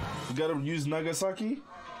 We gotta use Nagasaki?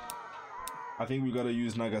 I think we gotta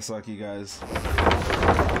use Nagasaki, guys.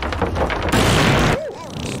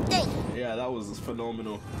 Yeah, that was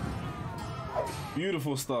phenomenal.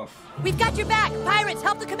 Beautiful stuff. We've got your back! Pirates,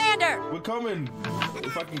 help the commander! We're coming!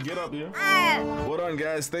 If I can get up here. Well done,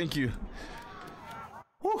 guys. Thank you.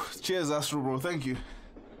 Whew. Cheers, Astro Bro. Thank you.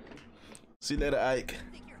 See you later, Ike.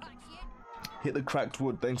 Hit the cracked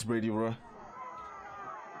wood. Thanks, Brady, bro.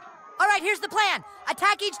 Alright, here's the plan.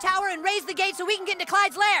 Attack each tower and raise the gate so we can get into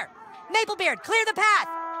Clyde's lair. Maplebeard, clear the path!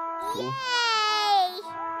 Cool.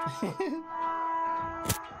 Yay!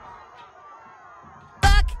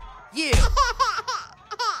 Fuck you!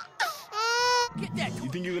 Get that. You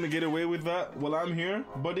think you're gonna get away with that while I'm here,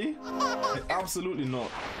 buddy? Absolutely not.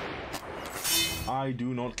 I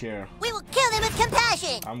do not care. We will kill them with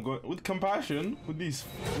compassion! I'm going with compassion? With these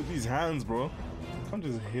hands, bro. Can't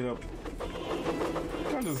just hit up.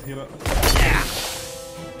 Can't just hit up.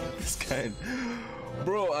 This guy.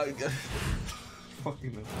 Bro, I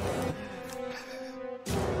fucking that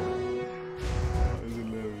is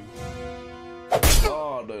hilarious.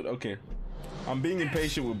 Oh dude, okay. I'm being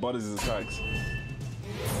impatient with Butters' attacks.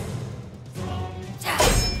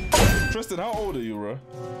 Tristan, how old are you, bro?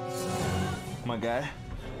 My guy.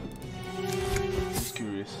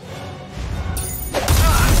 serious.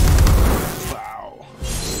 Wow.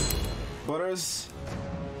 Butters,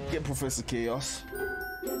 get Professor Chaos.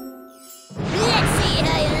 Let's see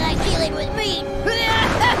how you like dealing with me.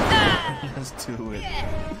 Let's do it.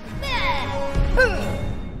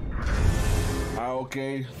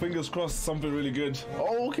 Okay, fingers crossed something really good.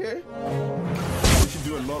 Oh, okay. We should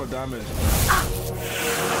do a lot of damage.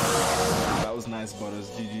 That was nice, Butters.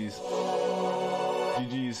 GG's.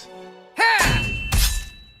 GG's.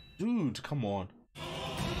 Dude, come on.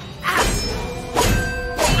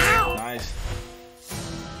 Nice.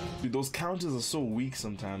 Dude, those counters are so weak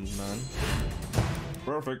sometimes, man.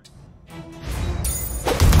 Perfect.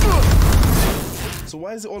 So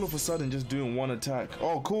why is it all of a sudden just doing one attack?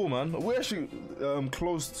 Oh, cool, man. We're actually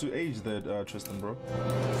close to age there, Tristan, bro.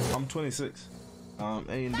 I'm 26.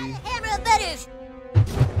 A&D. Hammer of Butters.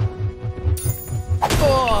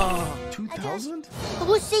 2,000?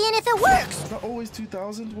 Who's seeing if it works? It's not always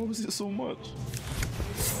 2,000. What was it so much?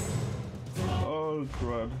 Oh,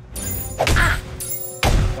 crud.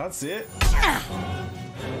 That's it?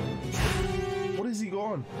 What has he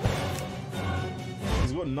got?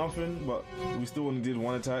 He's got nothing, but we still only did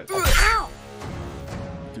one attack.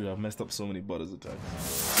 Dude, I've messed up so many Butters attacks.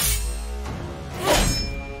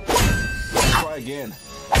 Try again.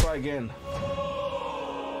 Try again.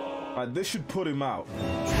 This should put him out.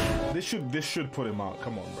 This should put him out.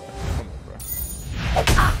 Come on, bro. Come on,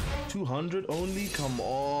 bro. 200 only? Come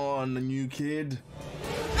on, new kid.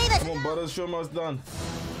 Come on, Butters. Show him how it's done.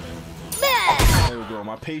 There we go.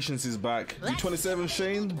 My patience is back. You 27,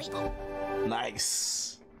 Shane?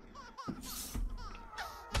 Nice.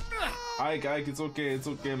 Ike, it's okay. It's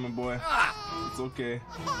okay, my boy. It's okay.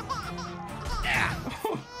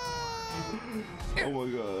 Oh my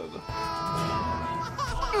god.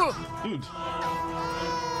 Dude.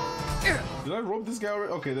 Did I rob this guy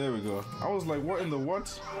already? Okay, there we go. I was like, what in the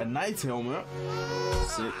what? A knight's helmet.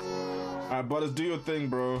 Sick. Alright, Butters, do your thing,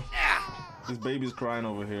 bro. This baby's crying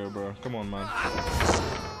over here, bro. Come on, man.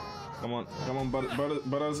 Come on,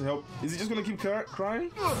 Butters, help. Is he just gonna keep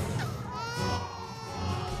crying?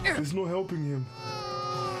 There's no helping him.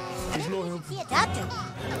 There's no help. See a doctor.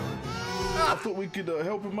 I thought we could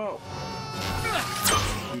help him out.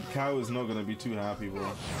 Dude, Cow is not gonna be too happy, bro.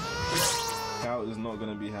 Cow is not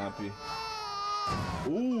gonna be happy.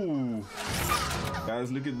 Ooh.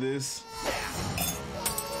 Guys, look at this.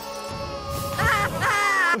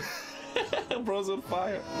 Bro's on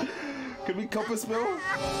fire. Can we cup a spell?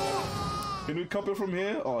 Can we cup it from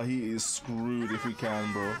here? Oh, he is screwed if we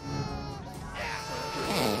can, bro.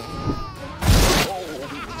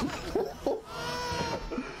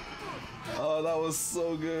 Oh, that was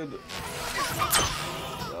so good.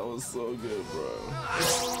 That was so good, bro.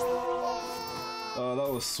 Oh,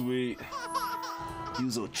 that was sweet. He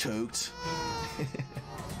was all choked.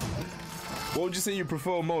 What would you say you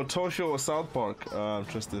prefer more, Tosho or South Park,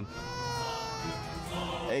 Tristan?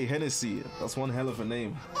 Hey, Hennessy. That's one hell of a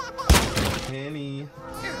name. Henny.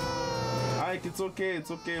 Ike, it's okay,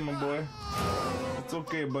 my boy. It's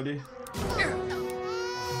okay, buddy.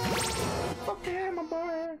 Okay, my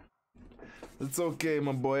boy. It's okay,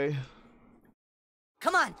 my boy.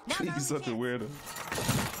 Come on. He's such a weirdo.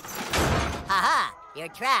 Haha, you're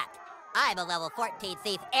trapped. I'm a level 14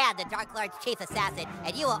 thief and the Dark Lord's chief assassin,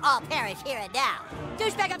 and you will all perish here and now.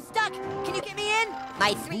 Douchebag, I'm stuck. Can you get me in?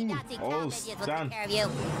 My 3 Nazi cow minions will take care of you.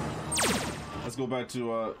 Let's go back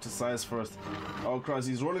to Size first. Oh Christ,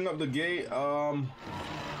 he's rolling up the gate.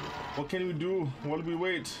 What can we do? While we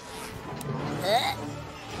wait?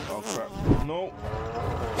 Oh crap. No.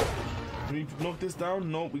 Can we knock this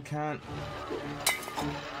down? No, we can't.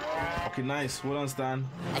 Okay, nice. Well done, Stan.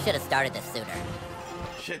 I should have started this sooner.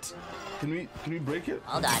 Shit. Can we break it?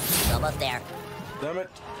 Hold on. It's almost there. Damn it.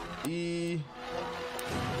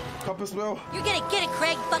 Cup a spell. You're gonna get it,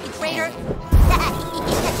 Craig, fucking traitor.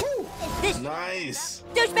 Nice.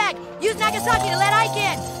 Douchebag, use Nagasaki to let Ike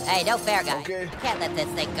in. Hey, no fair, guy. Okay. Can't let this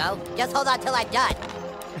thing go. Just hold on till I'm done.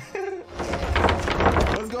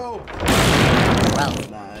 Let's go. Gross.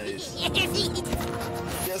 Nice.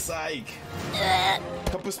 Yes, Ike.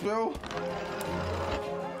 Cup a spell.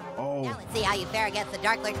 Oh. Now let's see how you fare against the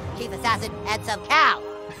Dark Lord, Chief Assassin, and some cow.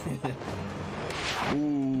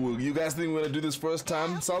 Ooh, you guys think we're gonna do this first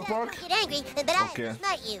time, South Park? Get angry, but I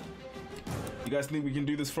smite you. You guys think we can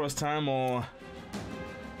do this first time, or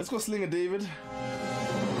let's go Slinger David.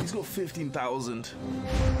 He's got 15,000,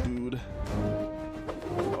 dude.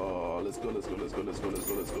 Oh, let's go.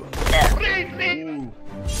 Ooh.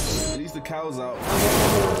 At least the cow's out.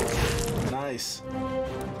 Nice.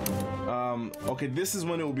 Okay, this is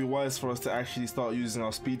when it will be wise for us to actually start using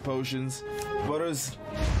our speed potions. Butters,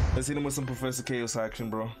 let's hit him with some Professor Chaos action,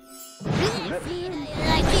 bro. I feel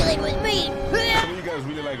it was me. Some of you guys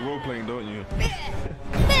really like role playing, don't you?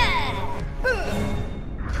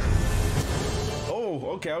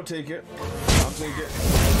 Oh, okay, I'll take it.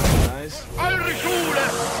 Nice.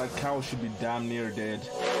 That cow should be damn near dead.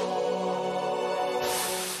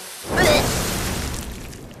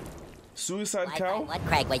 Suicide cow? What,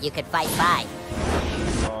 Craig, when you could fight 5?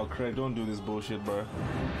 Oh, Craig, don't do this bullshit, bro.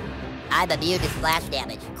 I'm immune to splash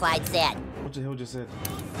damage. Clyde said. What the hell just said?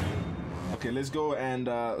 Okay, let's go and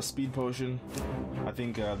speed potion. I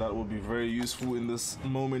think that will be very useful in this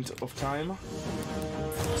moment of time.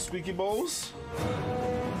 Squeaky balls.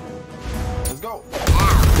 Let's go.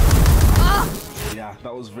 Yeah,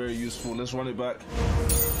 that was very useful. Let's run it back.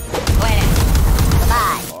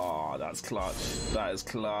 Oh, that's clutch. That is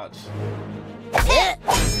clutch.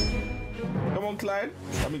 Come on, Clyde.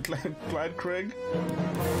 I mean, Clyde Craig.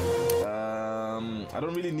 I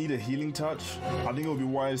don't really need a healing touch. I think it would be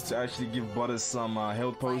wise to actually give Butters some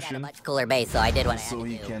health potion. Much cooler base, so I did want to. So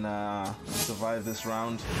he can survive this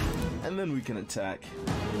round, and then we can attack.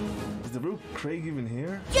 Is the real Craig even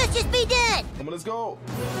here? Just be dead. Come on, let's go.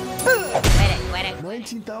 Wait it.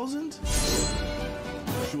 19,000?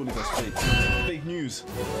 Surely that's fake. Fake news.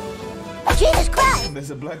 Jesus Christ!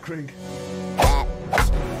 There's a black Craig.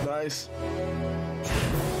 Nice.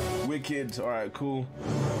 Wicked. Alright, cool.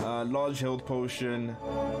 Large health potion.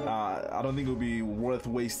 I don't think it'll be worth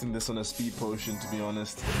wasting this on a speed potion, to be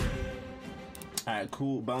honest. Alright,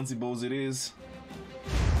 cool. Bouncy balls it is.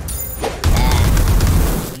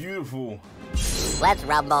 Beautiful. Let's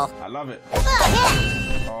rumble. I love it.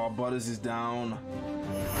 Oh, Butters is down.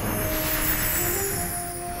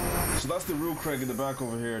 So that's the real Craig in the back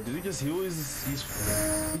over here. Did he just heal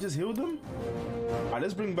he just healed him? Alright,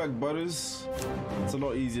 let's bring back Butters. It's a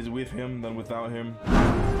lot easier with him than without him.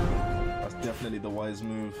 That's definitely the wise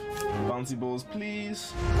move. Bouncy balls,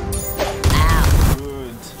 please. Ow.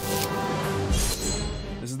 Good.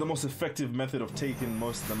 This is the most effective method of taking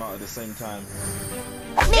most of them out at the same time.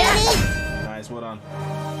 Nice, well done.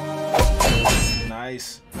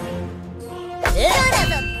 Nice.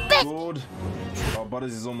 Good. Oh,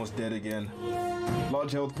 Butters is almost dead again.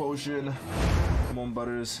 Large health potion. Come on,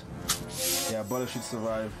 Butters. Yeah, Butters should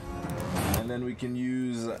survive. And then we can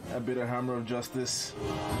use a bit of Hammer of Justice.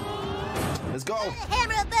 Let's go.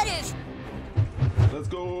 Hammer of Butters. Let's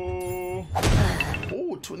go.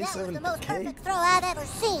 Oh, 27. That was the most perfect throw I've ever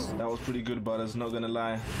seen. That was pretty good, Butters, not gonna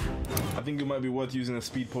lie. I think it might be worth using a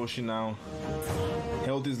speed potion now.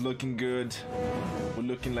 Health is looking good. We're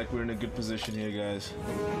looking like we're in a good position here, guys.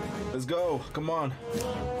 Let's go. Come on.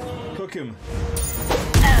 Cook him.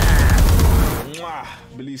 Mwah.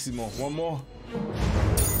 Bellissimo. One more.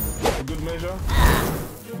 A good measure.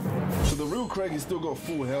 So the real Craig has still got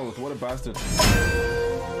full health. What a bastard.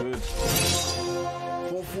 Good.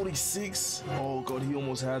 446. Oh god, he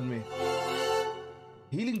almost had me.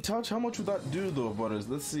 Healing touch, how much would that do though, Butters?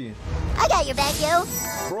 Let's see. I got your back, yo.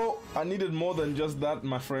 Bro, I needed more than just that,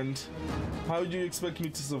 my friend. How do you expect me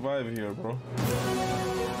to survive here, bro?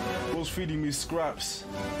 Bro's feeding me scraps.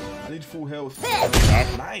 I need full health.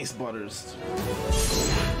 Nice, Butters.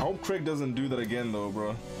 I hope Craig doesn't do that again though,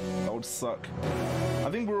 bro. That would suck. I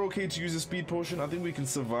think we're okay to use a speed potion. I think we can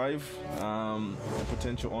survive a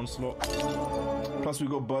potential onslaught. Plus we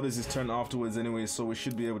got Butters his turn afterwards anyway, so we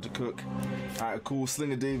should be able to cook. Alright, cool.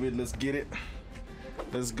 Slinger David, let's get it.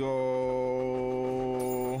 Let's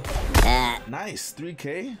go. Nice,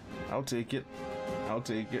 3K. I'll take it. I'll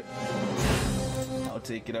take it. I'll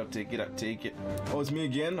take it. I'll take it. I'll take it. Oh, it's me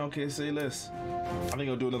again? Okay, say less. I think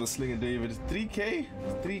I'll do another Slinger David. 3K?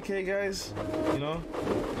 3K, guys. You know?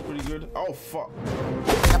 Pretty good. Oh, fuck.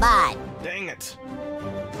 Come on. Dang it.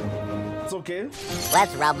 It's okay.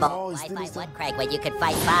 Let's rumble. Oh, why fight one, Craig, when you could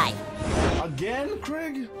fight 5? Again,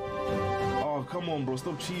 Craig? Oh, come on, bro.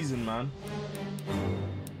 Stop cheesing, man.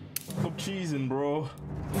 Stop cheesing, bro.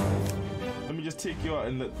 Let me just take you out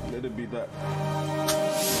and let it be that.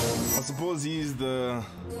 I suppose he's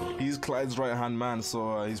Clyde's right-hand man,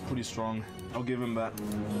 so he's pretty strong. I'll give him that.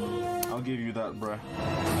 I'll give you that, bruh.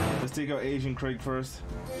 Let's take out Asian Craig first.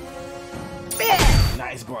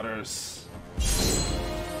 Nice, Butters.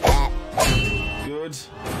 Good.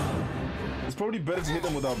 It's probably better to hit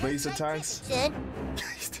them with our base attacks.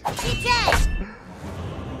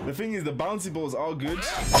 The thing is, the bouncy balls are good,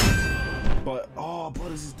 But oh,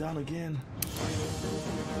 Butters is down again.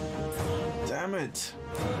 Damn it.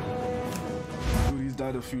 Dude, he's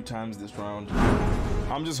died a few times this round.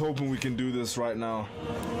 I'm just hoping we can do this right now.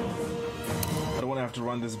 I don't want to have to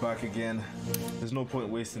run this back again. There's no point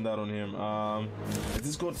wasting that on him. Is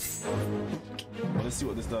this good? Well, let's see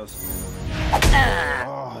what this does.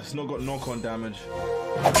 Oh, it's not got knock-on damage.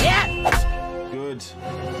 Yeah. Good.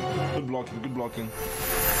 Good blocking. Good blocking.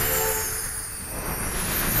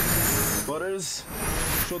 Butters,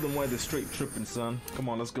 show them why they're straight tripping, son. Come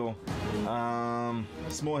on, let's go.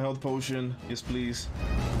 Small health potion, yes please.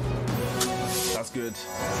 That's good.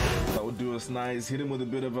 That would do us nice. Hit him with a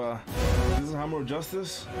bit of a. This is Hammer of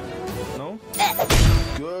Justice? No?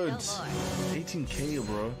 Good. 18k,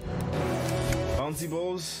 bro. Bouncy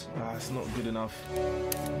balls? Ah, it's not good enough.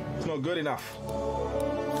 It's not good enough.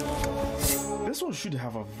 This one should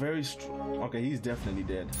have a very strong. Okay, he's definitely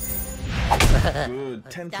dead. Good.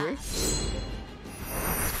 10k.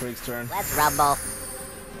 Craig's turn. Let's rumble.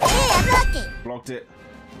 Hey, I blocked it. Blocked it.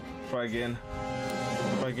 Try again.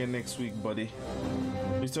 Try again next week, buddy.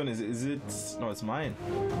 Whose turn is it? Is it? No, it's mine.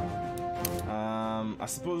 I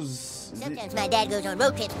suppose. Sometimes my dad goes on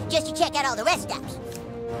road trips just to check out all the rest stops.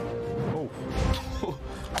 Oh.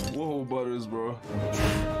 Whoa, Butters, bro.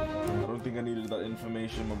 I don't think I needed that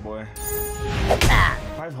information, my boy.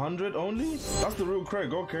 500 only? That's the real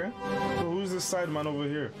Craig, okay. So who's this side man over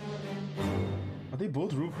here? Are they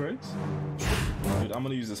both real Craigs? Dude, I'm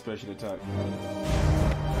gonna use a special attack.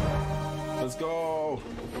 Let's go!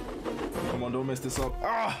 Come on, don't mess this up.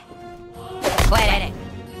 Ah! Quit it.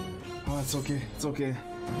 Oh, it's okay. It's okay.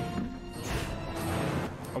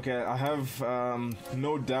 Okay, I have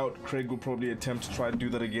no doubt Craig will probably attempt to try to do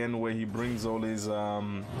that again, where he brings all his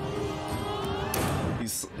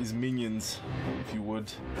minions, if you would,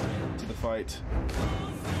 to the fight.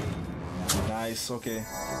 Nice. Okay.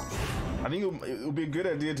 I think it'll be a good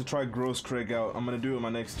idea to try Gross Craig out. I'm gonna do it my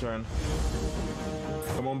next turn.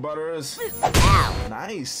 Come on, Butters. Ow.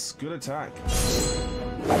 Nice. Good attack.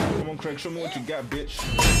 Come on, Craig. Show me what you got, bitch.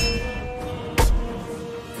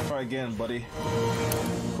 Try again, buddy.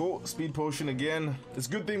 Cool. Speed potion again. It's a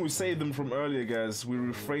good thing we saved them from earlier, guys. We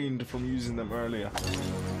refrained from using them earlier.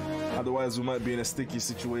 Otherwise, we might be in a sticky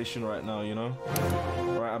situation right now, you know?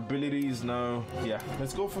 Alright, abilities now. Yeah.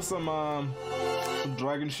 Let's go for some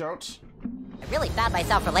Dragon Shout. I really found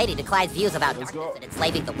myself relating to Clyde's views about darkness and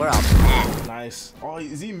enslaving the world. Nice. Oh,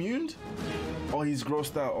 is he immune? Oh, he's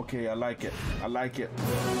grossed out. Okay, I like it. I like it.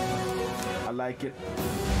 I like it.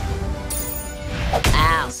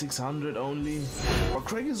 Ow. 600 only. Oh,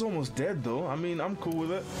 Craig is almost dead though. I mean, I'm cool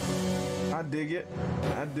with it. I dig it.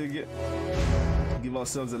 I dig it. Give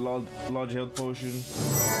ourselves a large health potion.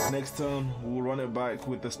 Next turn, we'll run it back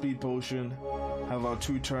with the speed potion. Have our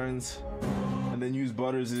 2 turns. And then use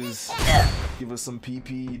Butters' give us some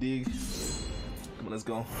PP, dig. Come on, let's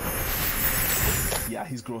go. Yeah,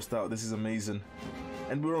 he's grossed out. This is amazing.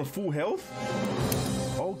 And we're on full health?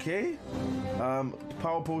 Okay.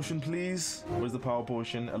 Power potion, please. Where's the power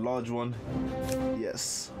potion? A large one.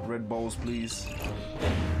 Yes. Red balls, please.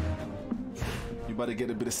 You better get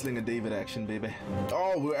a bit of Slinger David action, baby.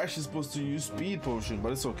 Oh, we're actually supposed to use speed potion,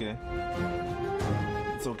 but it's okay.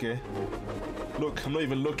 It's okay. Look, I'm not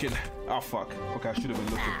even looking. Oh, fuck. Okay, I should have been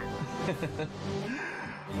looking.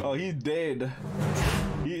 Oh, he's dead.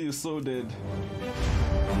 He is so dead.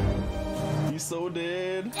 He's so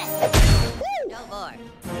dead. No more.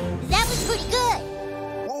 That was pretty good.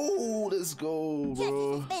 Whoa, let's go, bro.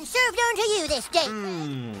 Justice has been served unto you this day.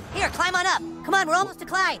 Here, climb on up. Come on, we're almost to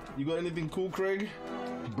Clyde. You got anything cool, Craig?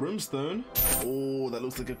 Brimstone. Oh, that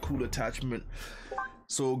looks like a cool attachment.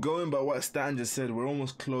 So going by what Stan just said, we're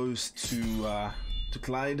almost close to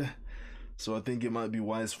Clyde. So I think it might be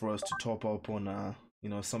wise for us to top up on you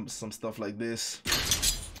know, some stuff like this.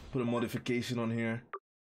 Put a modification on here.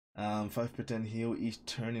 5% heal each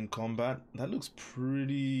turn in combat. That looks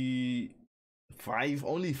pretty. 5?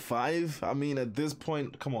 Only 5? I mean, at this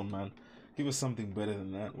point, come on, man. Give us something better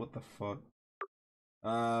than that. What the fuck?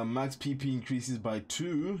 Max PP increases by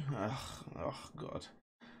 2. Oh god.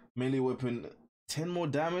 Melee weapon 10 more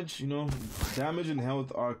damage. You know, damage and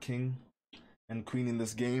health are king and queen in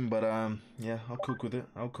this game. But yeah, I'll cook with it.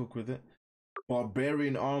 I'll cook with it.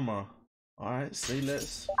 Barbarian armor. All right, say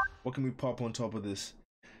less. What can we pop on top of this?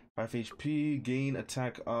 5 HP, gain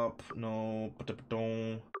attack up. No.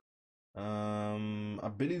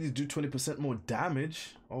 Abilities do 20% more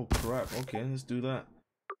damage. Oh crap. Okay, let's do that.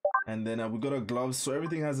 And then we got our gloves. So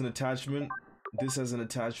everything has an attachment. This has an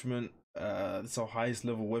attachment. It's our highest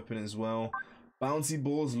level weapon as well. Bouncy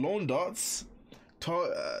balls, lawn darts.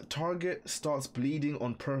 Target starts bleeding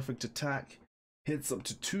on perfect attack. Hits up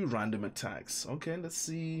to 2 random attacks. Okay, let's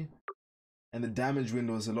see. And the damage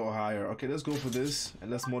window is a lot higher. Okay, let's go for this and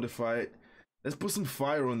let's modify it. Let's put some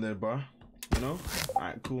fire on there, bro. You know?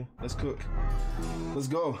 Alright, cool. Let's cook. Let's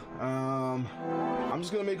go. I'm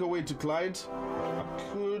just gonna make our way to Clyde.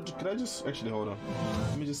 Could I just actually hold on?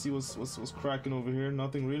 Let me just see what's cracking over here.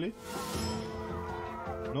 Nothing really.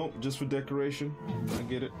 Nope, just for decoration. I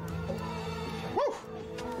get it. Woo!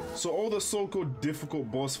 So all the so-called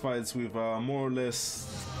difficult boss fights, we've more or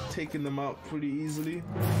less taken them out pretty easily.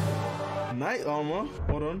 Knight armor.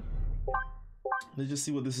 Hold on. Let's just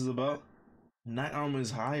see what this is about. Knight armor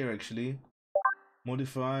is higher actually.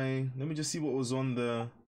 Modify. Let me just see what was on the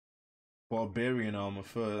barbarian armor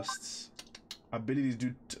first. Abilities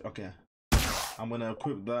do. Okay. I'm gonna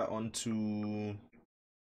equip that onto.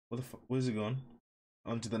 What the fuck? Where's it going?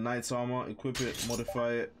 Onto the knight's armor. Equip it.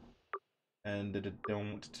 Modify it. And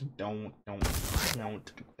down.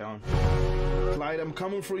 Clyde, I'm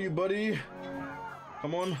coming for you, buddy.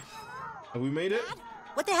 Come on. Have we made it?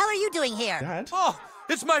 What the hell are you doing here? Dad? Oh,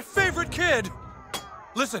 it's my favorite kid.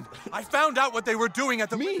 Listen, I found out what they were doing at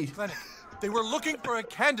the women's clinic. They were looking for a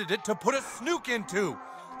candidate to put a snook into.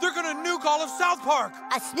 They're gonna nuke all of South Park.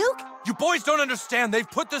 A snook? You boys don't understand. They've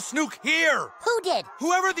put the snook here. Who did?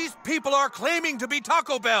 Whoever these people are claiming to be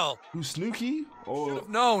Taco Bell. Who's Snooky? Or should have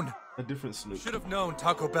known. A different Snook. Should have known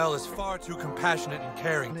Taco Bell is far too compassionate and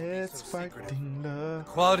caring. Let's fight love. The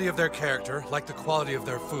quality of their character, like the quality of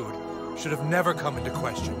their food, should have never come into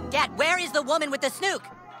question. Dad, where is the woman with the snook?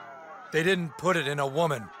 They didn't put it in a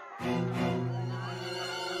woman.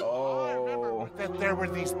 Oh. That there were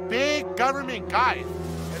these big government guys,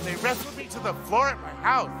 and they wrestled me to the floor at my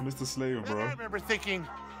house. Mr. Slave, bro. And I remember thinking,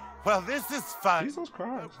 well, this is fun. Jesus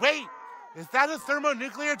Christ. Wait, is that a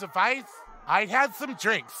thermonuclear device? I'd had some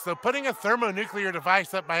drinks, so putting a thermonuclear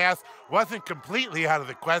device up my ass wasn't completely out of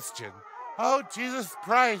the question. Oh, Jesus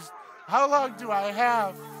Christ. How long do I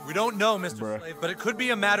have? We don't know, Mr. Slave, but it could be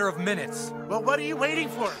a matter of minutes. Well, what are you waiting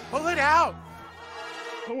for? Pull it out.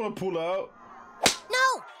 I don't want to pull out.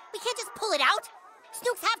 No, we can't just pull it out.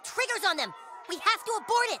 Snooks have triggers on them. We have to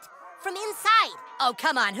abort it from inside. Oh,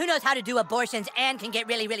 come on. Who knows how to do abortions and can get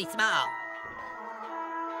really, really small?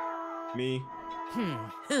 Me.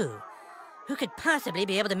 Who could possibly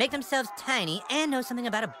be able to make themselves tiny and know something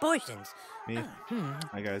about abortions? Me.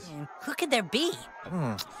 Hi, guys. Who could there be?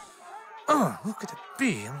 Who could it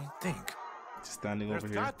be? Let me think. Just standing over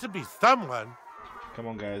here. There's got to be someone. Come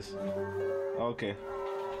on, guys. Okay.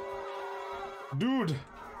 Dude.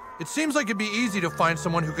 It seems like it'd be easy to find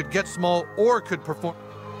someone who could get small or could perform.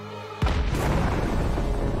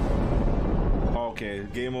 Okay,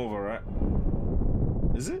 game over, right?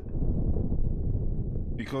 Is it?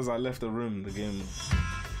 Because I left the room, the game.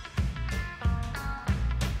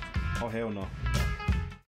 Oh, hell no.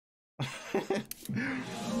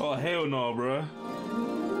 Oh, hell no, bruh.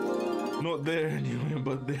 Not there anyway,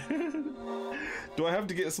 but there. Do I have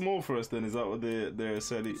to get small first then? Is that what they're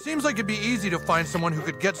saying? Seems like it'd be easy to find someone who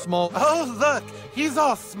could get small. Oh, look, he's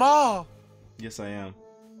all small. Yes, I am.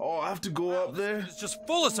 Oh, I have to go up there? It's just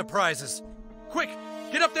full of surprises. Quick,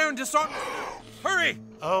 get up there and disarm. Hurry!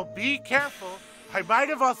 Oh, be careful. I might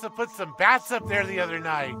have also put some bats up there the other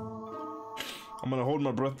night. I'm gonna hold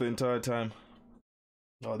my breath the entire time.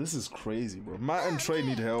 Oh, this is crazy, bro. Matt and Trey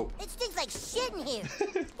need help. It stinks like shit in here.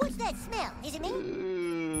 What's that smell? Is it me?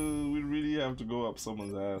 We really have to go up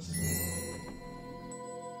someone's ass.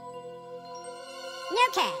 New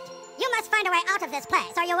kid, you must find a way out of this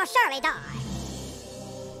place or you will surely die.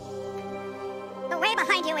 The way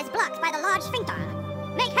behind you is blocked by the large sphincter.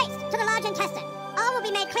 Make haste to the large intestine. All will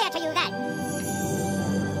be made clear to you then.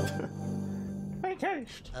 Make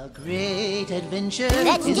haste. A great adventure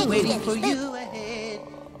is waiting for you ahead.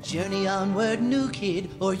 Journey onward, new kid,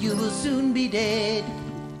 or you will soon be dead.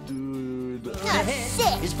 Dude.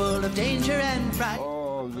 Ahead is full of danger and fright.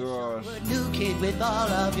 Oh gosh. New kid with all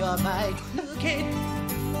of your might. New kid.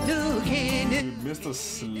 New kid. Dude, Mr.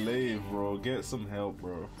 Slave, bro. Get some help,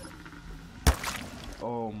 bro.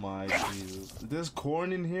 Oh my Jesus. There's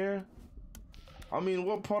corn in here? I mean,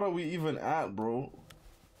 what part are we even at, bro?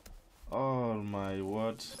 Oh my,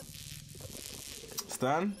 what?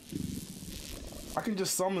 Stan? I can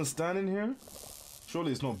just summon Stan in here?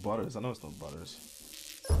 Surely it's not Butters. I know it's not Butters.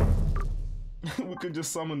 We could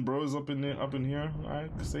just summon bros up in here. I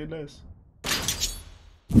say less.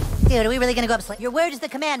 Dude, are we really gonna go up? Your word is the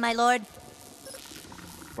command, my lord.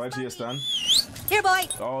 Right here, Stan. Here, boy.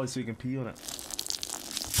 Oh, so you can pee on it.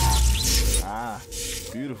 Ah,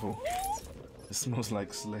 beautiful. It smells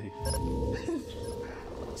like slave.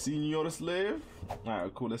 Senor Slave?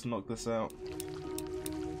 Alright, cool, let's knock this out.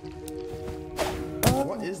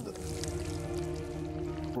 What is this?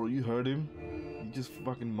 You heard him? He just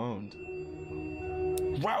fucking moaned.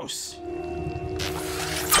 Rouse!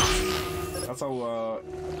 That's how,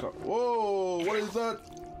 whoa! What is that?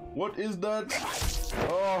 What is that?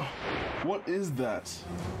 Oh, what is that?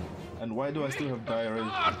 And why do I still have diarrhea?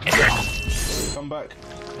 Come back.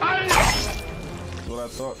 That's what I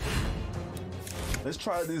thought. Let's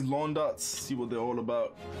try these lawn darts, see what they're all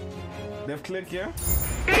about. Left click, yeah?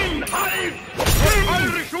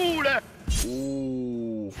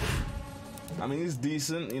 Ooh. I mean, it's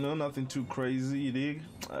decent, you know, nothing too crazy, you dig?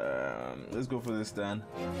 Let's go for this, Dan.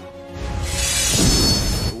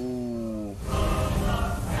 Ooh.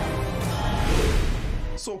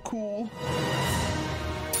 So cool.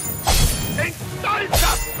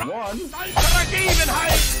 One.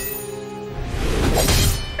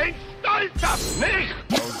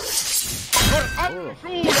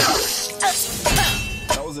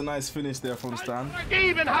 That was a nice finish there from Stan.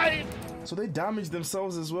 So they damaged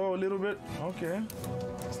themselves as well a little bit. Okay.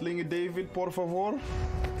 Slingy David, por favor.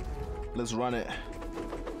 Let's run it.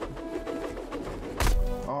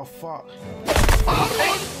 Oh, fuck.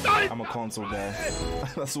 I'm a console guy.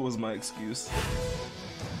 That's always my excuse.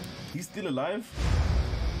 He's still alive?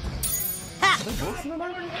 Are they both still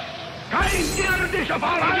alive?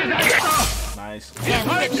 Nice.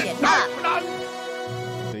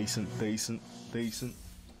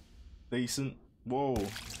 Decent. Whoa.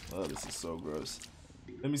 Oh, this is so gross.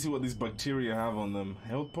 Let me see what these bacteria have on them.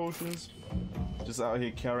 Health potions? Just out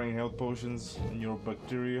here carrying health potions and your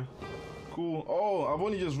bacteria. Cool. Oh, I've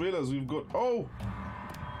only just realized we've got... Oh!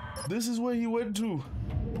 This is where he went to.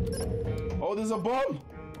 Oh, there's a bomb!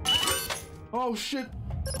 Oh, shit!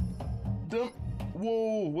 Damn.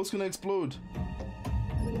 Whoa, what's gonna explode?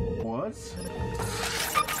 What?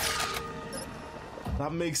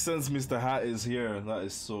 That makes sense, Mr. Hat is here. That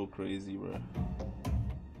is so crazy, bro.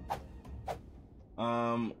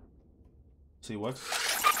 See what?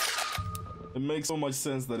 It makes so much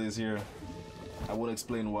sense that he's here. I won't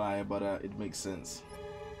explain why, but it makes sense.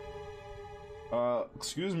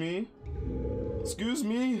 Excuse me. Excuse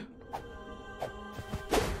me.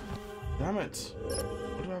 Damn it.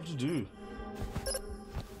 What do I have to do?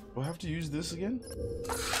 Do I have to use this again?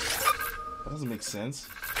 That doesn't make sense.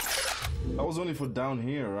 That was only for down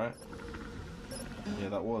here, right? Yeah,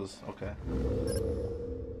 that was. Okay.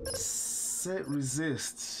 Set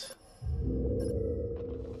resist.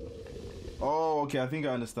 Oh, okay. I think I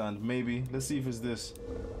understand. Maybe. Let's see if it's this.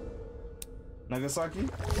 Nagasaki?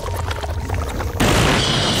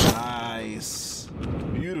 Nice.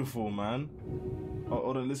 Beautiful, man. Oh,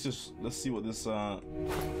 hold on. Let's see what this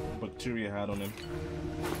bacteria had on him.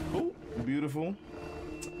 Cool. Beautiful.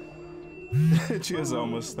 Cheers,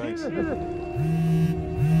 almost. Thanks.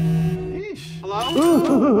 Hello?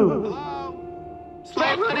 Hello?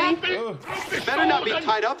 Slave buddy? You better not be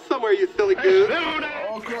tied up somewhere, you silly goose.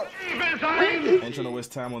 Oh, crap. Ain't trying to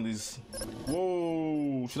waste time on these.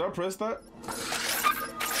 Whoa. Should I press that?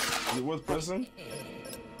 Is it worth pressing?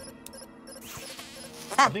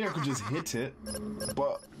 I think I could just hit it,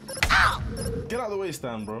 but... Get out of the way,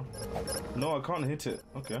 Stan, bro. No, I can't hit it.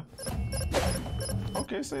 Okay.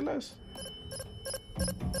 Okay, say less.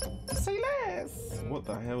 Say less. What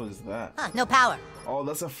the hell is that? Huh, no power. Oh,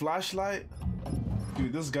 that's a flashlight?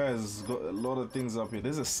 Dude, this guy has got a lot of things up here.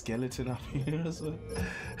 There's a skeleton up here as well.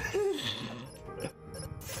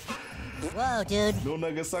 Whoa, dude. No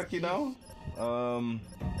Nagasaki now?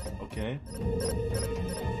 Okay.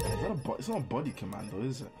 It's not a body commando,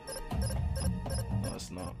 is it? No, it's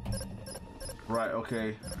not. Right,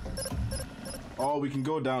 okay. Oh, we can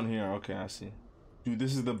go down here. Okay, I see. Dude,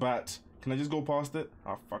 this is the bat. Can I just go past it?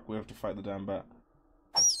 Oh, fuck, we have to fight the damn bat.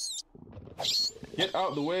 Get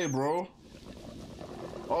out the way, bro.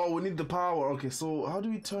 Oh, we need the power. Okay, so how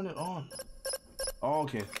do we turn it on? Oh,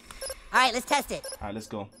 okay. All right, let's test it. All right, let's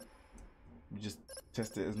go. We just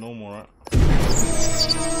test it as normal, right? Oh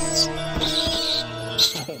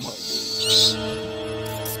my God.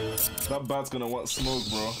 That bat's gonna want smoke,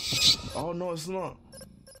 bro. Oh no, it's not.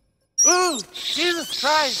 Ooh, Jesus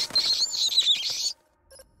Christ!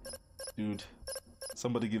 Dude,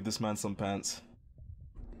 somebody give this man some pants.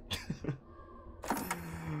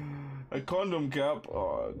 A condom cap.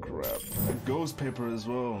 Oh crap. A ghost paper as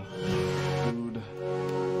well. Dude.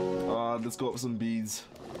 Let's go up some beads.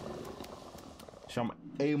 Some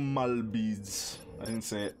amal beads. I didn't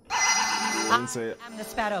say it. I'm the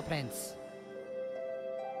Sparrow Prince.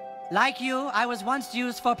 Like you, I was once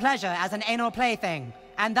used for pleasure as an anal plaything,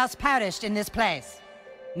 and thus perished in this place.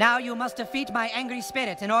 Now you must defeat my angry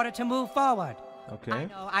spirit in order to move forward. Okay. I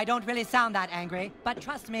know I don't really sound that angry, but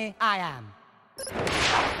trust me, I am.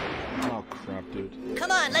 Oh crap, dude.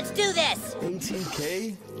 Come on, let's do this!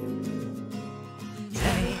 18k?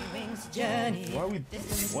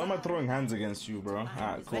 Why am I throwing hands against you, bro?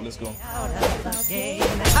 Alright, cool, let's go.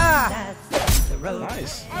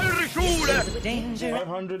 Nice.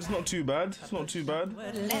 500, it's not too bad. It's not too bad.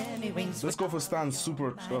 Let's go for Stan's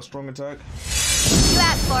super strong attack. You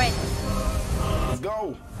asked for it. Let's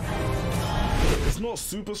go. It's not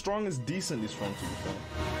super strong, it's decently strong to be fair.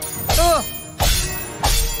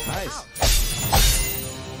 Nice.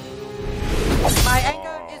 My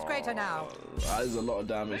anger is greater now. That is a lot of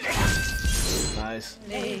damage. Nice.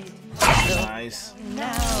 Nice.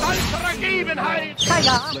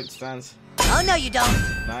 Flick stance. Oh no, you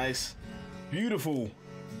don't. Nice. Beautiful.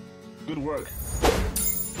 Good work.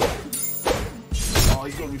 Oh,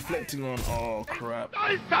 he's got reflecting on. Oh crap.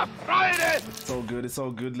 It's all good. It's all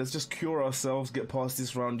good. Let's just cure ourselves, get past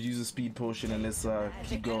this round, use a speed potion, and let's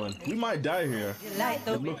keep going. We might die here. It's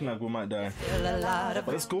looking like we might die.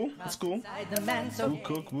 But it's cool. It's cool.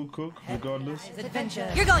 We'll cook, regardless.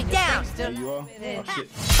 You're going down. There you are. Oh shit.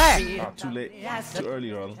 Ah, too late. Too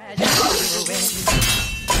early, rather. You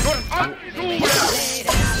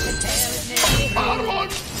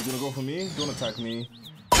gonna go for me? Don't attack me.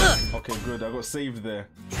 Okay, good. I got saved there.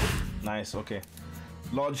 Nice, okay.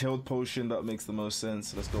 Large health potion, that makes the most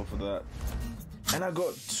sense. Let's go for that. And I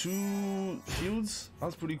got 2 shields.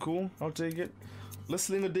 That's pretty cool. I'll take it. Let's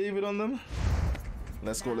sling a David on them.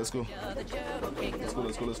 Let's go, let's go. Let's go,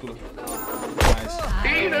 let's go, let's go. Nice.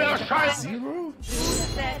 0?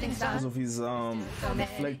 Because of his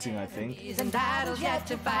reflecting, I think. Can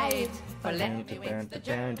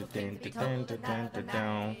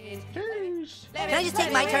I just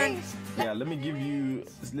take my turn? Yeah, let me give you.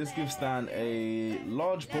 Let's give Stan a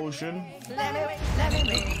large potion.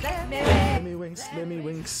 Let me winks.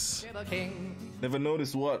 Never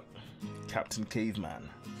noticed what? Captain Caveman.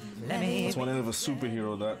 That's one of a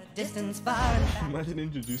superhero that. Imagine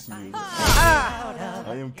introducing me.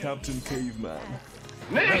 I am Captain Caveman.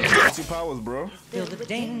 What's your powers, bro?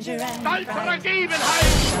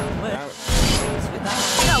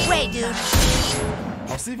 No way, dude.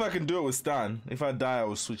 I'll see if I can do it with Stan. If I die, I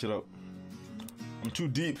will switch it up. I'm too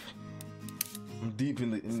deep. I'm deep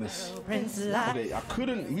in this. Okay, I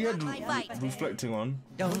couldn't. He had reflecting on.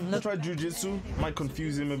 I'll try Jiu-Jitsu. Might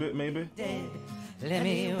confuse him a bit, maybe.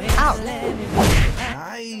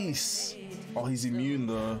 Nice. Oh, he's immune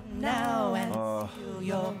though.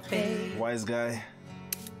 Wise guy.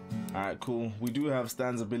 Alright, cool. We do have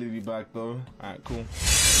Stan's ability back though. Alright, cool.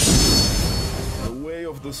 The way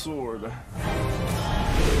of the sword.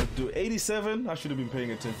 Do 87. I should have been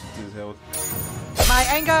paying attention to his health. My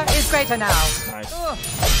anger is greater now. Nice.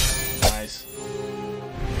 Nice.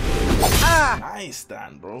 Nice,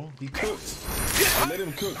 Stan, bro. He cooked. Let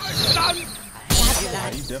him cook.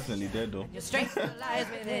 He definitely dead though.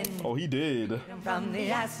 Oh, he did.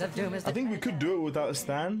 I think we could do it without a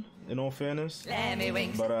Stan, in all fairness.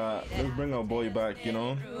 But let's bring our boy back, you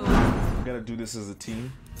know. We gotta do this as a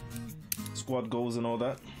team. Squad goals and all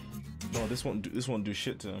that. No, this won't do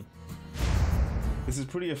shit to him. This is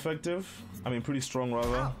pretty effective. I mean, pretty strong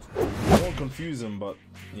rather. I won't confuse him, but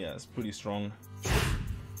yeah, it's pretty strong.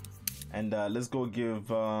 And let's go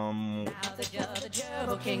give. I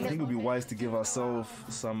think it would be wise to give ourselves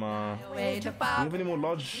some. Do we have any more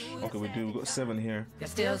large? Okay, we do. We've got 7 here.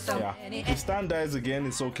 Yeah. If Stan dies again,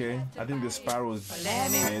 it's okay. I think the Sparrow is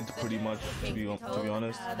dead, pretty much. To be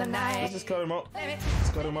honest. Let's just cut him up. Let's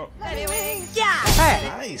cut him up. Yeah.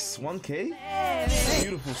 Nice. 1K.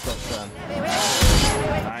 Beautiful stuff, Stan.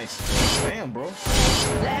 Nice. Damn, bro.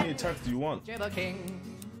 How many attacks do you want?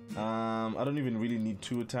 I don't even really need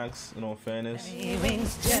 2 attacks, in all fairness. Maybe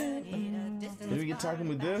we can attack him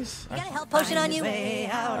with this. You got a health potion on you?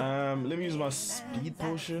 Let me use my speed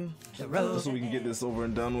potion, just so we can get this over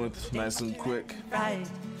and done with, nice and quick. Let's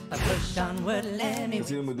hit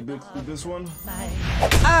him with this one.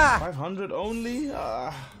 500 only?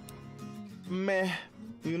 Meh.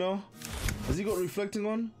 You know? Has he got reflecting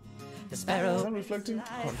on? Is that reflecting?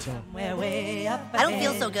 Can't tell. I don't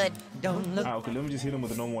feel so good. Okay, let me just hit him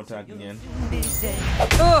with a normal attack again.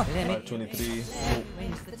 523.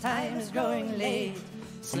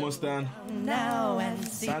 Come on, Stan.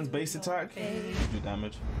 Stan's base attack. Do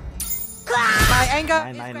damage. My anger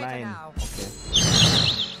 999. Okay.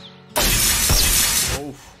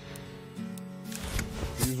 Oof.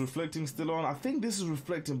 Is reflecting still on? I think this is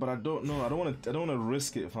reflecting, but I don't know. I don't want to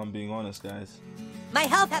risk it if I'm being honest, guys. My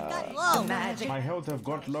health have got low. My health have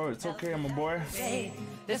got low. It's okay, I'm a boy.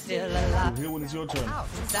 There's still a lot. Here when it's your turn.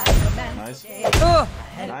 Nice.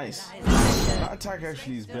 Nice. That attack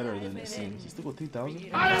actually is better than it seems. He's still got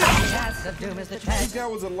 3,000. This guy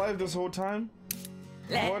was alive this whole time.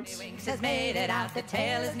 What?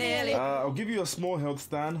 I'll give you a small health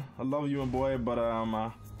stand. I love you, my boy, but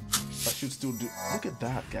I should still do. Look at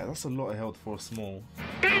that, guy. That's a lot of health for a small.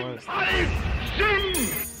 Oh,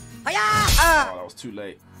 that was too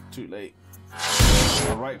late. Too late.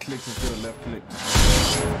 I right clicked instead of left clicked.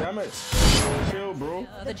 Damn it. Chill, bro.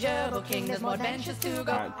 The Gerbil King, there's more adventures to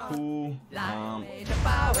go. Alright, cool.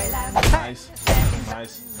 Nice.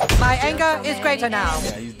 Nice. My anger is greater now.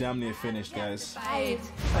 Yeah, he's damn near finished, guys.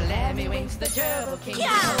 For Lemmy Winks, the Gerbil King.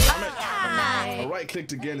 I right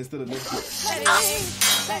clicked again instead of left clicked.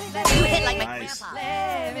 You hit like my nice.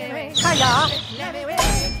 grandpa.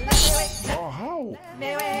 Oh, how?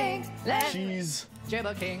 Jeez.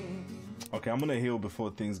 Gerbil King. Okay, I'm gonna heal before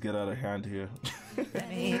things get out of hand here.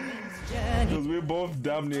 Because we're both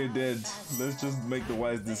damn near dead. Let's just make the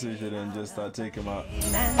wise decision and just start taking him out.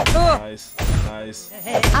 Nice, nice,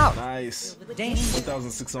 nice.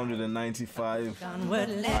 1,695.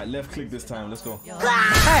 Alright, left click this time. Let's go.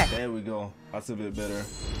 There we go. That's a bit better.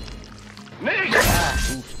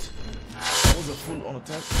 Oofed. That was a full on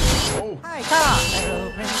attack. Oh!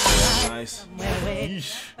 Nice.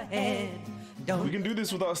 Yeesh. We can do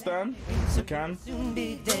this without a stand. We can.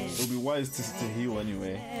 It'll be wise to heal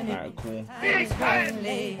anyway. Alright, cool.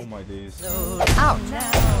 Oh my days. I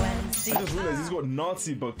just realized he's got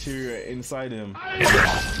Nazi bacteria inside him.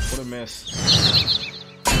 What a mess.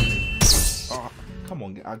 Oh, come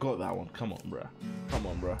on, I got that one. Come on, bruh. Come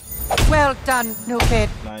on, bruh. Well done, new kid.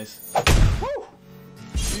 Nice. Woo!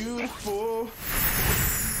 Beautiful.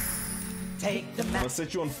 Take the I'll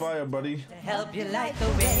set you on fire, buddy. To help you light the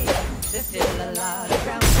way. There's still a lot of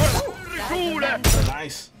ground.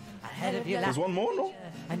 Nice. Ahead of you. There's one more, no?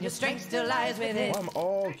 And your strength still lies within.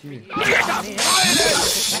 Oh, okay.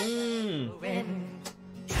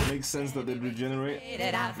 Makes sense that they regenerate.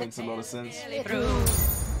 Makes a lot of sense.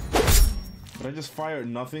 But I just fired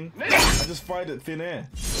nothing. I just fired at thin air.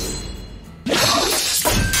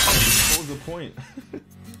 What was the point?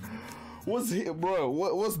 What's here, bro?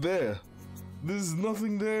 What's there? There's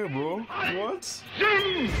nothing there, bro. What?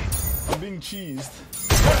 I'm being cheesed.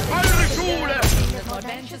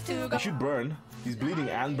 He should burn. He's bleeding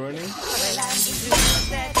and burning.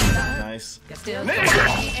 Nice. Dude,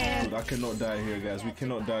 I cannot die here, guys. We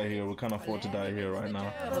cannot die here. We can't afford to die here right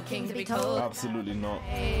now. Absolutely not.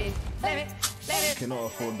 Cannot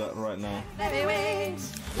afford that right now.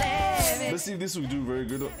 Let's see if this will do very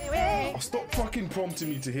good. Oh, stop fucking prompting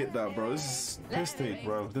me to hit that, bro. This is piss take,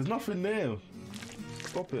 bro. There's nothing there.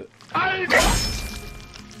 Stop it. Come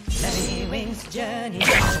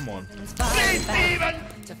on.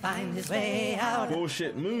 To find his way out.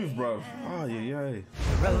 Bullshit move, bro. Oh, yeah.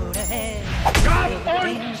 Road ahead.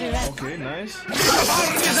 Okay, nice.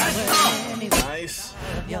 Nice.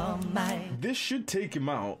 This should take him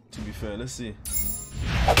out, to be fair. Let's see.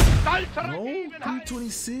 No?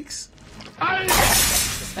 326?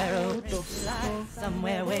 Let's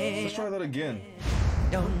try that again.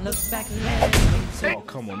 Don't look back. Oh,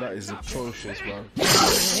 come on, that is atrocious, bro.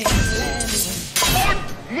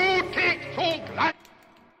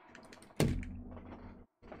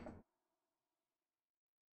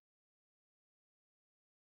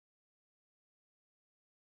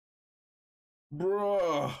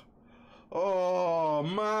 Bruh. Oh,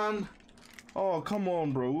 man. Oh, come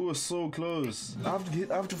on, bro. We were so close. I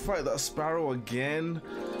have to fight that sparrow again.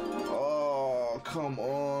 Oh, come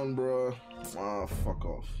on, bro. Oh, fuck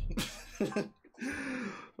off.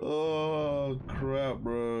 Oh, crap,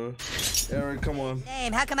 bro. Eric, come on.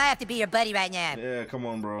 Damn, how come I have to be your buddy right now? Yeah, come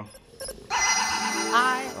on, bro.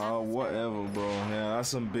 Oh, whatever, bro. Yeah, that's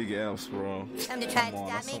some big F's, bro. Time to try to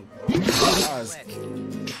stop me? That's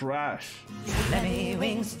trash. Lemmy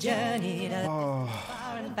Winks journey to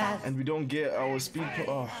and we don't get our speed.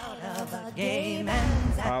 Oh.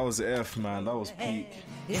 That was F, man. That was peak.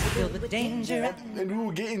 And we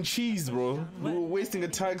were getting cheese, bro. We were wasting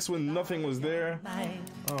attacks when nothing was there.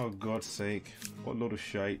 Oh, God's sake. What a load of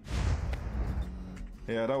shite.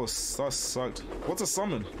 Yeah, that sucked. What's a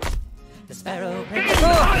summon? The Sparrow Prince. What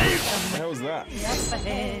the hell was that?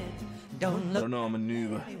 I don't know, I'm a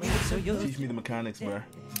noob. Teach me the mechanics, bro.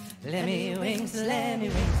 Lemmy Winks, the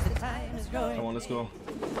time is growing. Come on, let's go.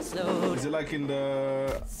 Is it like in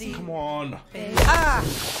the... Come on.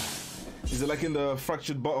 Is it like in the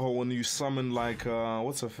Fractured Butthole when you summon like,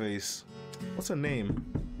 what's her face? What's her name?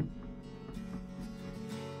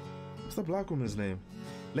 What's the black woman's name?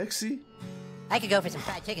 Lexi? I could go for some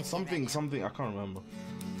fried chicken. Something, I can't remember.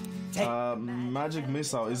 Magic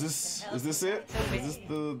missile. Is this it? Is this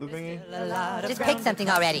the thingy? Just pick something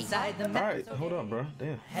already. Alright, hold on, bro.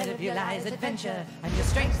 Damn. Ahead of you lies adventure, and your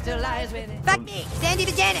strength still lies within. Fuck me! Sandy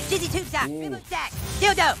Vagina! Dizzy Tube Sock! Reboot Sack!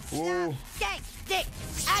 Dildo! Whoa. Skank! Dick!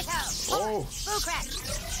 Asshole! Oh. Boo crap!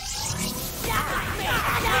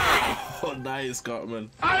 Oh, nice, Cartman.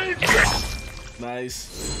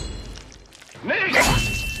 Nice.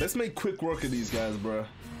 Let's make quick work of these guys, bro.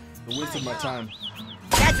 They're wasting my time.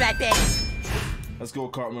 That's right, bitch. Let's go,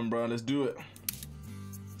 Cartman, bro. Let's do it.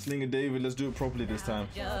 Sling and David, let's do it properly this time.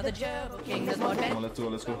 Come on, let's go,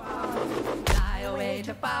 let's go. Hey!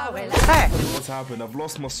 What's happened? I've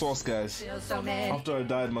lost my sauce, guys. After I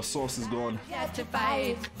died, my sauce is gone. I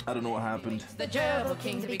don't know what happened.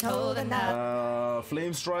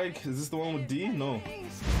 Flame Strike? Is this the one with D? No.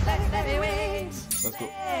 Let's go.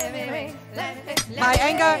 My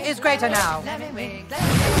anger is greater now.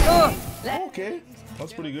 Okay,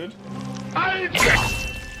 that's pretty good.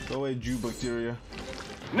 Go away, Jew bacteria.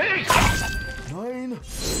 9.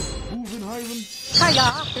 Moving, Hyven.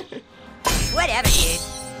 Hiya. Whatever, dude.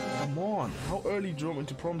 Come on. How early do you want me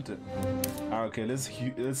to prompt it? Okay, let's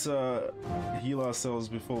heal ourselves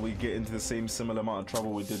before we get into the same similar amount of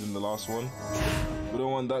trouble we did in the last one. We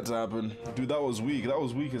don't want that to happen. Dude, that was weak. That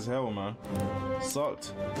was weak as hell, man.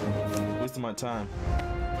 Sucked. Wasting my time.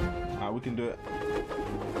 Alright, we can do it.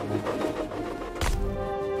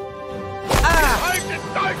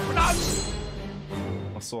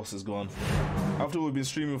 My sauce is gone. After we've been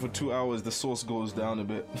streaming for 2 hours, the sauce goes down a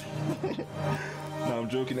bit. No, I'm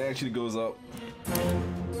joking. It actually goes up.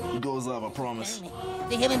 It goes up, I promise.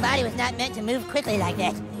 The human body was not meant to move quickly like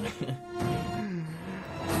that.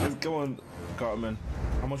 Come on, Cartman.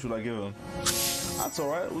 How much would I give him? That's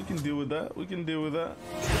alright. We can deal with that. We can deal with that.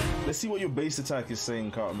 Let's see what your base attack is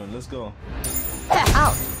saying, Cartman. Let's go.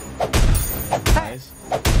 Nice.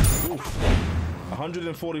 Oof.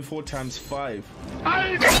 144 times 5.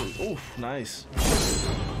 Oof, nice.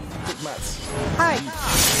 Quick mats.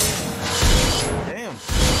 Damn.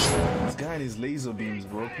 This guy and his laser beams,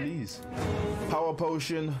 bro. Please. Power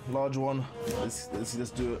potion, large one. Let's do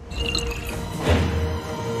it.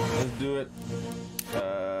 Let's do it.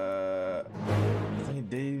 I think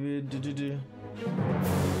David.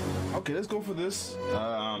 Okay, let's go for this.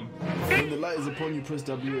 When the light is upon you, press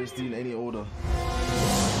WSD in any order.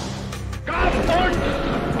 Did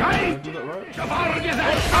I do that right?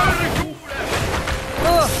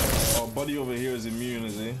 Oh, buddy over here is immune,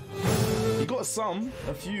 is he? He got some,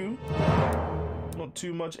 a few. Not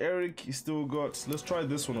too much. Eric, he still got. Let's try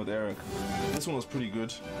this one with Eric. This one was pretty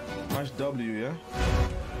good. Nice W, yeah?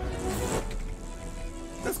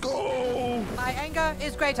 Let's go! My anger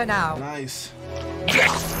is greater now. Nice.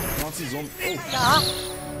 Nazi zombie.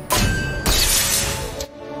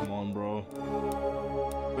 Come on, bro.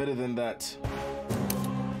 Better than that.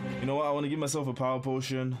 You know what? I want to give myself a power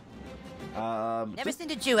potion. Never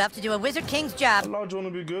send a Jew out to do a Wizard King's job. A large one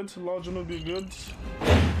would be good. A large one would be good.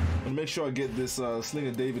 And make sure I get this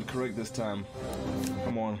Slinger David correct this time.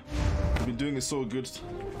 Come on. We've been doing it so good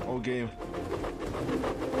all game.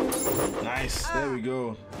 Nice. There we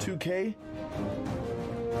go. 2K.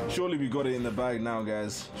 Surely we got it in the bag now,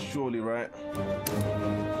 guys. Surely, right?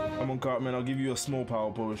 Come on, Cartman. I'll give you a small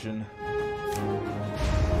power potion.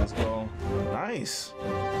 Let's go. Nice.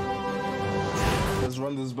 Let's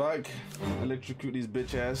run this back. Electrocute these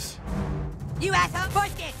bitch ass. You asshole!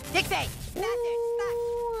 Foreskin! Dick face! Bastard! Fuck!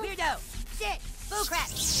 Weirdo! Shit! Bull crap!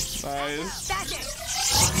 Nice. Bastard!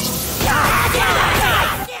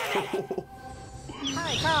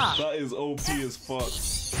 That is OP as fuck.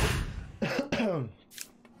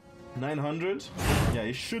 900? Yeah,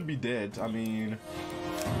 he should be dead. I mean,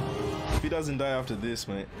 if he doesn't die after this,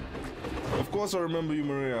 mate. Of course I remember you,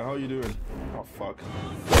 Maria. How you doing? Oh, fuck.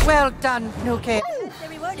 Well done, Nuki. The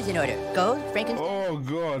reward is in order. Gold, frankincense. Oh,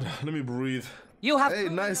 God. Let me breathe. You have hey,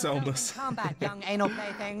 nice, Almas. Combat, young anal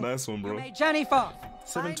plaything. Nice one, bro. You may journey forth.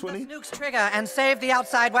 720? Find the Snook's trigger and save the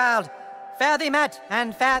outside world. Fare thee met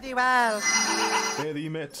and fare thee well. Fare thee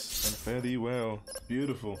met and fare thee well.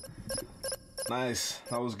 Beautiful. Nice.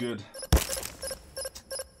 That was good.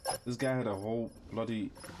 This guy had a whole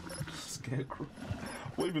bloody scarecrow.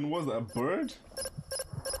 What even was that? A bird?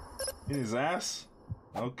 In his ass?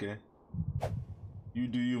 Okay. You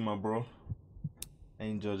do you, my bro.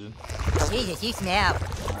 Ain't judging. Jesus, you smell.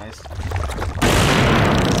 Nice.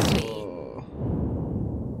 Oh.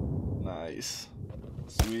 Nice.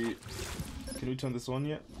 Sweet. Can we turn this on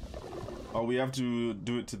yet? Oh, we have to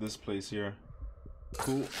do it to this place here.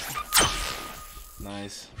 Cool.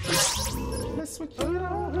 Nice. Let's switch it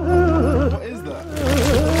up. What is that?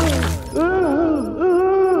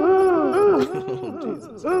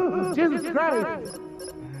 Oh, Jesus Christ!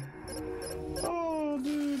 Oh,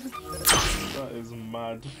 dude. That is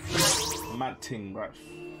mad. Mad thing, right?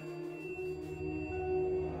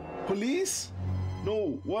 Police?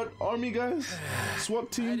 No, what? Army guys?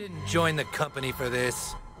 SWAT team? I didn't join the company for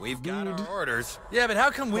this. We've got our orders. Yeah, but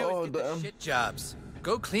how come we always get the shit jobs?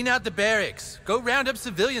 Go clean out the barracks. Go round up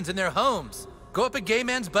civilians in their homes. Go up a gay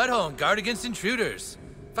man's butthole and guard against intruders.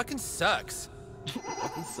 Fucking sucks.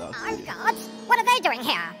 Oh, God. What are they doing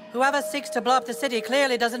here? Whoever seeks to blow up the city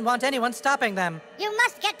clearly doesn't want anyone stopping them. You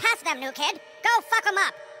must get past them, new kid. Go fuck them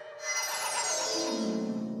up.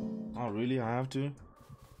 Oh, really? I have to?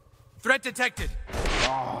 Threat detected.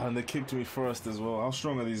 Oh, and they kicked me first as well. How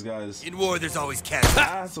strong are these guys? In war, there's always cats.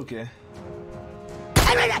 Ah, that's okay.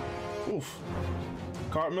 Oof.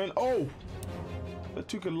 Cartman. Oh! That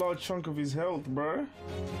took a large chunk of his health, bruh.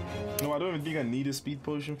 No, I don't even think I need a speed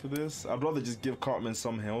potion for this. I'd rather just give Cartman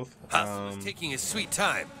some health. Hustle is taking his sweet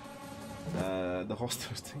time. The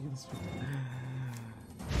hostel is taking his sweet time.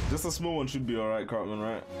 Just a small one should be alright, Cartman,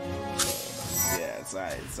 right? Yeah, it's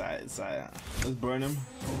alright. Let's burn him.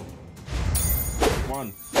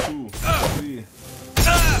 1, 2, 3.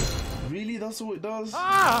 Really? That's what it does? Come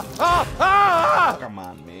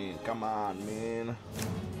on, man.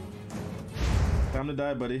 Time to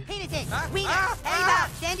die, buddy. Peterson, Wiener,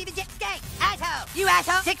 Eddie Sandy the Jet Stank, asshole, you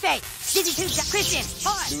asshole, Sick Face, Dizzy Tube, Christian,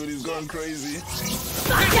 Horn. Dude, he's going crazy.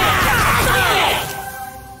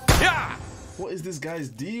 What is this guy's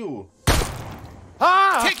deal?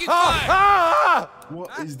 Taking fire!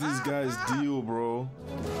 What is this guy's deal, bro?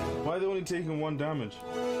 Why are they only taking 1 damage?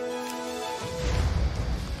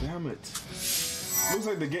 Damn it. Looks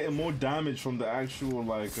like they're getting more damage from the actual,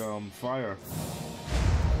 like, fire.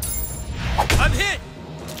 I'm hit!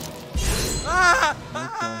 What the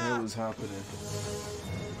hell is happening?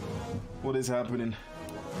 What is happening?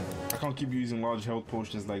 I can't keep using large health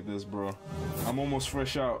potions like this, bro. I'm almost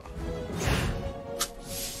fresh out.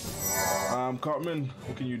 Cartman,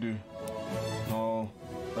 what can you do? No,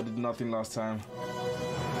 I did nothing last time.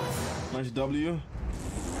 Nice W.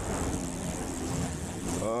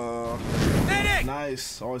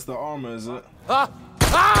 Nice. Oh, it's the armor, is it?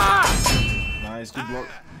 Nice, good block.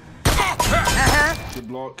 Good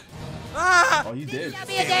block. Oh, he did. It'll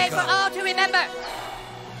be a day for all to remember.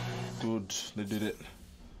 Good, they did it.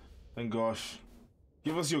 Thank gosh.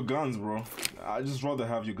 Give us your guns, bro. I just rather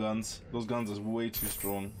have your guns. Those guns are way too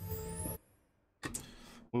strong.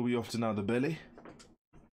 Where are we off to now? The belly?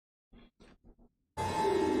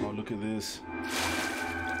 Oh, look at this.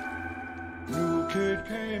 New kid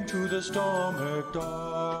came to the stomach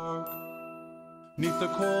dark. Neath the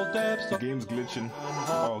cold depths. The game's glitching.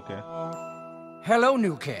 Oh, okay. Hello,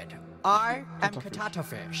 new kid. I am Katata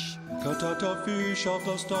Fish. Katata fish of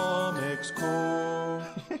the stomach's core.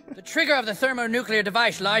 The trigger of the thermonuclear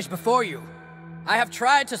device lies before you. I have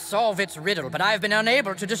tried to solve its riddle, but I have been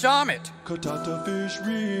unable to disarm it. Katata fish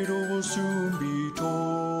riddle will soon be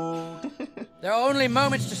told. There are only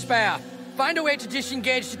moments to spare. Find a way to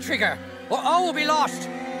disengage the trigger, or all will be lost.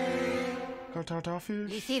 Katata fish.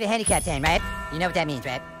 You see the handicap sign, right? You know what that means,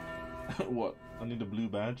 right? What? I need a blue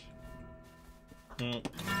badge.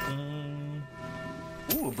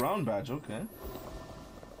 Ooh, a brown badge, okay.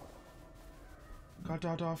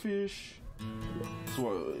 Katata fish. So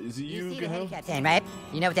what, is it you see can the help? handicap sign, right?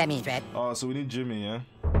 You know what that means, right? Oh, so we need Jimmy, yeah?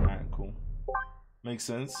 Alright, cool. Makes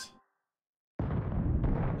sense.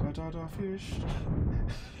 Katata fish.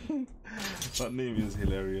 That name is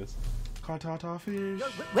hilarious. Katata fish.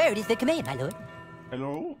 Where is the command, my lord?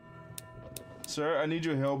 Hello? Sir, I need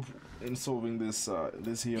your help in solving this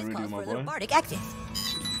this here radio, my boy. Bardic access.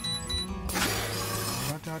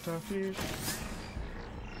 Katata fish.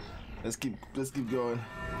 Let's keep going.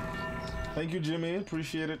 Thank you, Jimmy.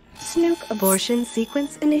 Appreciate it. Snook abortion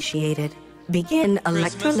sequence initiated. Begin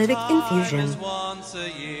electrolytic infusion. Once a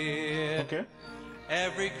year. Okay.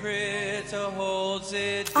 Every critter holds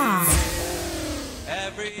it.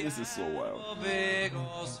 This is so wild. Big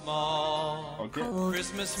or small. Okay.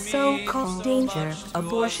 So-called danger.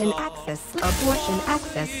 Abortion access. Abortion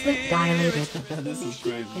access. Slit dilated. This is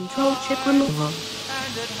crazy. Control chip removal.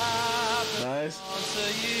 Nice.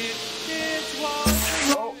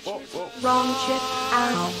 Wrong chip.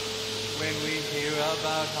 Ow. When we hear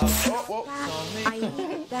about how I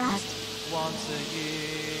need that. once a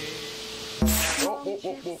year.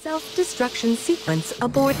 Self-destruction sequence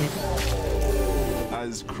aborted. That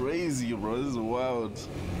is crazy, bro. This is wild.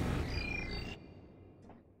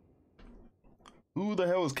 Who the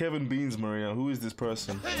hell is Kevin Beans, Maria? Who is this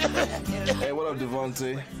person? Hey, what up,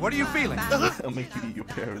 Devontae? What are you feeling? I'll make you eat your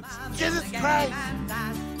parents. Jesus Christ!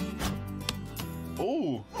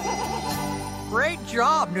 Oh! Great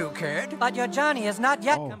job, new kid. But your journey is not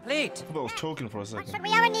yet complete. I thought I was choking for a second. Should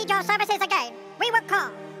we ever need your services again, we will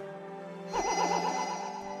call.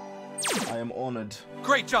 I am honored.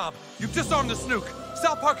 Great job. You've disarmed the snook.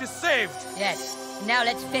 South Park is saved. Yes. Now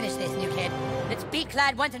let's finish this, new kid. Let's be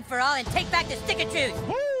Clyde once and for all and take back the stick of truth.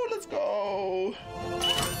 Woo, let's go.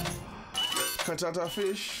 Katata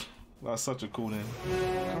fish. That's such a cool name.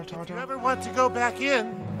 If you ever want to go back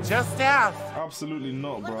in, just ask. Absolutely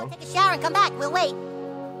not, bro. Take a shower and come back. We'll wait.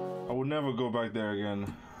 I will never go back there again.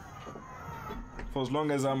 For as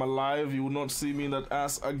long as I'm alive, you will not see me in that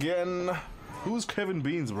ass again. Who's Kevin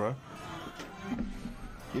Beans, bro?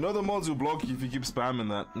 You know the mods will block you if you keep spamming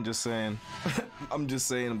that. I'm just saying. I'm just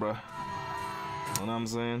saying, bro. You know what I'm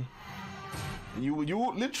saying? You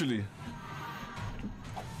literally.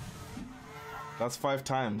 That's 5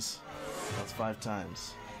 times. That's 5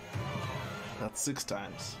 times. That's 6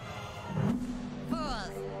 times. Fools!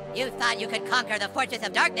 You thought you could conquer the Fortress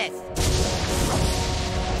of Darkness!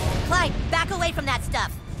 Clyde, back away from that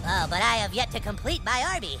stuff! Oh, but I have yet to complete my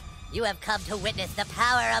army. You have come to witness the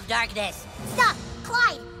power of darkness. Stop!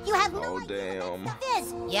 Clyde! You have no idea what what this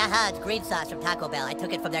is! Yeah, it's green sauce from Taco Bell. I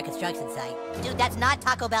took it from their construction site. Dude, that's not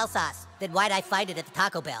Taco Bell sauce. Then why'd I find it at the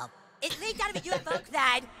Taco Bell? It leaked out of a UFO,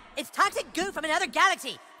 Clyde. It's toxic goo from another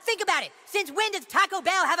galaxy. Think about it. Since when does Taco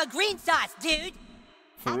Bell have a green sauce, dude?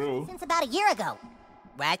 For real? Since about a year ago.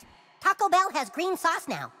 What? Taco Bell has green sauce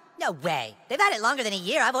now. No way. They've had it longer than a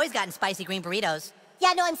year. I've always gotten spicy green burritos.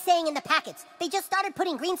 Yeah, no, I'm saying in the packets. They just started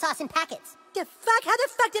putting green sauce in packets. The fuck? How the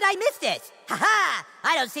fuck did I miss this? Haha!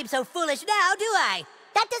 I don't seem so foolish now, do I?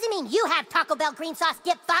 That doesn't mean you have Taco Bell green sauce,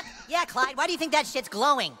 dip fuck. Yeah, Clyde, why do you think that shit's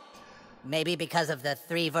glowing? Maybe because of the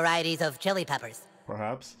 3 varieties of chili peppers.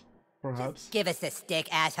 Perhaps. Perhaps. Give us the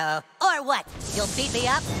stick, asshole. Or what? You'll beat me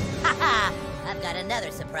up? Haha! I've got another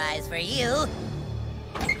surprise for you.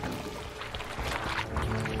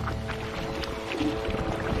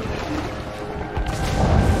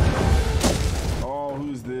 Oh,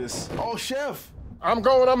 who's this? Oh, Chef! I'm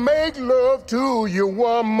gonna make love to you,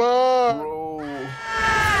 woman. Bro.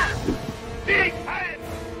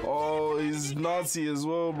 Oh, he's Nazi as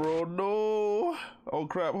well, bro. No. Oh,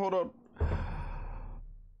 crap. Hold on.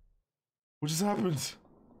 What just happened?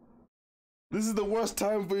 This is the worst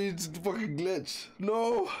time for you to fucking glitch.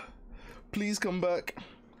 No. Please come back.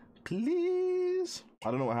 Please. I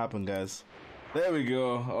don't know what happened, guys. There we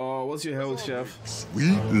go. Oh, what's your health, Chef?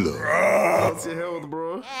 Sweet love. What's your health,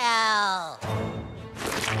 bro? Hell.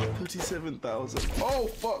 37,000. Oh,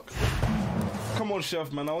 fuck. Come on,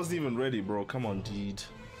 Chef, man. I wasn't even ready, bro. Come on, dude.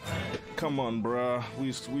 Come on, bro.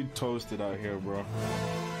 We toasted out here, bro.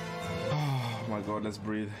 Oh, my God. Let's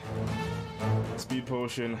breathe. Speed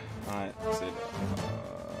potion. Alright, that's it.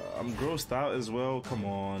 I'm grossed out as well. Come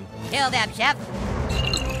on. Kill them, Chef.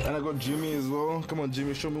 And I got Jimmy as well. Come on,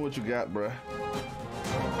 Jimmy. Show me what you got, bruh.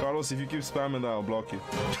 Carlos, if you keep spamming that, I'll block you.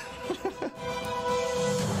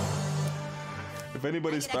 If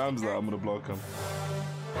anybody spams that, I'm gonna block him.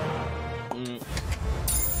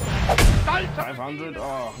 500?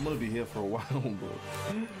 Oh, I'm gonna be here for a while, bro.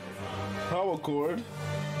 Power cord.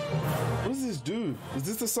 What does this do? Is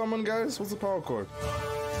this the summon, guys? What's the power cord?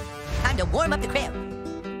 Time to warm up the crib.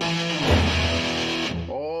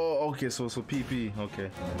 Oh, okay, so PP.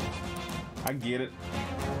 Okay. I get it.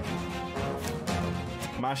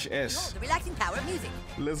 Mash S. The relaxing power of music.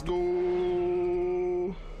 Let's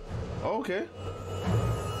go. Okay.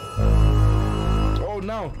 Oh,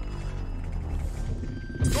 now.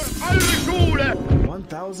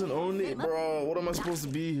 1,000 only? Bro, what am I supposed to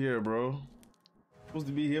be here, bro? Supposed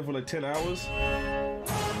to be here for like 10 hours?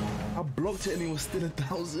 I blocked it and it was still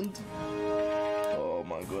 1,000? Oh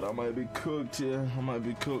my God, I might be cooked here. I might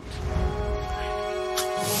be cooked.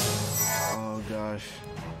 Oh gosh.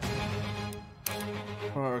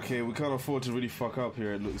 Okay, we can't afford to really fuck up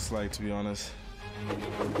here, it looks like, to be honest.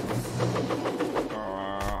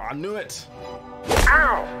 I knew it!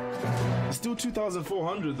 Ow! It's still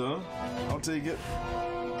 2,400 though. I'll take it.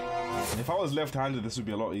 If I was left-handed, this would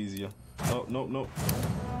be a lot easier. Oh, no.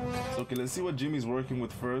 So, okay, let's see what Jimmy's working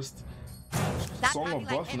with first. Song of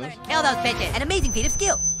Buffness. Kill those bitches. An amazing feat of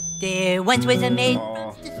skill. There once was a maid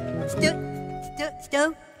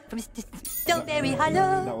from Stoneberry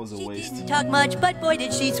Hollow. That was a waste. She didn't talk much, but boy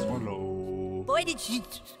did she swallow. Boy did she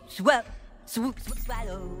swallow.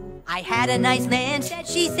 I had a nice land that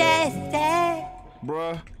she said.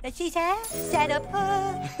 Bruh. That she set up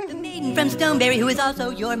her. The maiden from Stoneberry who is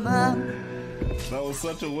also your mom. That was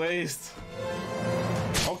such a waste.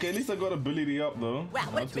 Okay, at least I got ability up though. Wow,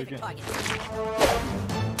 what a terrific target.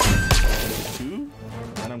 2,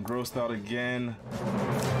 and I'm grossed out again.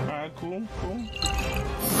 Alright, cool.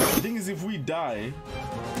 The thing is, if we die,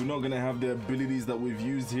 we're not gonna have the abilities that we've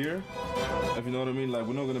used here. If you know what I mean, like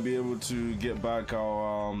we're not gonna be able to get back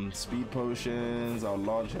our speed potions, our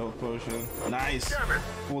large health potion. Nice,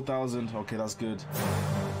 4,000. Okay, that's good.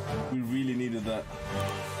 We really needed that.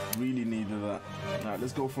 Really needed that. Alright,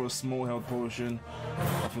 let's go for a small health potion.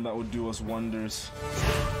 I think that would do us wonders.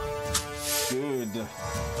 Good.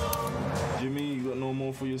 Jimmy, you got no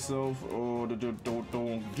more for yourself? Oh,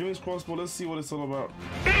 Jimmy's crossbow, let's see what it's all about.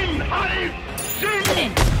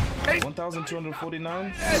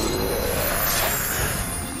 1,249.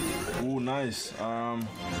 Oh, nice.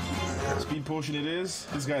 Speed potion it is.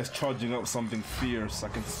 This guy's charging up something fierce. I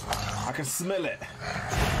can smell it.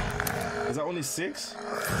 Is that only 6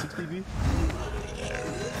 PP?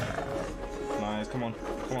 Nice, come on.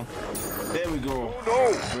 There we go.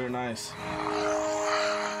 No. Very nice.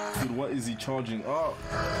 Dude, what is he charging? Oh,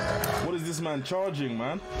 what is this man charging,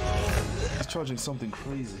 man? He's charging something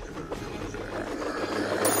crazy.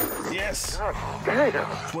 Yes!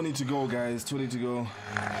 20 to go, guys. 20 to go.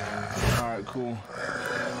 Alright, cool.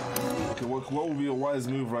 Okay, what would be a wise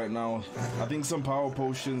move right now? I think some power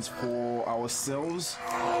potions for ourselves.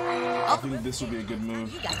 I think this would be a good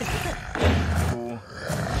move. Cool.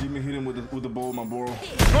 Jimmy hit him with the bow, my bro.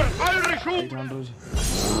 800.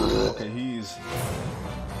 Okay, he's...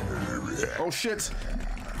 Oh shit!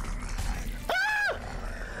 Ah!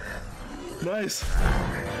 Nice.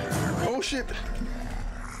 Oh shit!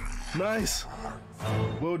 Nice.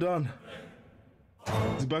 Well done.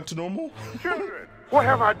 Is he back to normal? Children, what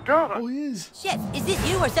have I done? Oh, he is. Chef, is this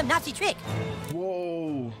you or some Nazi trick?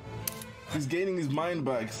 Whoa. He's gaining his mind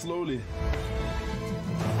back slowly.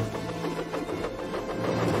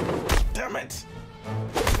 Damn it.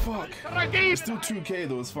 Fuck. It's still 2K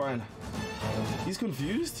though, it's fine. He's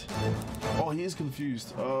confused? Oh, he is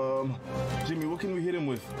confused. Jimmy, what can we hit him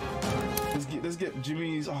with? Let's get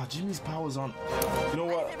Jimmy's... Oh, Jimmy's powers on. You know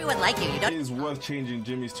what? Everyone like you. It is worth changing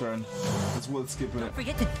Jimmy's turn. It's worth skipping it. Don't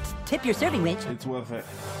forget to tip your serving wench. It's worth it.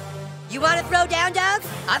 You want to throw down, dog?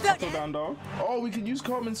 I'll throw down, dog. Oh, we can use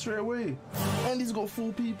Cartman straight away. And he's got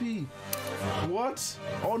full PP. What?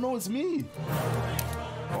 Oh, no, it's me.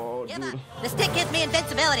 Oh, dude. The stick gives me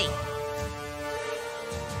invincibility.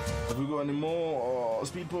 Have we got any more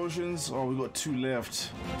speed potions? Oh, we got 2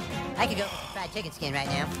 left. I could go with the fried chicken skin right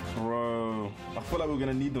now. Bro, I feel like we're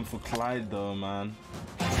gonna need them for Clyde though, man.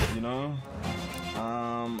 You know?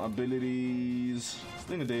 Abilities.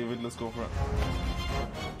 Sling of David, let's go for it.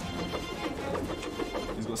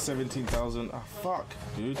 He's got 17,000. Ah, fuck,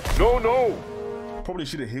 dude. No. Probably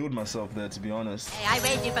should have healed myself there, to be honest. Hey, I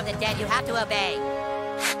raised you from the dead. You have to obey.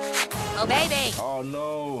 Obey me. Oh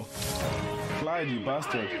no. Clyde, you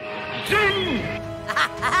bastard.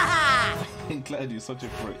 Clyde, you're such a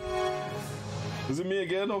prick. Is it me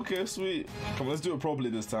again? Okay, sweet. Come on, let's do it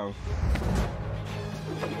properly this time.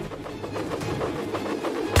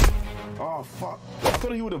 Oh, fuck. I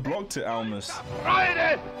thought he would have blocked it, Almus. Right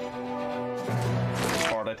it!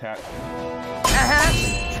 Heart attack.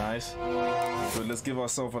 Nice. So let's give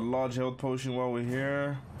ourselves a large health potion while we're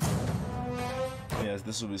here. Yes,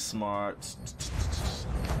 this will be smart.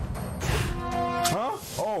 Huh?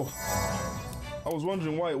 Oh. I was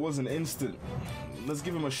wondering why it wasn't instant. Let's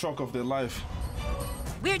give him a shock of their life.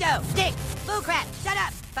 Weirdo, stick, bull crap, shut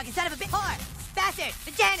up, fucking son of a bitch, whore, bastard,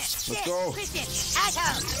 vagina, let's go. Christian,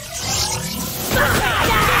 asshole.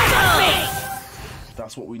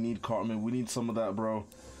 That's what we need, Cartman. We need some of that, bro.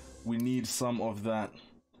 We need some of that.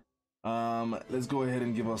 Let's go ahead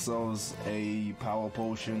and give ourselves a power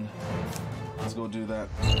potion. Let's go do that.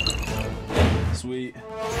 Sweet.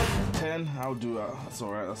 10, I'll do it. That's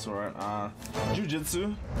alright, that's alright.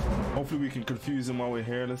 Jiu-Jitsu. Hopefully we can confuse him while we're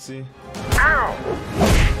here. Let's see. Ow!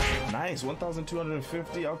 Nice,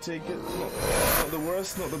 1,250. I'll take it. Not the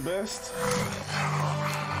worst, not the best.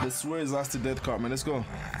 Let's swear his ass to death, Cartman. Let's go.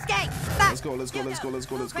 Let's go, let's go, let's go, let's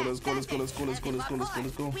go, let's go, let's go, let's go, let's go, let's go, let's go, let's go,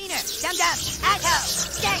 let's go. Wiener, dum-dum,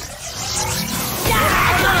 asshole,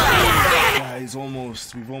 yeah, he's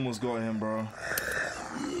almost. We've almost got him, bro.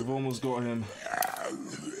 We've almost got him.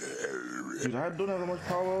 Dude, I don't have that much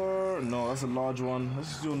power. No, that's a large one. Let's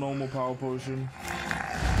just do a normal power potion.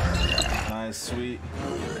 Nice, sweet.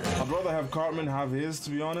 I'd rather have Cartman have his, to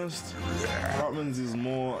be honest. Cartman's is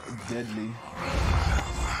more deadly.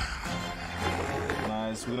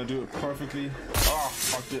 Nice, we're gonna do it perfectly. Oh,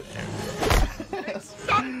 fucked it.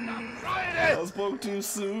 I spoke too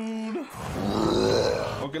soon.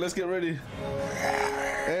 Okay, let's get ready.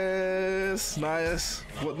 Yes, nice.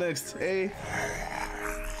 What next? A.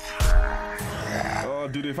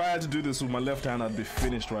 dude, if I had to do this with my left hand, I'd be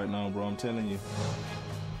finished right now, bro. I'm telling you.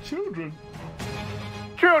 Children.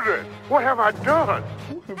 Children, what have I done?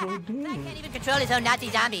 What have I done? I can't even control his own Nazi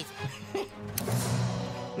zombies.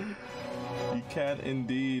 You can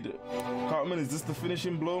indeed. Cartman, is this the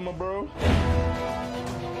finishing blow, my bro?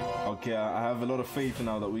 Okay, I have a lot of faith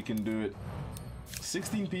now that we can do it.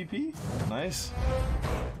 16 PP? Nice.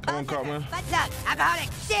 Come on, Cartman. Alcoholic,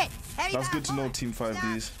 shit. That's good to know, Team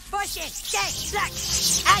 5Ds. Bullshit, shit,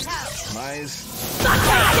 asshole. Nice.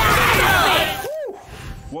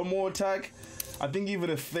 One more attack. I think even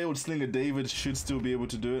a failed Slinger David should still be able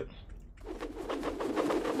to do it.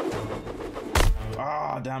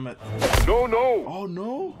 Ah, damn it. No, no. Oh,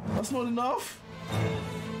 no? That's not enough?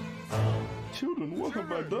 Children, what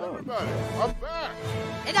have I done? I'm back.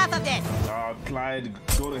 Enough of this. Ah, Clyde,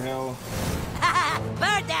 go to hell.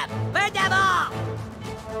 Burn them! Burn them all!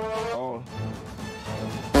 Oh.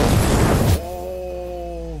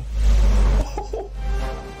 Oh.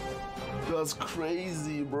 That's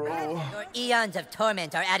crazy, bro. Your eons of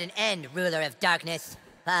torment are at an end, ruler of darkness.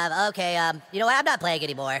 Okay, you know what? I'm not playing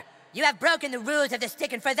anymore. You have broken the rules of the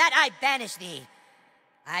stick, and for that I banish thee.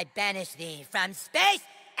 I banish thee from space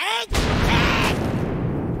and time!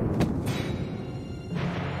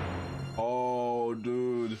 Oh,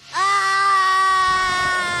 dude.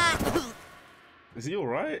 Is he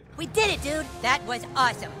alright? We did it, dude! That was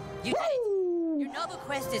awesome. You did it. Your noble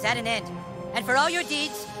quest is at an end. And for all your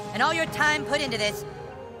deeds and all your time put into this,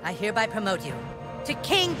 I hereby promote you to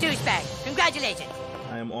King Douchebag. Congratulations.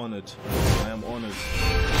 I am honored. I am honored.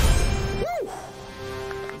 Woo!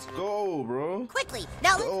 Let's go, bro. Quickly,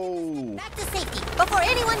 now let's get back to safety before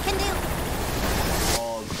anyone can do.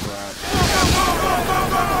 Oh, crap.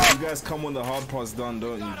 You guys come when the hard part's done,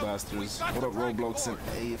 don't you, bastards? What up, Roblox and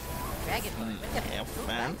AF?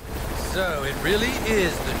 Man. So it really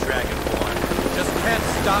is the Dragonborn. Just can't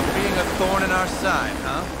stop being a thorn in our side,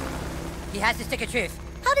 huh? He has the stick of truth.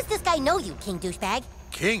 How does this guy know you, King Douchebag?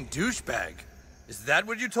 King Douchebag? Is that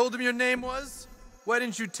what you told him your name was? Why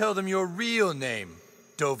didn't you tell them your real name?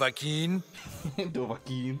 Dovahkiin?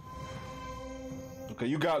 Dovahkiin. Okay,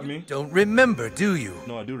 you got me. Don't remember, do you?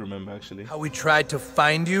 No, I do remember, actually. How we tried to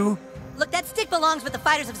find you? Look, that stick belongs with the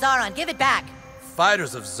Fighters of Zaron. Give it back.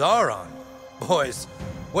 Fighters of Zaron? Boys,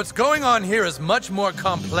 what's going on here is much more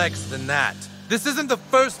complex than that. This isn't the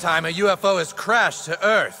first time a UFO has crashed to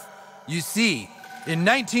Earth. You see, in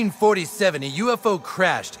 1947, a UFO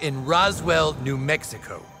crashed in Roswell, New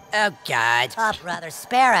Mexico. Oh, God. Oh, brother,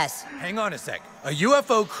 spare us. Hang on a sec. A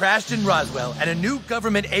UFO crashed in Roswell, and a new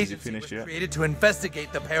government agency was created to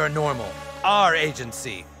investigate the paranormal. Our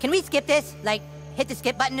agency. Can we skip this? Like, hit the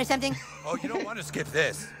skip button or something? Oh, you don't want to skip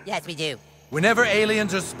this? Yes, we do. Whenever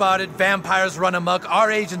aliens are spotted, vampires run amok,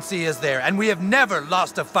 our agency is there, and we have never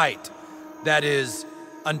lost a fight. That is,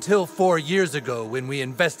 until 4 years ago when we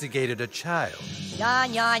investigated a child.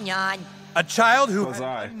 Yawn, yawn, yawn. A child who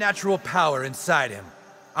had unnatural power inside him.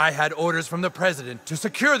 I had orders from the president to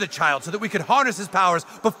secure the child so that we could harness his powers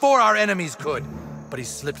before our enemies could. But he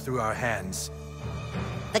slipped through our hands.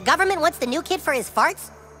 The government wants the new kid for his farts?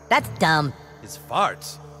 That's dumb. His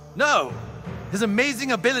farts? No! His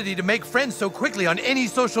amazing ability to make friends so quickly on any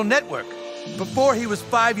social network. Before he was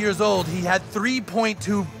 5 years old, he had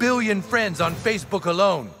 3.2 billion friends on Facebook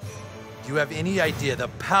alone. Do you have any idea the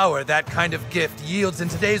power that kind of gift yields in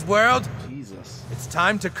today's world? Jesus. It's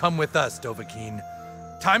time to come with us, Dovahkiin.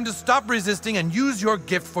 Time to stop resisting and use your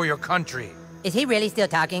gift for your country. Is he really still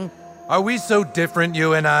talking? Are we so different,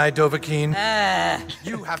 you and I, Dovahkiin?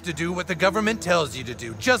 You have to do what the government tells you to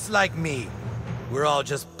do, just like me. We're all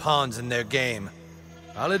just pawns in their game.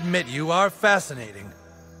 I'll admit you are fascinating.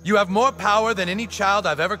 You have more power than any child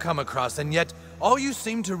I've ever come across, and yet all you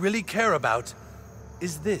seem to really care about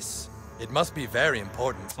is this. It must be very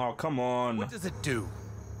important. Oh, come on. What does it do?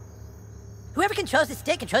 Whoever controls the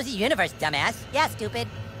stick controls the universe, dumbass. Yeah, stupid.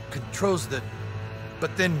 Controls the...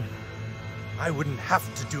 But then... I wouldn't have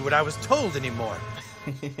to do what I was told anymore.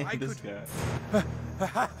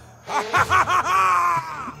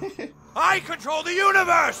 I control the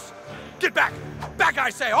universe! Get back! Back, I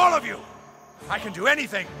say, all of you! I can do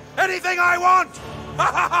anything! Anything I want!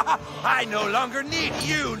 I no longer need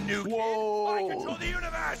you, new kid! I control the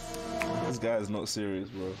universe! This guy is not serious,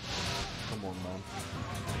 bro. Come on, man.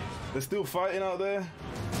 They're still fighting out there?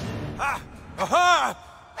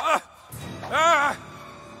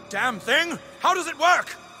 Damn thing! How does it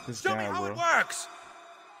work? Show me how it works!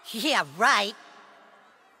 Yeah, right.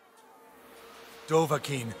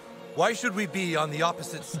 Dovahkiin, why should we be on the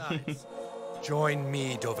opposite sides? Join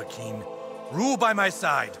me, Dovahkiin. Rule by my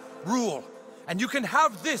side. Rule. And you can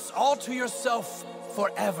have this all to yourself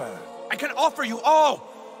forever. I can offer you all.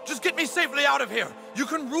 Just get me safely out of here. You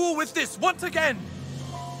can rule with this once again.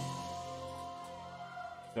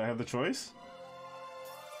 Do I have the choice?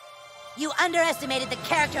 You underestimated the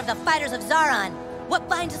character of the Fighters of Zaron. What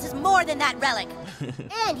binds us is more than that relic.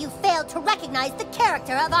 And you failed to recognize the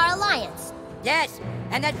character of our alliance. Yes,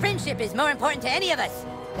 and that friendship is more important to any of us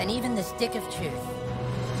than even the stick of truth.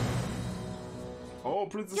 Oh,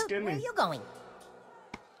 Princess Kenny. Where are you going?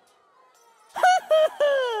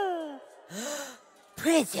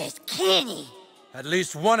 Princess Kenny! At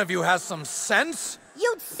least one of you has some sense?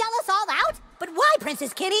 You'd sell us all out? But why,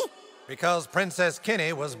 Princess Kenny? Because Princess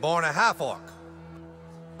Kenny was born a half-orc,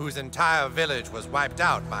 whose entire village was wiped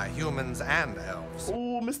out by humans and elves.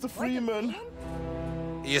 Oh, Mr. Freeman.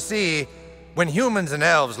 You see, when humans and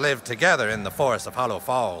elves lived together in the Forest of Hollow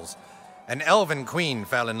Falls, an elven queen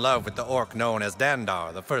fell in love with the orc known as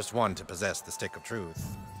Dandar, the first one to possess the Stick of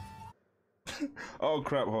Truth. Oh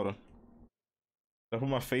crap, hold on. Did I put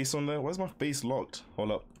my face on there? Why is my face locked?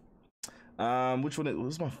 Hold up. Which one?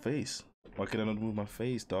 Where's my face? Why can I not move my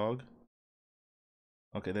face, dog?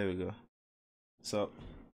 Okay, there we go. So,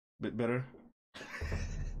 bit better.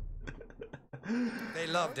 They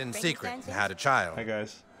loved in secret and had a child. Hi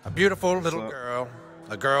guys. A beautiful little girl.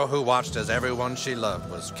 A girl who watched as everyone she loved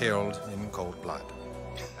was killed in cold blood.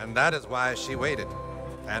 And that is why she waited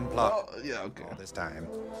and plotted all this time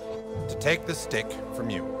to take the stick from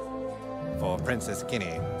you. For Princess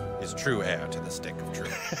Kenny is true heir to the Stick of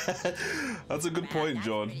Truth. That's a good point,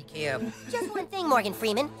 John. Just one thing, Morgan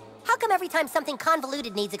Freeman. How come every time something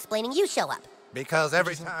convoluted needs explaining, you show up? Because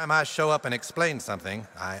every time I show up and explain something,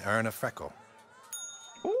 I earn a freckle.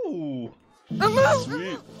 Ooh.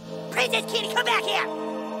 Sweet. Princess Kenny, come back here!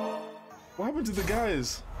 What happened to the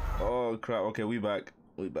guys? Oh crap, okay, we back.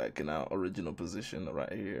 We back in our original position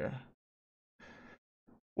right here.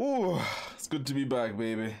 Ooh, it's good to be back,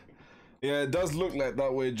 baby. Yeah, it does look like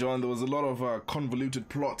that way, John. There was a lot of convoluted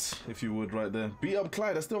plots, if you would, right there. Beat up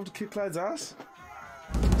Clyde. I still have to kick Clyde's ass?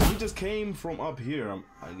 We just came from up here,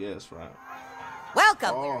 I guess, right?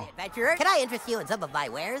 Welcome, adventurer. Can I interest you in some of my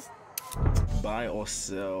wares? Buy or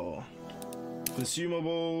sell.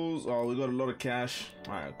 Consumables. Oh, we got a lot of cash.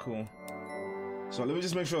 Alright, cool. So let me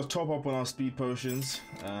just make sure I top up on our speed potions.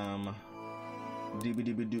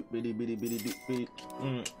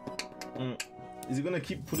 Is he gonna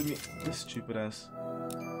keep putting me? This stupid ass.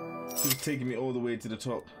 He's taking me all the way to the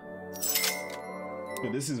top.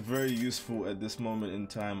 But this is very useful at this moment in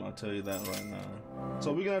time, I'll tell you that right now.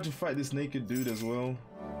 So we're gonna have to fight this naked dude as well.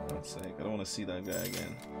 For God's sake, I don't want to see that guy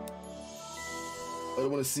again. I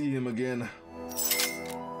don't want to see him again.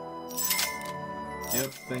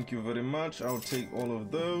 Yep, thank you very much. I'll take all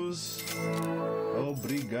of those.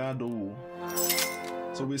 Obrigado.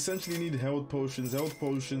 So we essentially need health potions,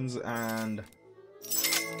 and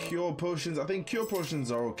cure potions. I think cure potions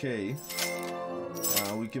are okay.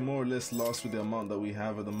 We can more or less last with the amount that we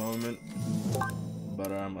have at the moment.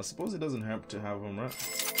 But I suppose it doesn't hurt to have them, right?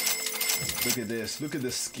 Look at this. Look at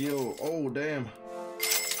the skill. Oh, damn.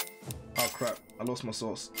 Oh, crap. I lost my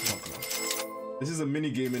sauce. Oh, God. This is a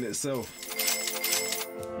mini game in itself.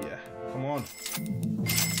 Yeah. Come on.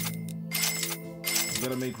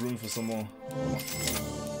 Gotta make room for some more.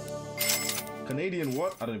 Canadian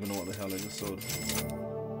what? I don't even know what the hell I just sold.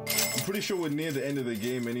 I'm pretty sure we're near the end of the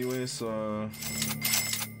game anyway, so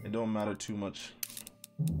it don't matter too much.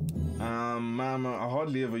 Mama, I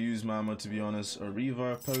hardly ever use Mama, to be honest. A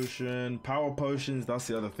revive potion, power potions, that's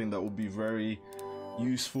the other thing that would be very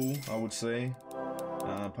useful, I would say.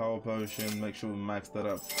 Power potion, make sure we max that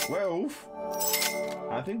up. 12.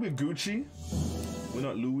 I think we're Gucci. We're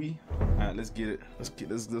not Louis. Alright, let's get it. Let's get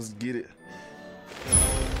it.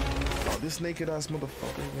 Oh, this naked ass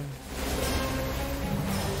motherfucker, man.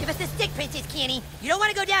 Give us the stick, Princess Kenny. You don't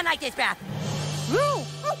want to go down like this, bruh. Oh,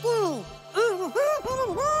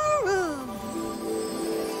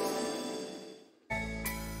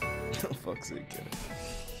 fuck's sake, Kenny.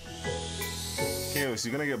 Chaos,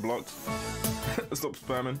 you're gonna get blocked. Stop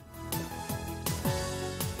spamming.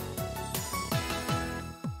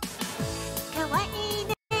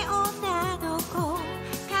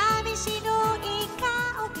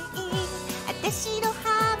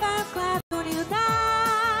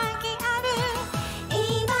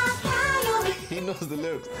 He knows the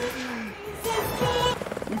lyrics.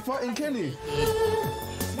 We fighting Kenny.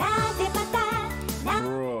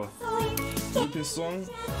 Bro. With his song.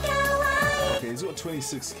 Okay, he's got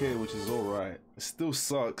 26k, which is alright. It still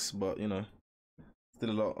sucks, but you know.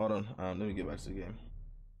 Still a lot. Hold on. Let me get back to the game.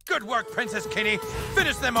 Good work, Princess Kenny.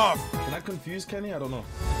 Finish them off. Can I confuse Kenny? I don't know.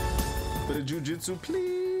 Bit of jujitsu,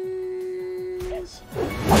 please.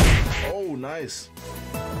 Oh, nice.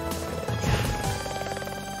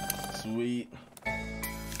 Sweet.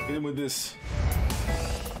 Hit him with this.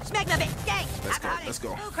 Smack my bitch, gang, Let's go.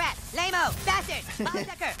 Bull crap, lame-o, bastard,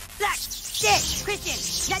 ballsucker, black, shit, Christian,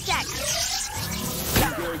 nutsack.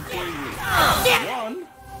 One.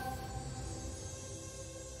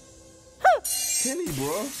 Kenny,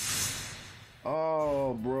 bro.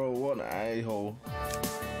 Oh, bro, what an a-hole.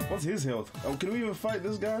 What's his health? Oh, can we even fight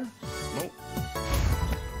this guy? Nope.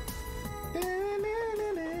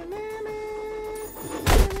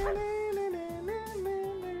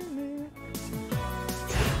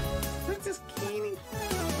 Princess Kenny.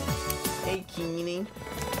 Hey, Kenny.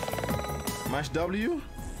 Mash W.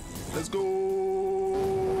 Let's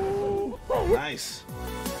go. Nice.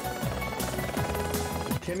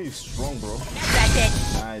 Kenny's strong, bro.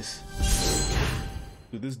 Nice.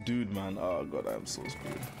 Dude, this dude, man. Oh god, I'm so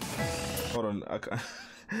screwed. Hold on, I can't.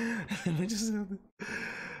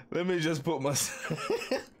 let me just put my.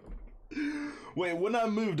 Wait, when I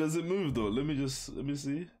move, does it move though? Let me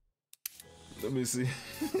see. Let me see.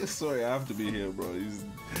 Sorry, I have to be here, bro.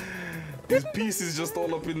 His piece is just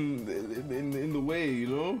all up in the way, you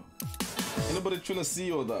know. Ain't nobody trying to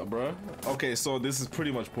see all that, bro. Okay, so this is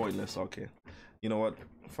pretty much pointless. Okay, you know what?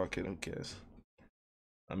 Fuck it. Who cares?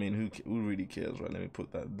 I mean, who really cares, right? Let me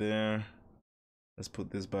put that there. Let's put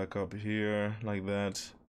this back up here like that.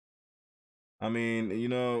 I mean, you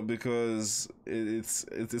know, because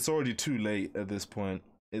it's already too late at this point.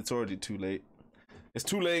 It's already too late. It's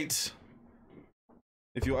too late.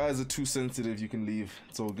 If your eyes are too sensitive, you can leave.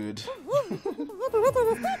 It's all good.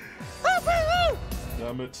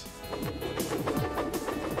 Damn it.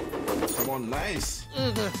 Come on, nice.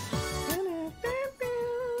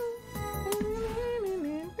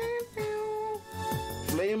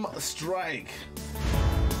 Flame strike.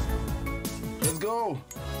 Let's go.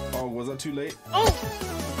 Oh, was that too late? Oh.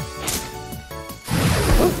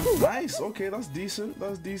 Nice. Okay, that's decent.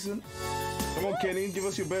 That's decent. Come on, Kenny, give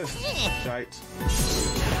us your best. Shite.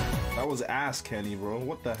 That was ass, Kenny, bro.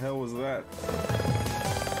 What the hell was that?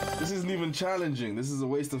 This isn't even challenging. This is a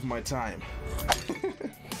waste of my time.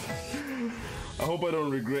 I hope I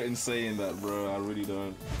don't regret in saying that, bro. I really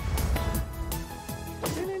don't.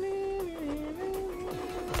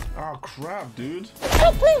 Oh, crap, dude.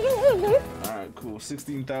 Alright, cool.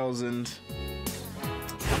 16,000.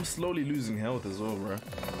 I'm slowly losing health as well, bro.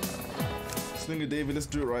 Slinger David, let's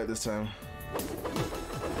do it right this time.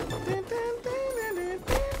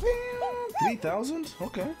 3,000?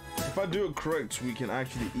 Okay. If I do it correct, we can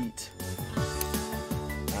actually eat.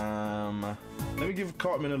 Let me give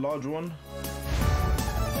Cartman a large one.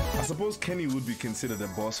 I suppose Kenny would be considered a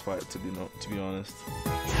boss fight, to be honest.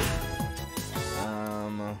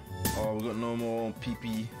 Oh, we got no more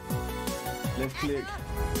PP. Left click.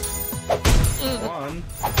 One.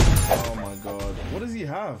 Oh my god. What does he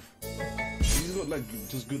have? He's got like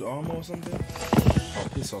just good armor or something? Oh,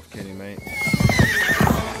 piss off, Kenny, mate.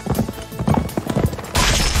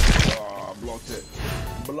 Oh, blocked it.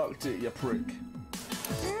 Blocked it, you prick.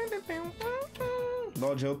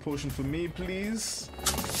 Large health potion for me, please.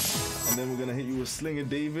 And then we're gonna hit you with Slinger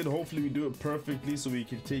David. Hopefully we do it perfectly so we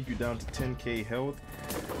can take you down to 10k health.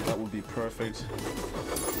 That would be perfect.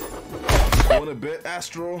 Want to bet,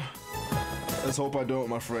 Astro? Let's hope I don't,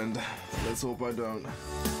 my friend. Let's hope I don't.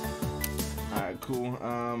 Alright, cool.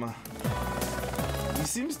 He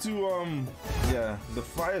seems to, yeah, the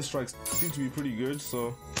fire strikes seem to be pretty good,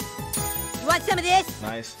 so. You want some of this?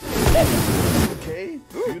 Nice. Okay,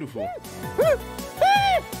 beautiful.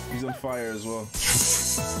 He's on fire as well.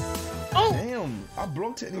 Oh! Damn, I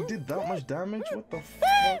blocked it and he did that much damage? What the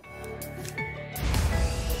fuck?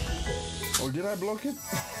 Or did I block it?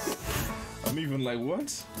 I'm even like,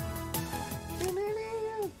 what?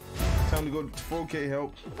 Time to go to 4k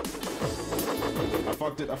help. I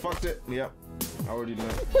fucked it. Yep. I already knew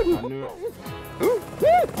it. I knew it.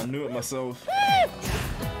 I knew it myself.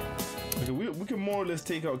 Okay, we can more or less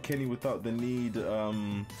take out Kenny without the need,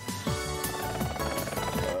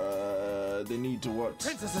 they need to what?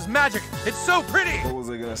 Princess is magic! It's so pretty! What was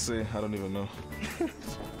I gonna say? I don't even know. I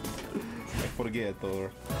forget though.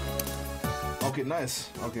 Okay, nice.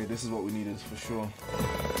 Okay, this is what we needed for sure.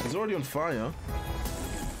 He's already on fire.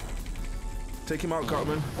 Take him out,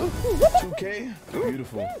 Cartman. 2k.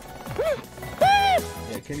 Beautiful.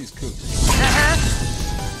 Yeah, Kenny's cooked.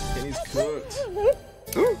 Kenny's cooked.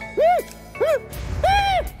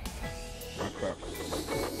 Oh, crap.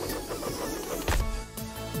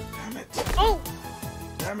 Damn it. Oh!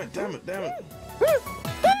 Damn it, damn it, damn it.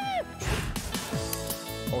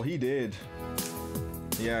 Oh, he did.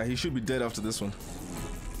 Yeah, he should be dead after this one.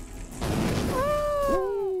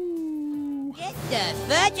 Get the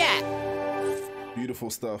fudge. Beautiful. Beautiful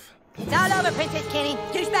stuff. It's all over, Princess Kenny.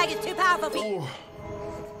 Douchebag is too powerful for you.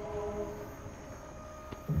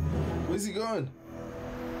 Where's he going?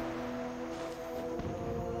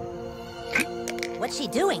 What's she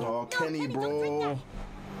doing? Oh, Kenny, bro.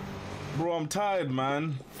 Bro, I'm tired,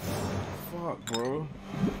 man. Fuck, bro.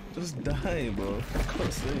 Just die, bro. For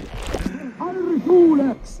God's sake.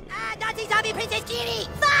 Nazi zombie Princess Kenny!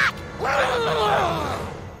 Fuck!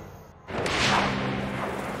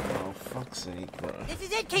 Oh, fuck's sake, bro. This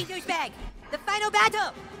is it, King Douchebag. The final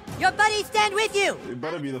battle. Your buddies stand with you. It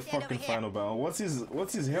better be the fucking final battle. What's his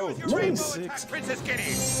health? 26. Princess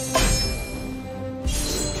Kenny.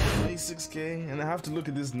 26k, and I have to look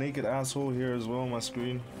at this naked asshole here as well on my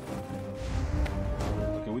screen.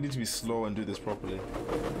 Okay, we need to be slow and do this properly.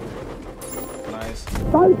 Nice.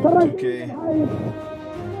 2k.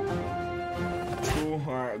 Cool.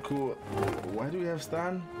 Alright, cool. Why do we have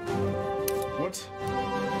Stan? What?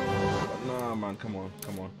 Nah, man, come on.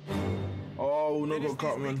 Oh, no go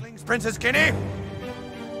Cartman. Princess Kenny.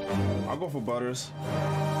 I'll go for Butters.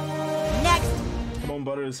 Next. Come on,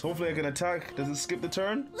 Butters. Hopefully I can attack. Does it skip the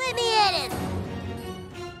turn? Let me at it.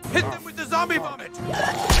 Hit them with the zombie vomit.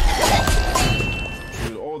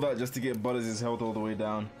 Dude, all that just to get Butters' health all the way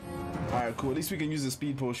down. Alright, cool. At least we can use the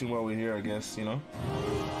speed potion while we're here, I guess, you know?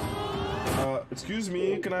 Excuse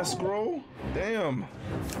me, can I scroll? Damn.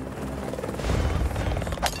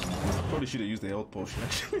 Probably should have used the health potion,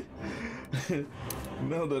 actually.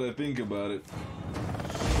 Now that I think about it.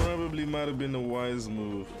 Probably might have been a wise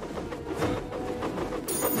move.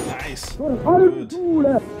 Nice. Good.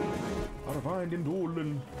 Out of mind in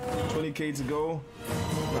Dolan. 20k to go.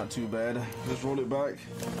 Not too bad. Let's roll it back.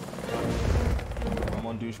 Come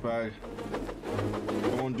on, douchebag.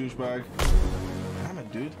 Come on, douchebag. Damn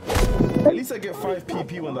it, dude. At least I get 5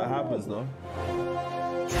 PP when that happens, though.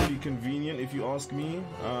 Pretty convenient, if you ask me.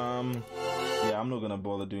 Yeah, I'm not gonna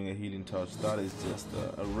bother doing a healing touch. That is just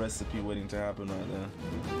a recipe waiting to happen right there.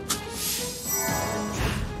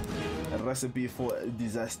 A recipe for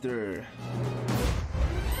disaster.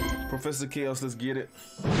 Professor Chaos, let's get it.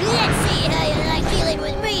 Let's see how you like dealing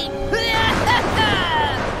with me.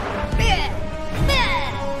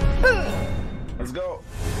 Let's go.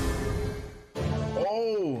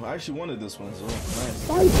 Oh, I actually wanted this one, so nice.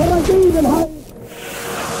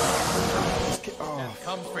 Oh,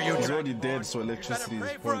 comes for you. He's already dead, so electricity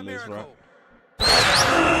is pointless, right?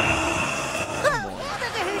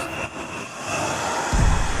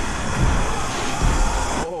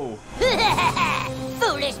 Whoa.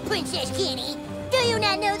 Foolish Princess Kenny. Do you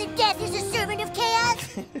not know that death is a servant of chaos?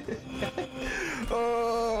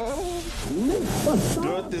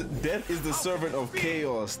 Death is the servant of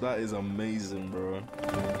chaos. That is amazing, bro.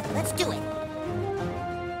 Let's do it.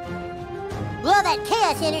 Well, that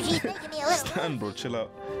chaos energy is making me a little... Stand, bro. Chill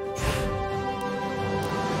out.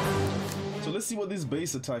 So let's see what this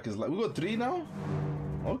base attack is like. We got 3 now?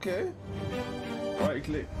 Okay. Right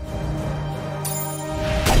click.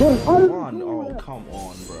 1. Oh, come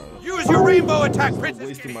on, bro. Use your rainbow attack, Princess.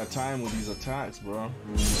 Wasting my time with these attacks, bro.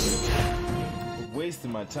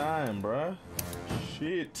 Wasting my time, bro.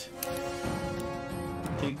 Shit.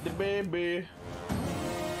 Take the baby.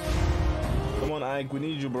 Come on, Ike. We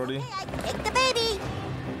need you, buddy. Hey, take the baby.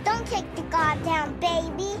 Don't take the goddamn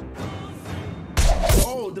baby.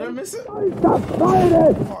 Oh, did I miss it?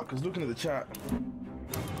 Fuck, I was looking at the chat.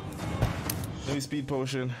 Let me speed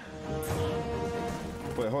potion.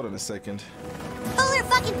 Wait, hold on a second. Pull her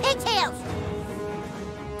fucking pigtails!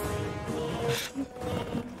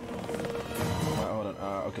 Alright, hold on.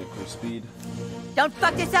 Okay, cool. Speed. Don't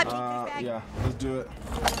fuck this up, yeah, let's do it.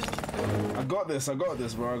 I got this,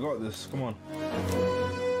 bro. I got this. Come on.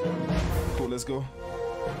 Cool, let's go.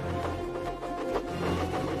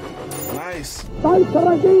 Nice.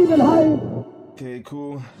 Okay,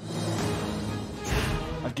 cool.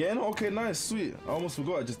 Again? Okay, nice, sweet. I almost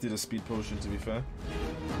forgot I just did a speed potion, to be fair.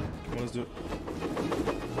 Come on, let's do it.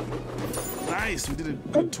 Nice, we did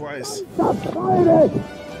it good twice.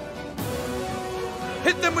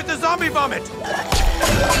 Hit them with the zombie vomit!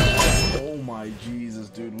 Oh my Jesus,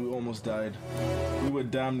 dude, we almost died. We were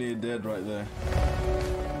damn near dead right there.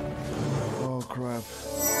 Oh crap.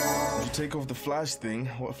 Did you take off the flash thing?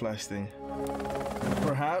 What flash thing?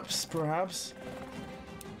 Perhaps.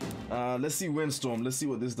 Let's see Windstorm. Let's see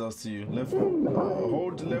what this does to you.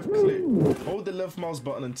 Hold the left click. Hold the left mouse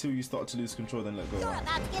button until you start to lose control, then let go. You're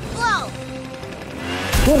about to get blown.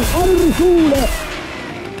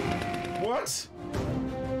 What?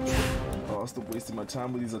 Oh, I'll stop wasting my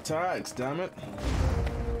time with these attacks, damn it.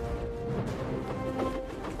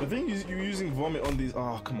 I think you're using vomit on these.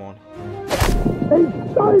 Oh, come on.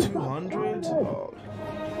 200? Oh.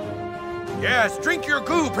 Yes, drink your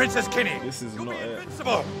goo, Princess Kenny. This is not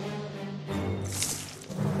invincible.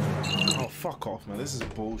 Oh, fuck off, man. This is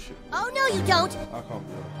bullshit. Oh, no, you don't. I can't.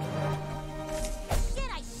 Shit,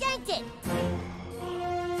 I shanked it.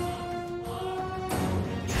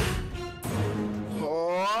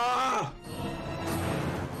 Oh,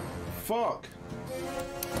 fuck.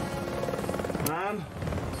 Man.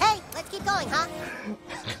 Hey, let's keep going, huh?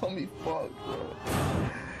 Got me fucked, bro.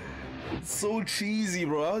 It's so cheesy,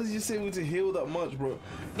 bro. How was you just able to heal that much, bro?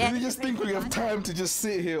 You just think we have time to just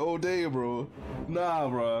sit here all day, bro? Nah,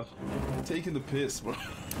 bro. You're taking the piss, bro.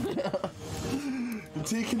 You're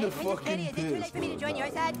taking the fucking piss. Is it too late for me to join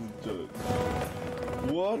your side?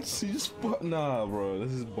 What? You just nah, bro.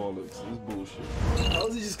 This is bollocks. This is bullshit. How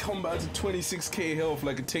does he just come back to 26k health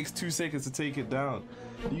like it takes 2 seconds to take it down?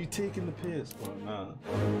 Are you taking the piss, bro? Nah.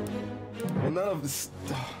 And none of this.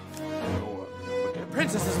 You know what? Okay.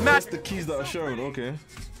 Princess is mad. That's the keys that are shown. Okay.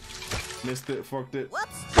 Missed it. Fucked it. To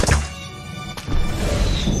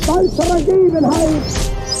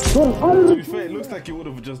be fair, it looks like it would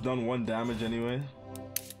have just done 1 damage anyway.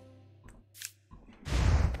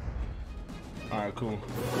 Alright, cool.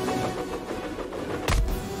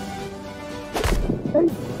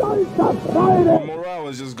 My morale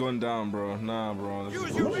has just gone down, bro. Nah, bro.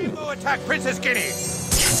 Use your rainbow attack, Princess Kenny.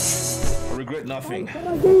 I regret nothing.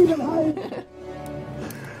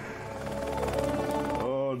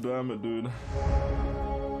 Oh, damn it, dude.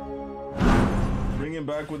 Bring him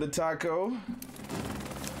back with the taco.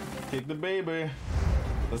 Kick the baby.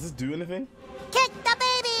 Does this do anything? Kick the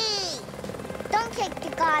baby! Don't kick the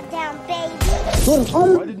goddamn baby.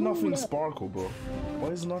 Why did nothing sparkle, bro? Why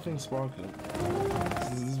is nothing sparkling?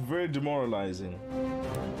 This is very demoralizing.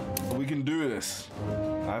 But we can do this.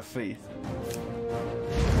 I have faith.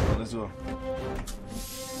 Let's go.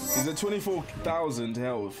 He's at 24,000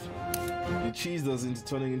 health. He cheesed us into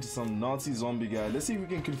turning into some Nazi zombie guy. Let's see if we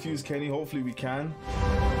can confuse Kenny. Hopefully we can.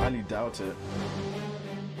 I highly doubt it.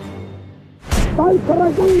 Bro,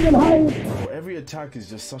 every attack is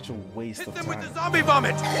just such a waste of time. Hit them with the zombie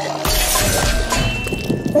vomit!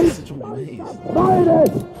 It's such a waste.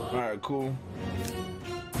 Alright, cool.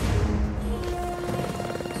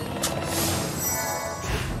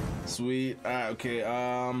 Sweet. Alright, okay,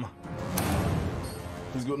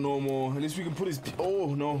 he's got no more. At least we can put his...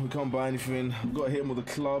 Oh, no, we can't buy anything. We've got to hit him with a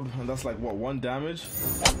club, and that's like, what, 1 damage?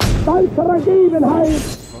 Fuck, bro.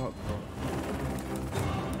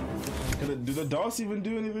 Do the darts even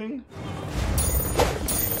do anything?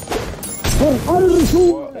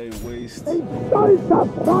 What a waste.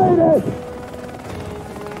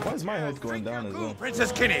 Why is my health going down as well?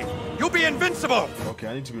 Princess Kenny, you'll be invincible! Okay,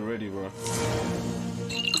 I need to be ready, bro.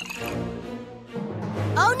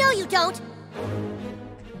 Oh, no, you don't!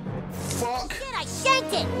 Fuck! Shit, I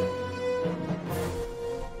shanked it!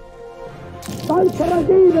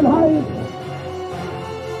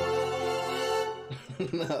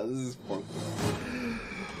 Nah, this is fun.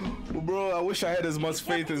 Well, bro, I wish I had as much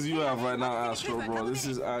faith as you have right now, Astro, bro. This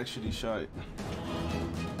is actually shite.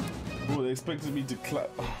 Bro, they expected me to clap.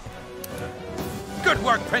 Good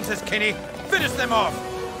work, Princess Kenny. Finish them off.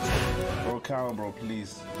 Bro, calm, bro,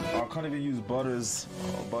 please. I can't even use Butters.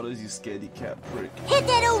 Oh, Butters, you scaredy cat prick. Hit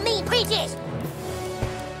that old meat, Princess!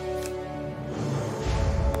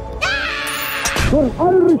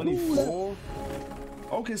 24?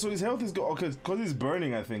 Okay, so his health is good. Okay, because he's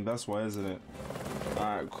burning, I think. That's why, isn't it?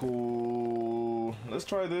 Alright, cool. Let's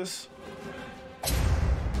try this.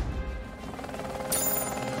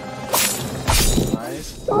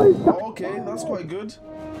 Nice. Okay, that's quite good.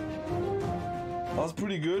 That's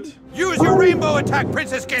pretty good. Use your rainbow attack,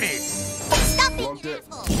 Princess Kenny! Stop Blocked it.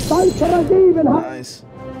 Nice.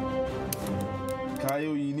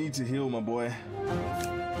 Caillou, you need to heal, my boy.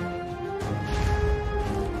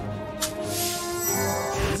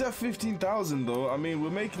 He's at 15,000 though. I mean, we're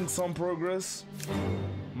making some progress.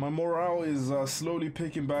 My morale is slowly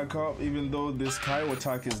picking back up, even though this Caillou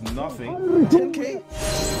attack is nothing. 10k?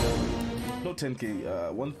 No 10k,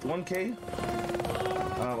 1k?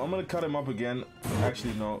 I'm gonna cut him up again.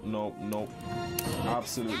 Actually, no.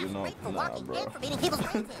 Absolutely not. Nah, bro.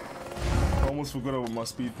 Almost forgot about my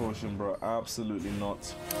speed potion, bro. Absolutely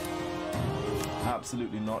not.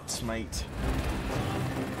 Absolutely not, mate.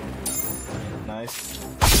 Nice.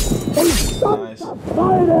 Nice.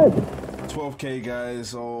 12k,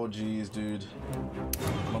 guys. Oh, jeez, dude.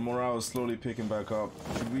 My morale is slowly picking back up.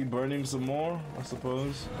 Should we burn him some more? I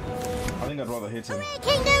suppose. I think I'd rather hit him.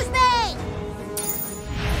 King Newsbane!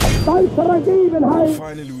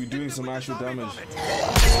 Finally, we're doing some actual damage.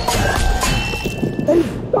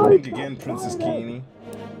 Think again, Princess Kenny.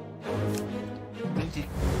 Princess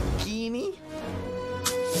Kenny?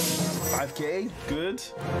 5K, good.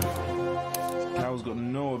 Cal's got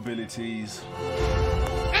no abilities.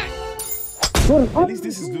 At least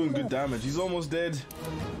this is doing good damage. He's almost dead.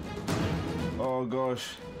 Oh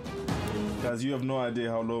gosh. Guys, you have no idea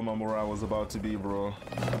how low my morale was about to be, bro.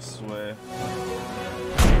 I swear.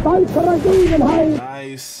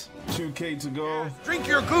 Nice. 2K to go. Drink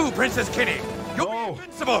your goo, Princess Kenny. You'll be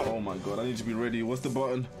invincible. Oh my god, I need to be ready. What's the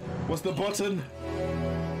button? What's the button?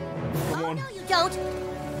 Come on. No, you don't.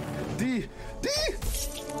 D.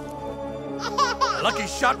 Lucky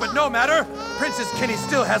shot, but no matter. Princess Kenny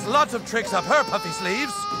still has lots of tricks up her puffy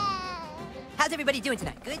sleeves. How's everybody doing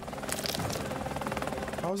tonight? Good?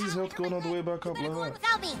 How's his health going all the way back up like that?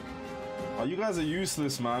 Without me. Oh, you guys are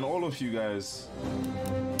useless, man. All of you guys.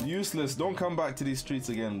 Useless. Don't come back to these streets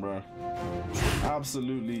again, bro.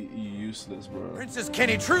 Absolutely useless, bro. Princess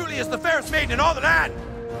Kenny truly is the fairest maiden in all the land.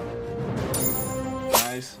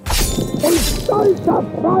 Nice. So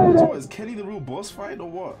what, is Kenny the real boss fight or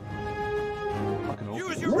what?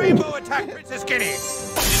 Use your rainbow attack, Princess Kenny.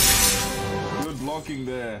 Good blocking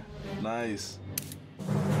there. Nice.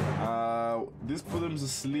 This put them to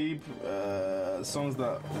sleep. Songs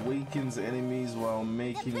that wakens enemies while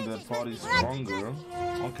making the party stronger.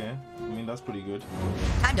 Okay, I mean that's pretty good.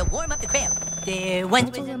 Time to warm up the crib. There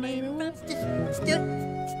once was a maiden from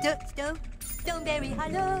Stoneberry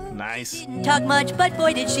Hollow. Nice. Didn't talk much, but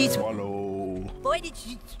boy did she swallow. Boy did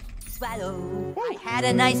she swallow. I had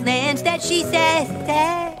a nice man's that she says.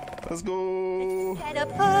 Let's go.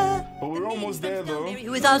 But we're almost there though.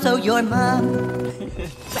 Who is also your mom.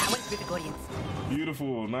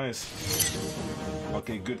 Beautiful, nice.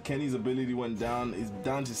 Okay, good. Kenny's ability went down. It's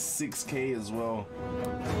down to 6K as well.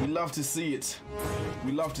 We love to see it.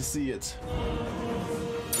 We love to see it.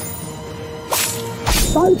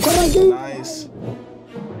 Nice.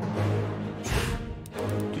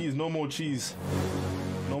 Please, no more cheese.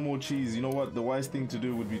 No more cheese. You know what? The wise thing to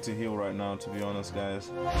do would be to heal right now, to be honest, guys.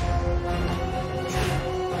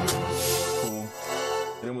 Cool.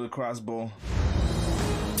 Hit him with a crossbow.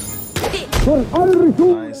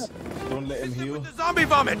 Nice. Don't let him heal. The zombie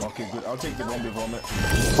vomit. Okay, good. I'll take the zombie vomit.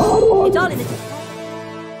 It's all in the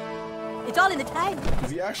It's all in the time.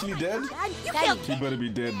 Is he actually dead? He better be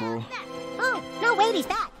dead, bro. Oh, no, wait, he's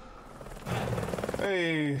back.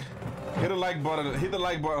 Hey, hit the like button. Hit the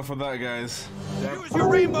like button for that, guys. Use your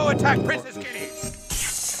rainbow attack, Princess Kenny.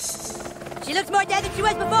 She looks more dead than she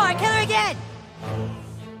was before. Kill her again.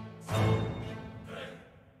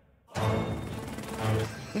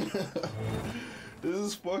 This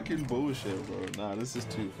is fucking bullshit, bro. Nah, this is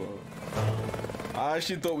too far. I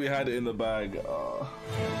actually thought we had it in the bag. Well,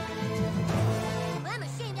 I'm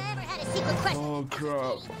ashamed I ever had a secret question. Oh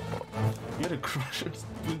crap! You had a crush on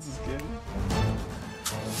Princess Kenny?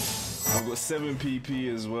 I've got 7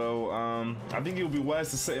 PP as well. I think it would be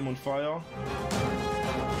wise to set him on fire.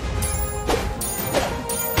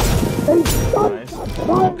 Nice.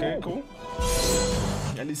 Okay, cool.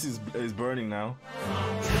 At least it's burning now.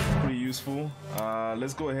 Pretty useful.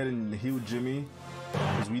 Let's go ahead and heal Jimmy,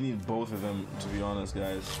 because we need both of them, to be honest,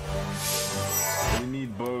 guys. We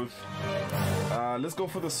need both. Let's go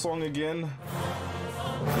for the song again.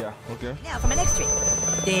 Yeah, okay. Now for my next trick.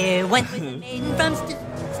 There went a maiden from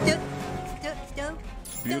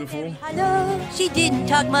Beautiful. Hello. She didn't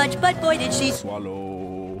talk much, but boy did she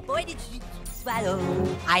swallow. Boy did she swallow.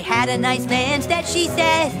 I had a nice man's that she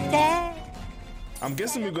says. I'm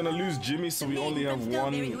guessing we're gonna lose Jimmy, so we only have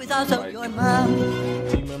one team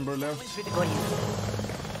member left.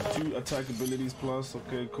 2 attack abilities plus.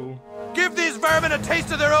 Okay, cool. Give these vermin a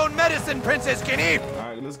taste of their own medicine, Princess Kenny. All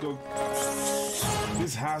right, let's go.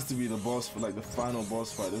 This has to be the boss for like the final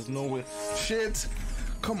boss fight. There's no way. Shit!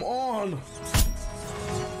 Come on.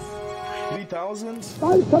 3,000.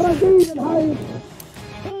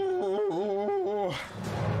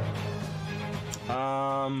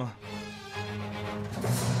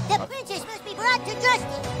 The princess must be brought to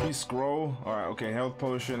justice. Please scroll. Alright, okay, health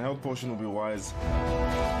potion. Health potion will be wise.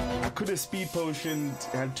 I could have speed potion,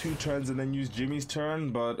 had 2 turns and then use Jimmy's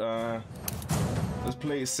turn, but let's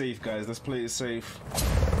play it safe, guys. Let's play it safe.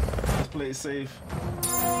 Let's play it safe.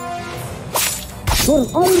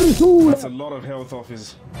 That's a lot of health off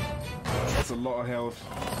his. That's a lot of health.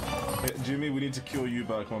 Hey, Jimmy, we need to kill you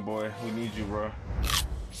back, my boy. We need you, bro.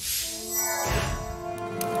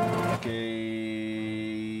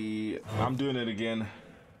 Okay, I'm doing it again.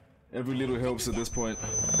 Every little helps at this point.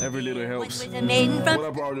 Every little helps. What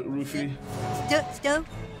up, Rufy?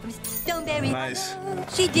 Nice.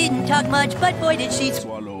 She didn't talk much, but boy did she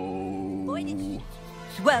swallow. Boy did she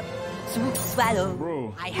swallow.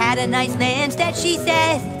 Bro. I had a nice man's that she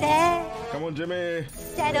says. Come on, Jimmy.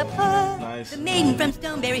 Set apart. Nice. The maiden from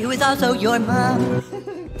Stoneberry who is also your mom.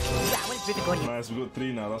 Nice, we got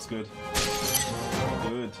 3 now. That's good.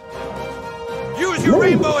 Good. Use your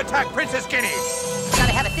rainbow attack, Princess Kenny.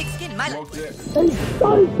 Gotta have a thick skin, my love.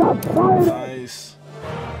 Nice.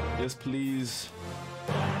 Yes, please.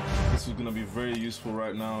 This is gonna be very useful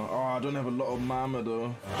right now. Oh, I don't have a lot of mama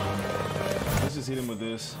though. Let's just hit him with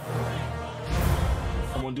this.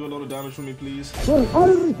 Come on, do a lot of damage for me, please.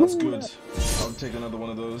 That's good. I'll take another one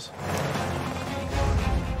of those.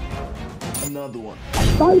 Another one.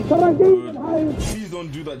 Good. Please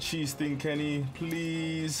don't do that cheese thing, Kenny.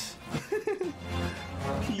 Please.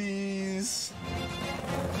 Please.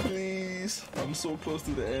 Please. I'm so close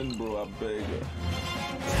to the end, bro. I beg.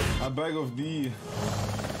 I beg of thee.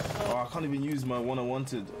 Oh, I can't even use my one I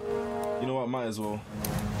wanted. You know what? Might as well.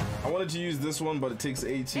 I wanted to use this one, but it takes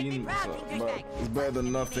 18. So, but it's better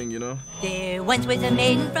than nothing, you know? There once was a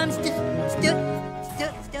maiden from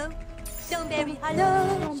Stoneberry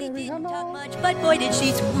Hollow. She didn't talk much, but boy did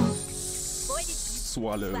she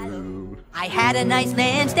swallow. I had a nice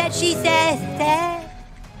lance that she said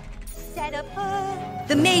set apart.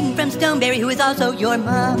 The maiden from Stoneberry who is also your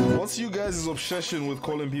mom. What's you guys' obsession with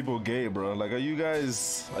calling people gay, bro? Like, are you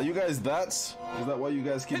guys that? Is that why you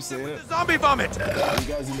guys keep saying it? Zombie vomit! Are you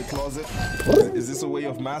guys in the closet? Is this a way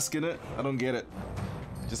of masking it? I don't get it.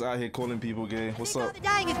 Just out here calling people gay. What's up? The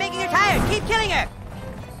dying is making her tired. Keep killing her.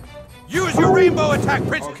 Use your rainbow attack,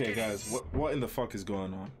 Princess. Okay, guys, what in the fuck is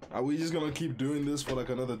going on? Are we just gonna keep doing this for like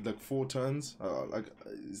another 4 turns?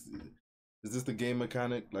 Is this the game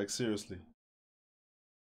mechanic? Like, seriously?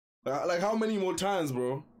 Like, how many more times,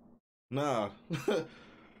 bro? Nah.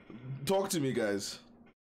 Talk to me, guys.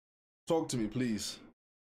 Talk to me, please.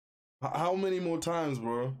 How many more times,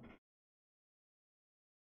 bro?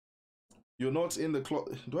 You're not in the clock.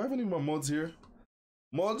 Do I have any more mods here?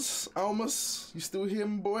 Mods, Almas, you still here,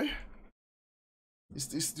 my boy? You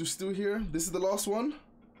still here? This is the last one?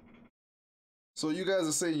 So you guys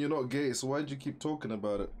are saying you're not gay, so why'd you keep talking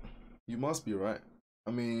about it? You must be, right?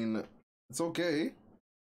 I mean, it's okay.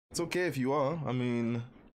 It's okay if you are. I mean,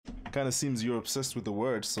 it kind of seems you're obsessed with the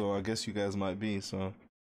word, so I guess you guys might be, so,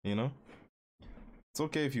 you know? It's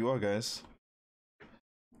okay if you are, guys.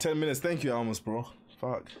 10 minutes. Thank you, Almas, bro.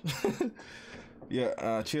 Fuck.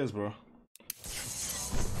 Yeah, cheers, bro.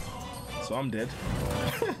 So I'm dead.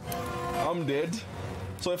 I'm dead.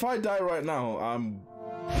 So if I die right now,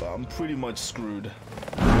 I'm pretty much screwed.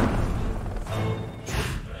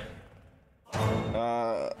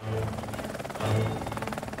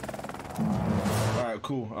 Alright,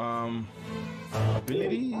 cool.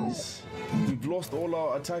 Abilities. We've lost all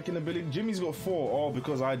our attacking ability. Jimmy's got 4, all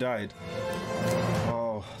because I died.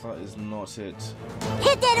 Oh, that is not it.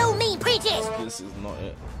 Hit that old mean preaches! This is not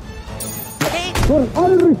it.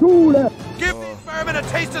 Give these vermin a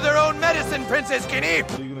taste of their own medicine, Princess Kenny!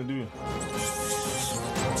 What are you gonna do?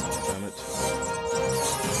 Damn it.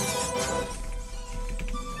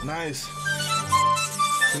 Nice.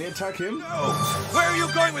 Can he attack him? No! Where are you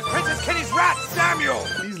going with Princess Kenny's rats, Samuel?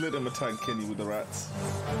 Please let him attack Kenny with the rats.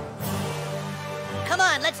 Come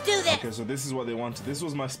on, let's do this! Okay, so this is what they wanted. This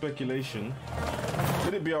was my speculation.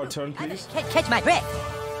 Could it be our turn, please? Catch my breath.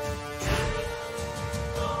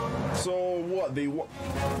 So what?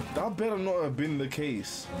 That better not have been the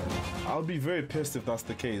case. I'll be very pissed if that's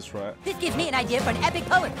the case, right? This gives me an idea for an epic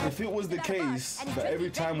poem. If it was the case that every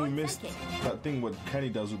time we missed that thing what Kenny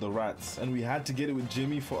does with the rats, and we had to get it with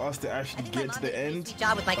Jimmy for us to actually get to the end,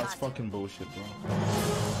 that's fucking bullshit, bro.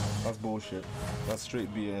 That's bullshit. That's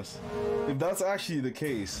straight BS. If that's actually the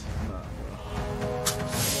case, nah, bro.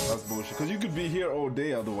 That's bullshit. Because you could be here all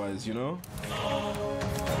day otherwise, you know?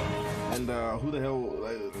 And who the hell?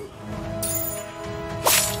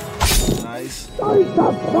 Nice.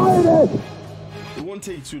 It won't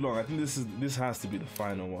take too long. I think this has to be the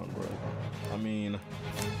final one, bro. I mean,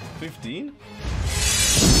 15.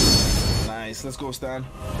 Nice. Let's go, Stan.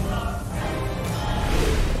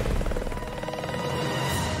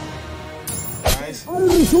 Nice.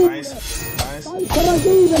 Nice. Nice.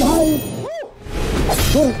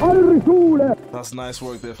 That's nice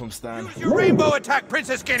work there from Stan. Use your rainbow attack,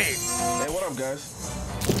 Princess Kenny! Hey, what up, guys?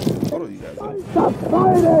 What are you guys doing?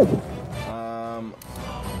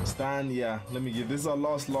 Stan, yeah. Let me give. This is our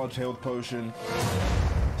last large health potion.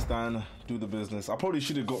 Stan, do the business. I probably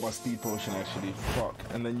should have got my speed potion, actually. Fuck.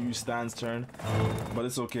 And then use Stan's turn. But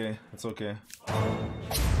it's okay. It's okay.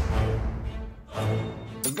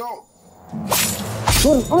 Let's go!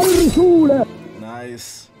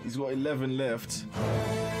 Nice. He's got 11 left.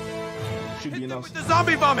 Should be enough. With the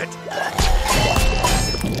zombie vomit!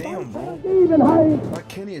 Damn, bro. That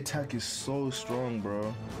Kenny attack is so strong,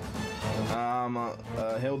 bro.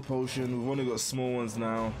 Health potion. We've only got small ones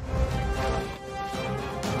now.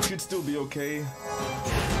 Should still be okay.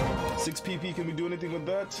 6 PP. Can we do anything with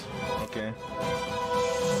that? Okay.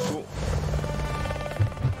 Cool.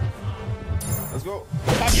 Let's go.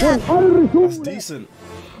 That's decent.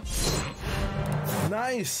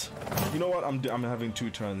 Nice. You know what? I'm having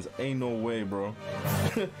 2 turns. Ain't no way, bro.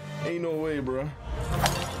 Ain't no way, bro.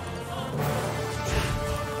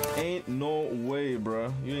 Ain't no way,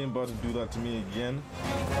 bro. You ain't about to do that to me again.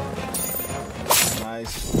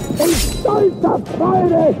 Nice.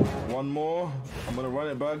 One more. I'm gonna run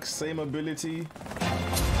it back. Same ability.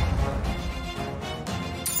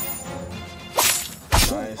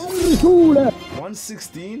 Nice.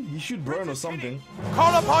 116? He should burn or something.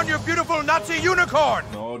 Call upon your beautiful Nazi unicorn!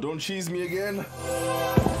 No, don't cheese me again.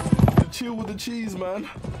 Chill with the cheese, man.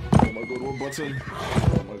 Oh my god, what button?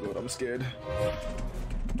 Oh my god, I'm scared.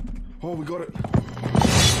 Oh, we got it.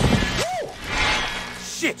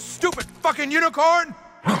 Shit, stupid fucking unicorn!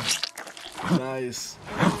 Nice.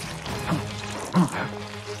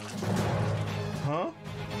 Huh?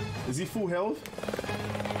 Is he full health?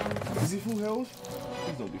 Is he full health?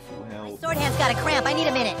 Please don't be full health. Sword hand's got a cramp. I need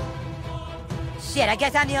a minute. Shit, I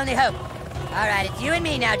guess I'm the only hope. All right, it's you and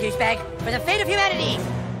me now, douchebag. For the fate of humanity.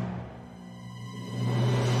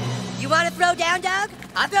 You want to throw down, dog?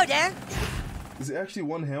 I'll throw down. Is it actually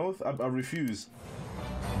 1 health? I refuse.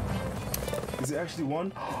 Is it actually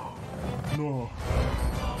 1? No.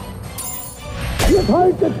 She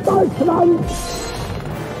doesn't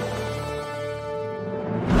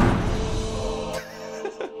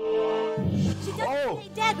stay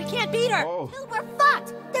dead. We can't beat her. Oh. No, we're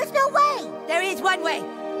fucked. There's no way. There is one way.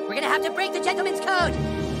 We're gonna have to break the gentleman's code.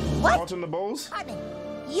 What? Watch on the bowls? Pardon me.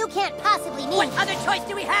 You can't possibly mean... What other choice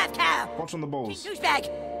do we have, Cal? Watch on the bowls. Douchebag,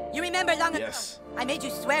 you remember long ago, I made you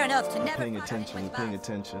swear an oath to never... Paying attention, paying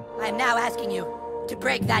attention. I am now asking you to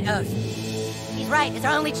break that oath. He's right, it's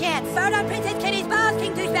our only chance. Burn on Princess Kitty's balls,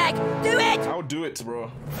 King Douchebag! Do it! I'll do it, bro.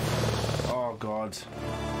 Oh, God. I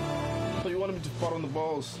thought you wanted me to fart on the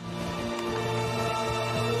balls.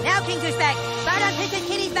 Now, King Douchebag, burn on Princess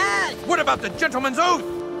Kitty's balls! What about the gentleman's oath?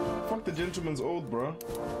 Fuck the gentleman's oath, bro.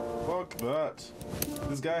 Fuck that.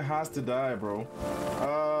 This guy has to die, bro.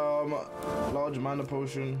 Large mana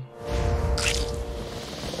potion.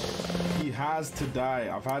 He has to die.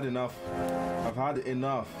 I've had enough. I've had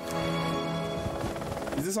enough.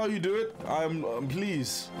 Is this how you do it?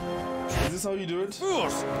 Please. Is this how you do it?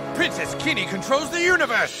 Fools! Princess Kitty controls the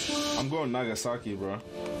universe! I'm going Nagasaki, bro.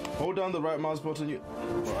 Hold down the right mouse button.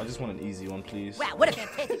 Bro, I just want an easy one, please. Wow, what a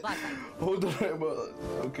fantastic boss fight. Hold the right button.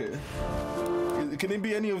 Okay. Can it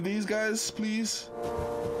be any of these guys, please?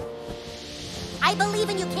 I believe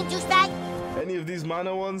in you, King Douchebag. Any of these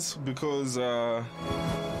mana ones? Because, no,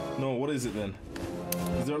 what is it then?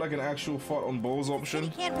 Is there like an actual fart on balls option?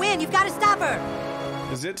 You can't win, you've got to stop her!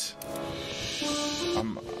 Is it?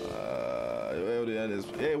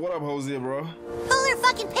 Hey, what up, Jose, bro? Pull her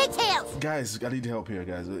fucking pigtails! Guys, I need help here,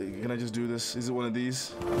 guys. Can I just do this? Is it one of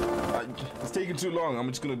these? It's taking too long. I'm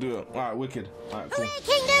just gonna do it. Alright, wicked. Alright, cool. Hooray,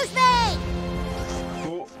 King Douchebag!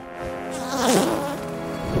 Cool.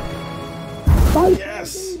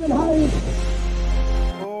 Yes!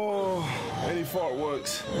 Oh, any fart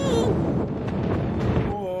works.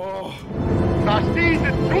 Oh.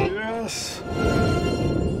 Yes!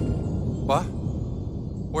 What?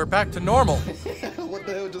 We're back to normal. What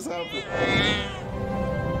the hell just happened?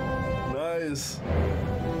 Nice.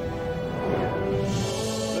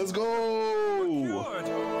 Let's go!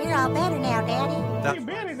 You're all better now, Daddy. You're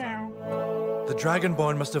better now. The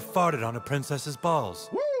Dragonborn must have farted on a princess's balls.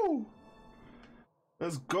 Woo!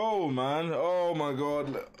 Let's go, man. Oh my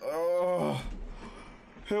god. Oh.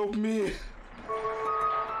 Help me.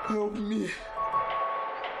 Help me.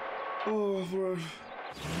 Oh, bro.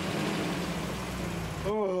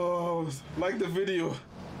 Oh, like the video.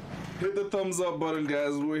 Hit the thumbs up button,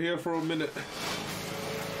 guys. We're here for a minute.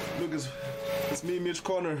 Look, it's me, Mitch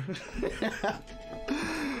Connor.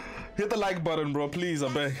 Hit the like button, bro. Please, I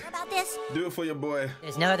beg. How about this? Do it for your boy.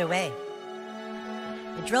 There's no other way.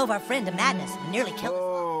 It drove our friend to madness and nearly killed us.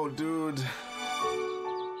 Oh, dude.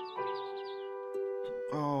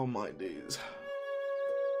 Oh, my days.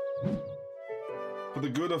 For the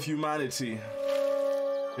good of humanity,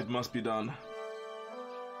 it must be done.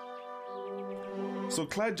 So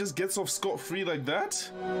Clyde just gets off scot-free like that?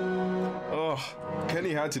 Oh,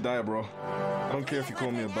 Kenny had to die, bro. I don't care if you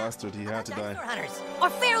call me a bastard, he had to die. Or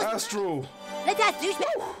Pharaoh's Astro! Let's ask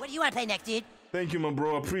Douchebag. What do you want to play next, dude? Thank you, my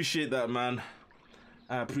bro. Appreciate that, man.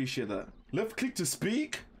 I appreciate that. Left click to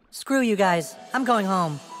speak? Screw you guys. I'm going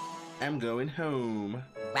home. I'm going home.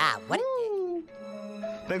 Wow, what a dick.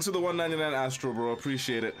 Thanks for the 199 Astro, bro.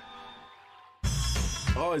 Appreciate it.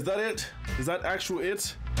 Oh, is that it? Is that actual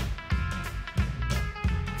it?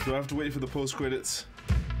 Do I have to wait for the post credits?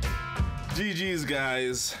 GG's,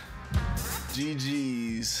 guys.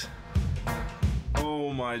 GG's.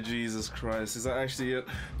 Oh my Jesus Christ. Is that actually it?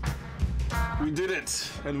 We did it.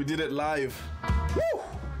 And we did it live. Woo!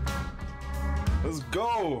 Let's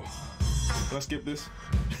go. Can I skip this?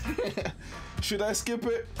 Should I skip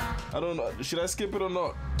it? I don't know. Should I skip it or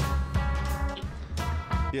not?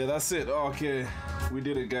 Yeah, that's it. Okay. We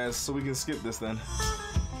did it, guys. So we can skip this then.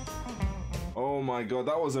 Oh my god,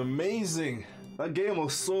 that was amazing. That game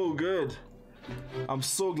was so good. I'm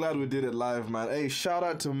so glad we did it live, man. Hey, shout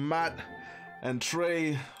out to Matt and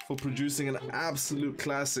Trey for producing an absolute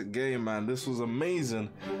classic game, man. This was amazing.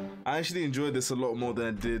 I actually enjoyed this a lot more than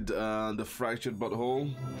I did the Fractured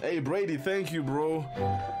Butthole. Hey, Brady, thank you, bro.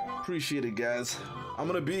 Appreciate it, guys. I'm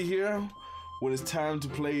gonna be here when it's time to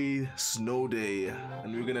play Snow Day,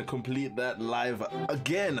 and we're gonna complete that live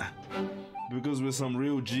again because we're some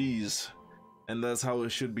real G's, and that's how it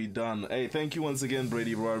should be done. Hey, thank you once again,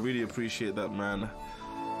 Brady, bro. I really appreciate that, man.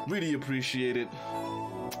 Really appreciate it.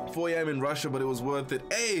 4 a.m. in Russia, but it was worth it.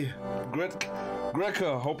 Hey,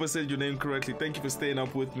 Greka, hope I said your name correctly. Thank you for staying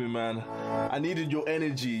up with me, man. I needed your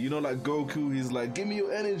energy. You know, like Goku, he's like, give me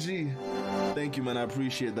your energy. Thank you, man. I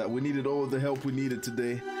appreciate that. We needed all the help we needed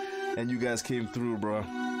today, and you guys came through, bro.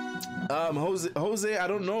 Jose, I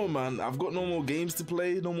don't know, man. I've got no more games to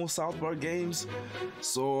play, no more South Park games,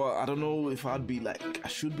 so I don't know if I'd be like, I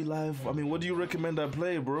should be live. I mean, what do you recommend I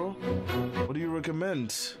play, bro? What do you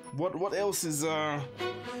recommend? What else is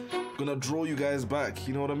gonna draw you guys back?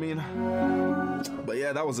 You know what I mean? But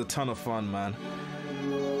yeah, that was a ton of fun, man.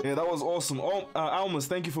 Yeah, that was awesome. Oh, Almas,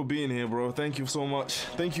 thank you for being here, bro. Thank you so much.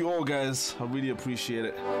 Thank you all, guys. I really appreciate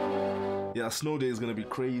it. Yeah, Snow Day is gonna be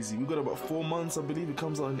crazy. We got about 4 months, I believe. It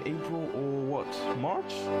comes out in April or what?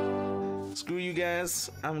 March? Screw you guys.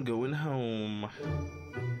 I'm going home.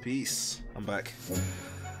 Peace. I'm back.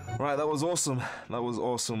 Right, that was awesome. That was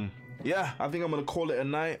awesome. Yeah, I think I'm gonna call it a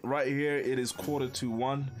night. Right here, it is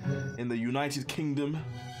 1:45 in the United Kingdom.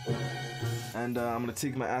 And I'm gonna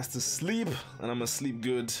take my ass to sleep, and I'm gonna sleep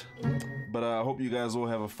good. But I hope you guys all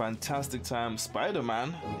have a fantastic time.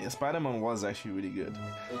 Spider-Man, yeah, Spider-Man was actually really good.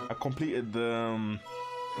 I completed the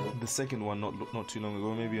second one not too long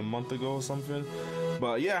ago, maybe a month ago or something.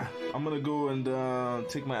 But yeah, I'm gonna go and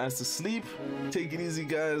take my ass to sleep. Take it easy,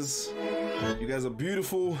 guys. You guys are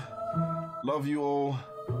beautiful. Love you all.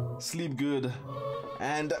 Sleep good,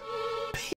 and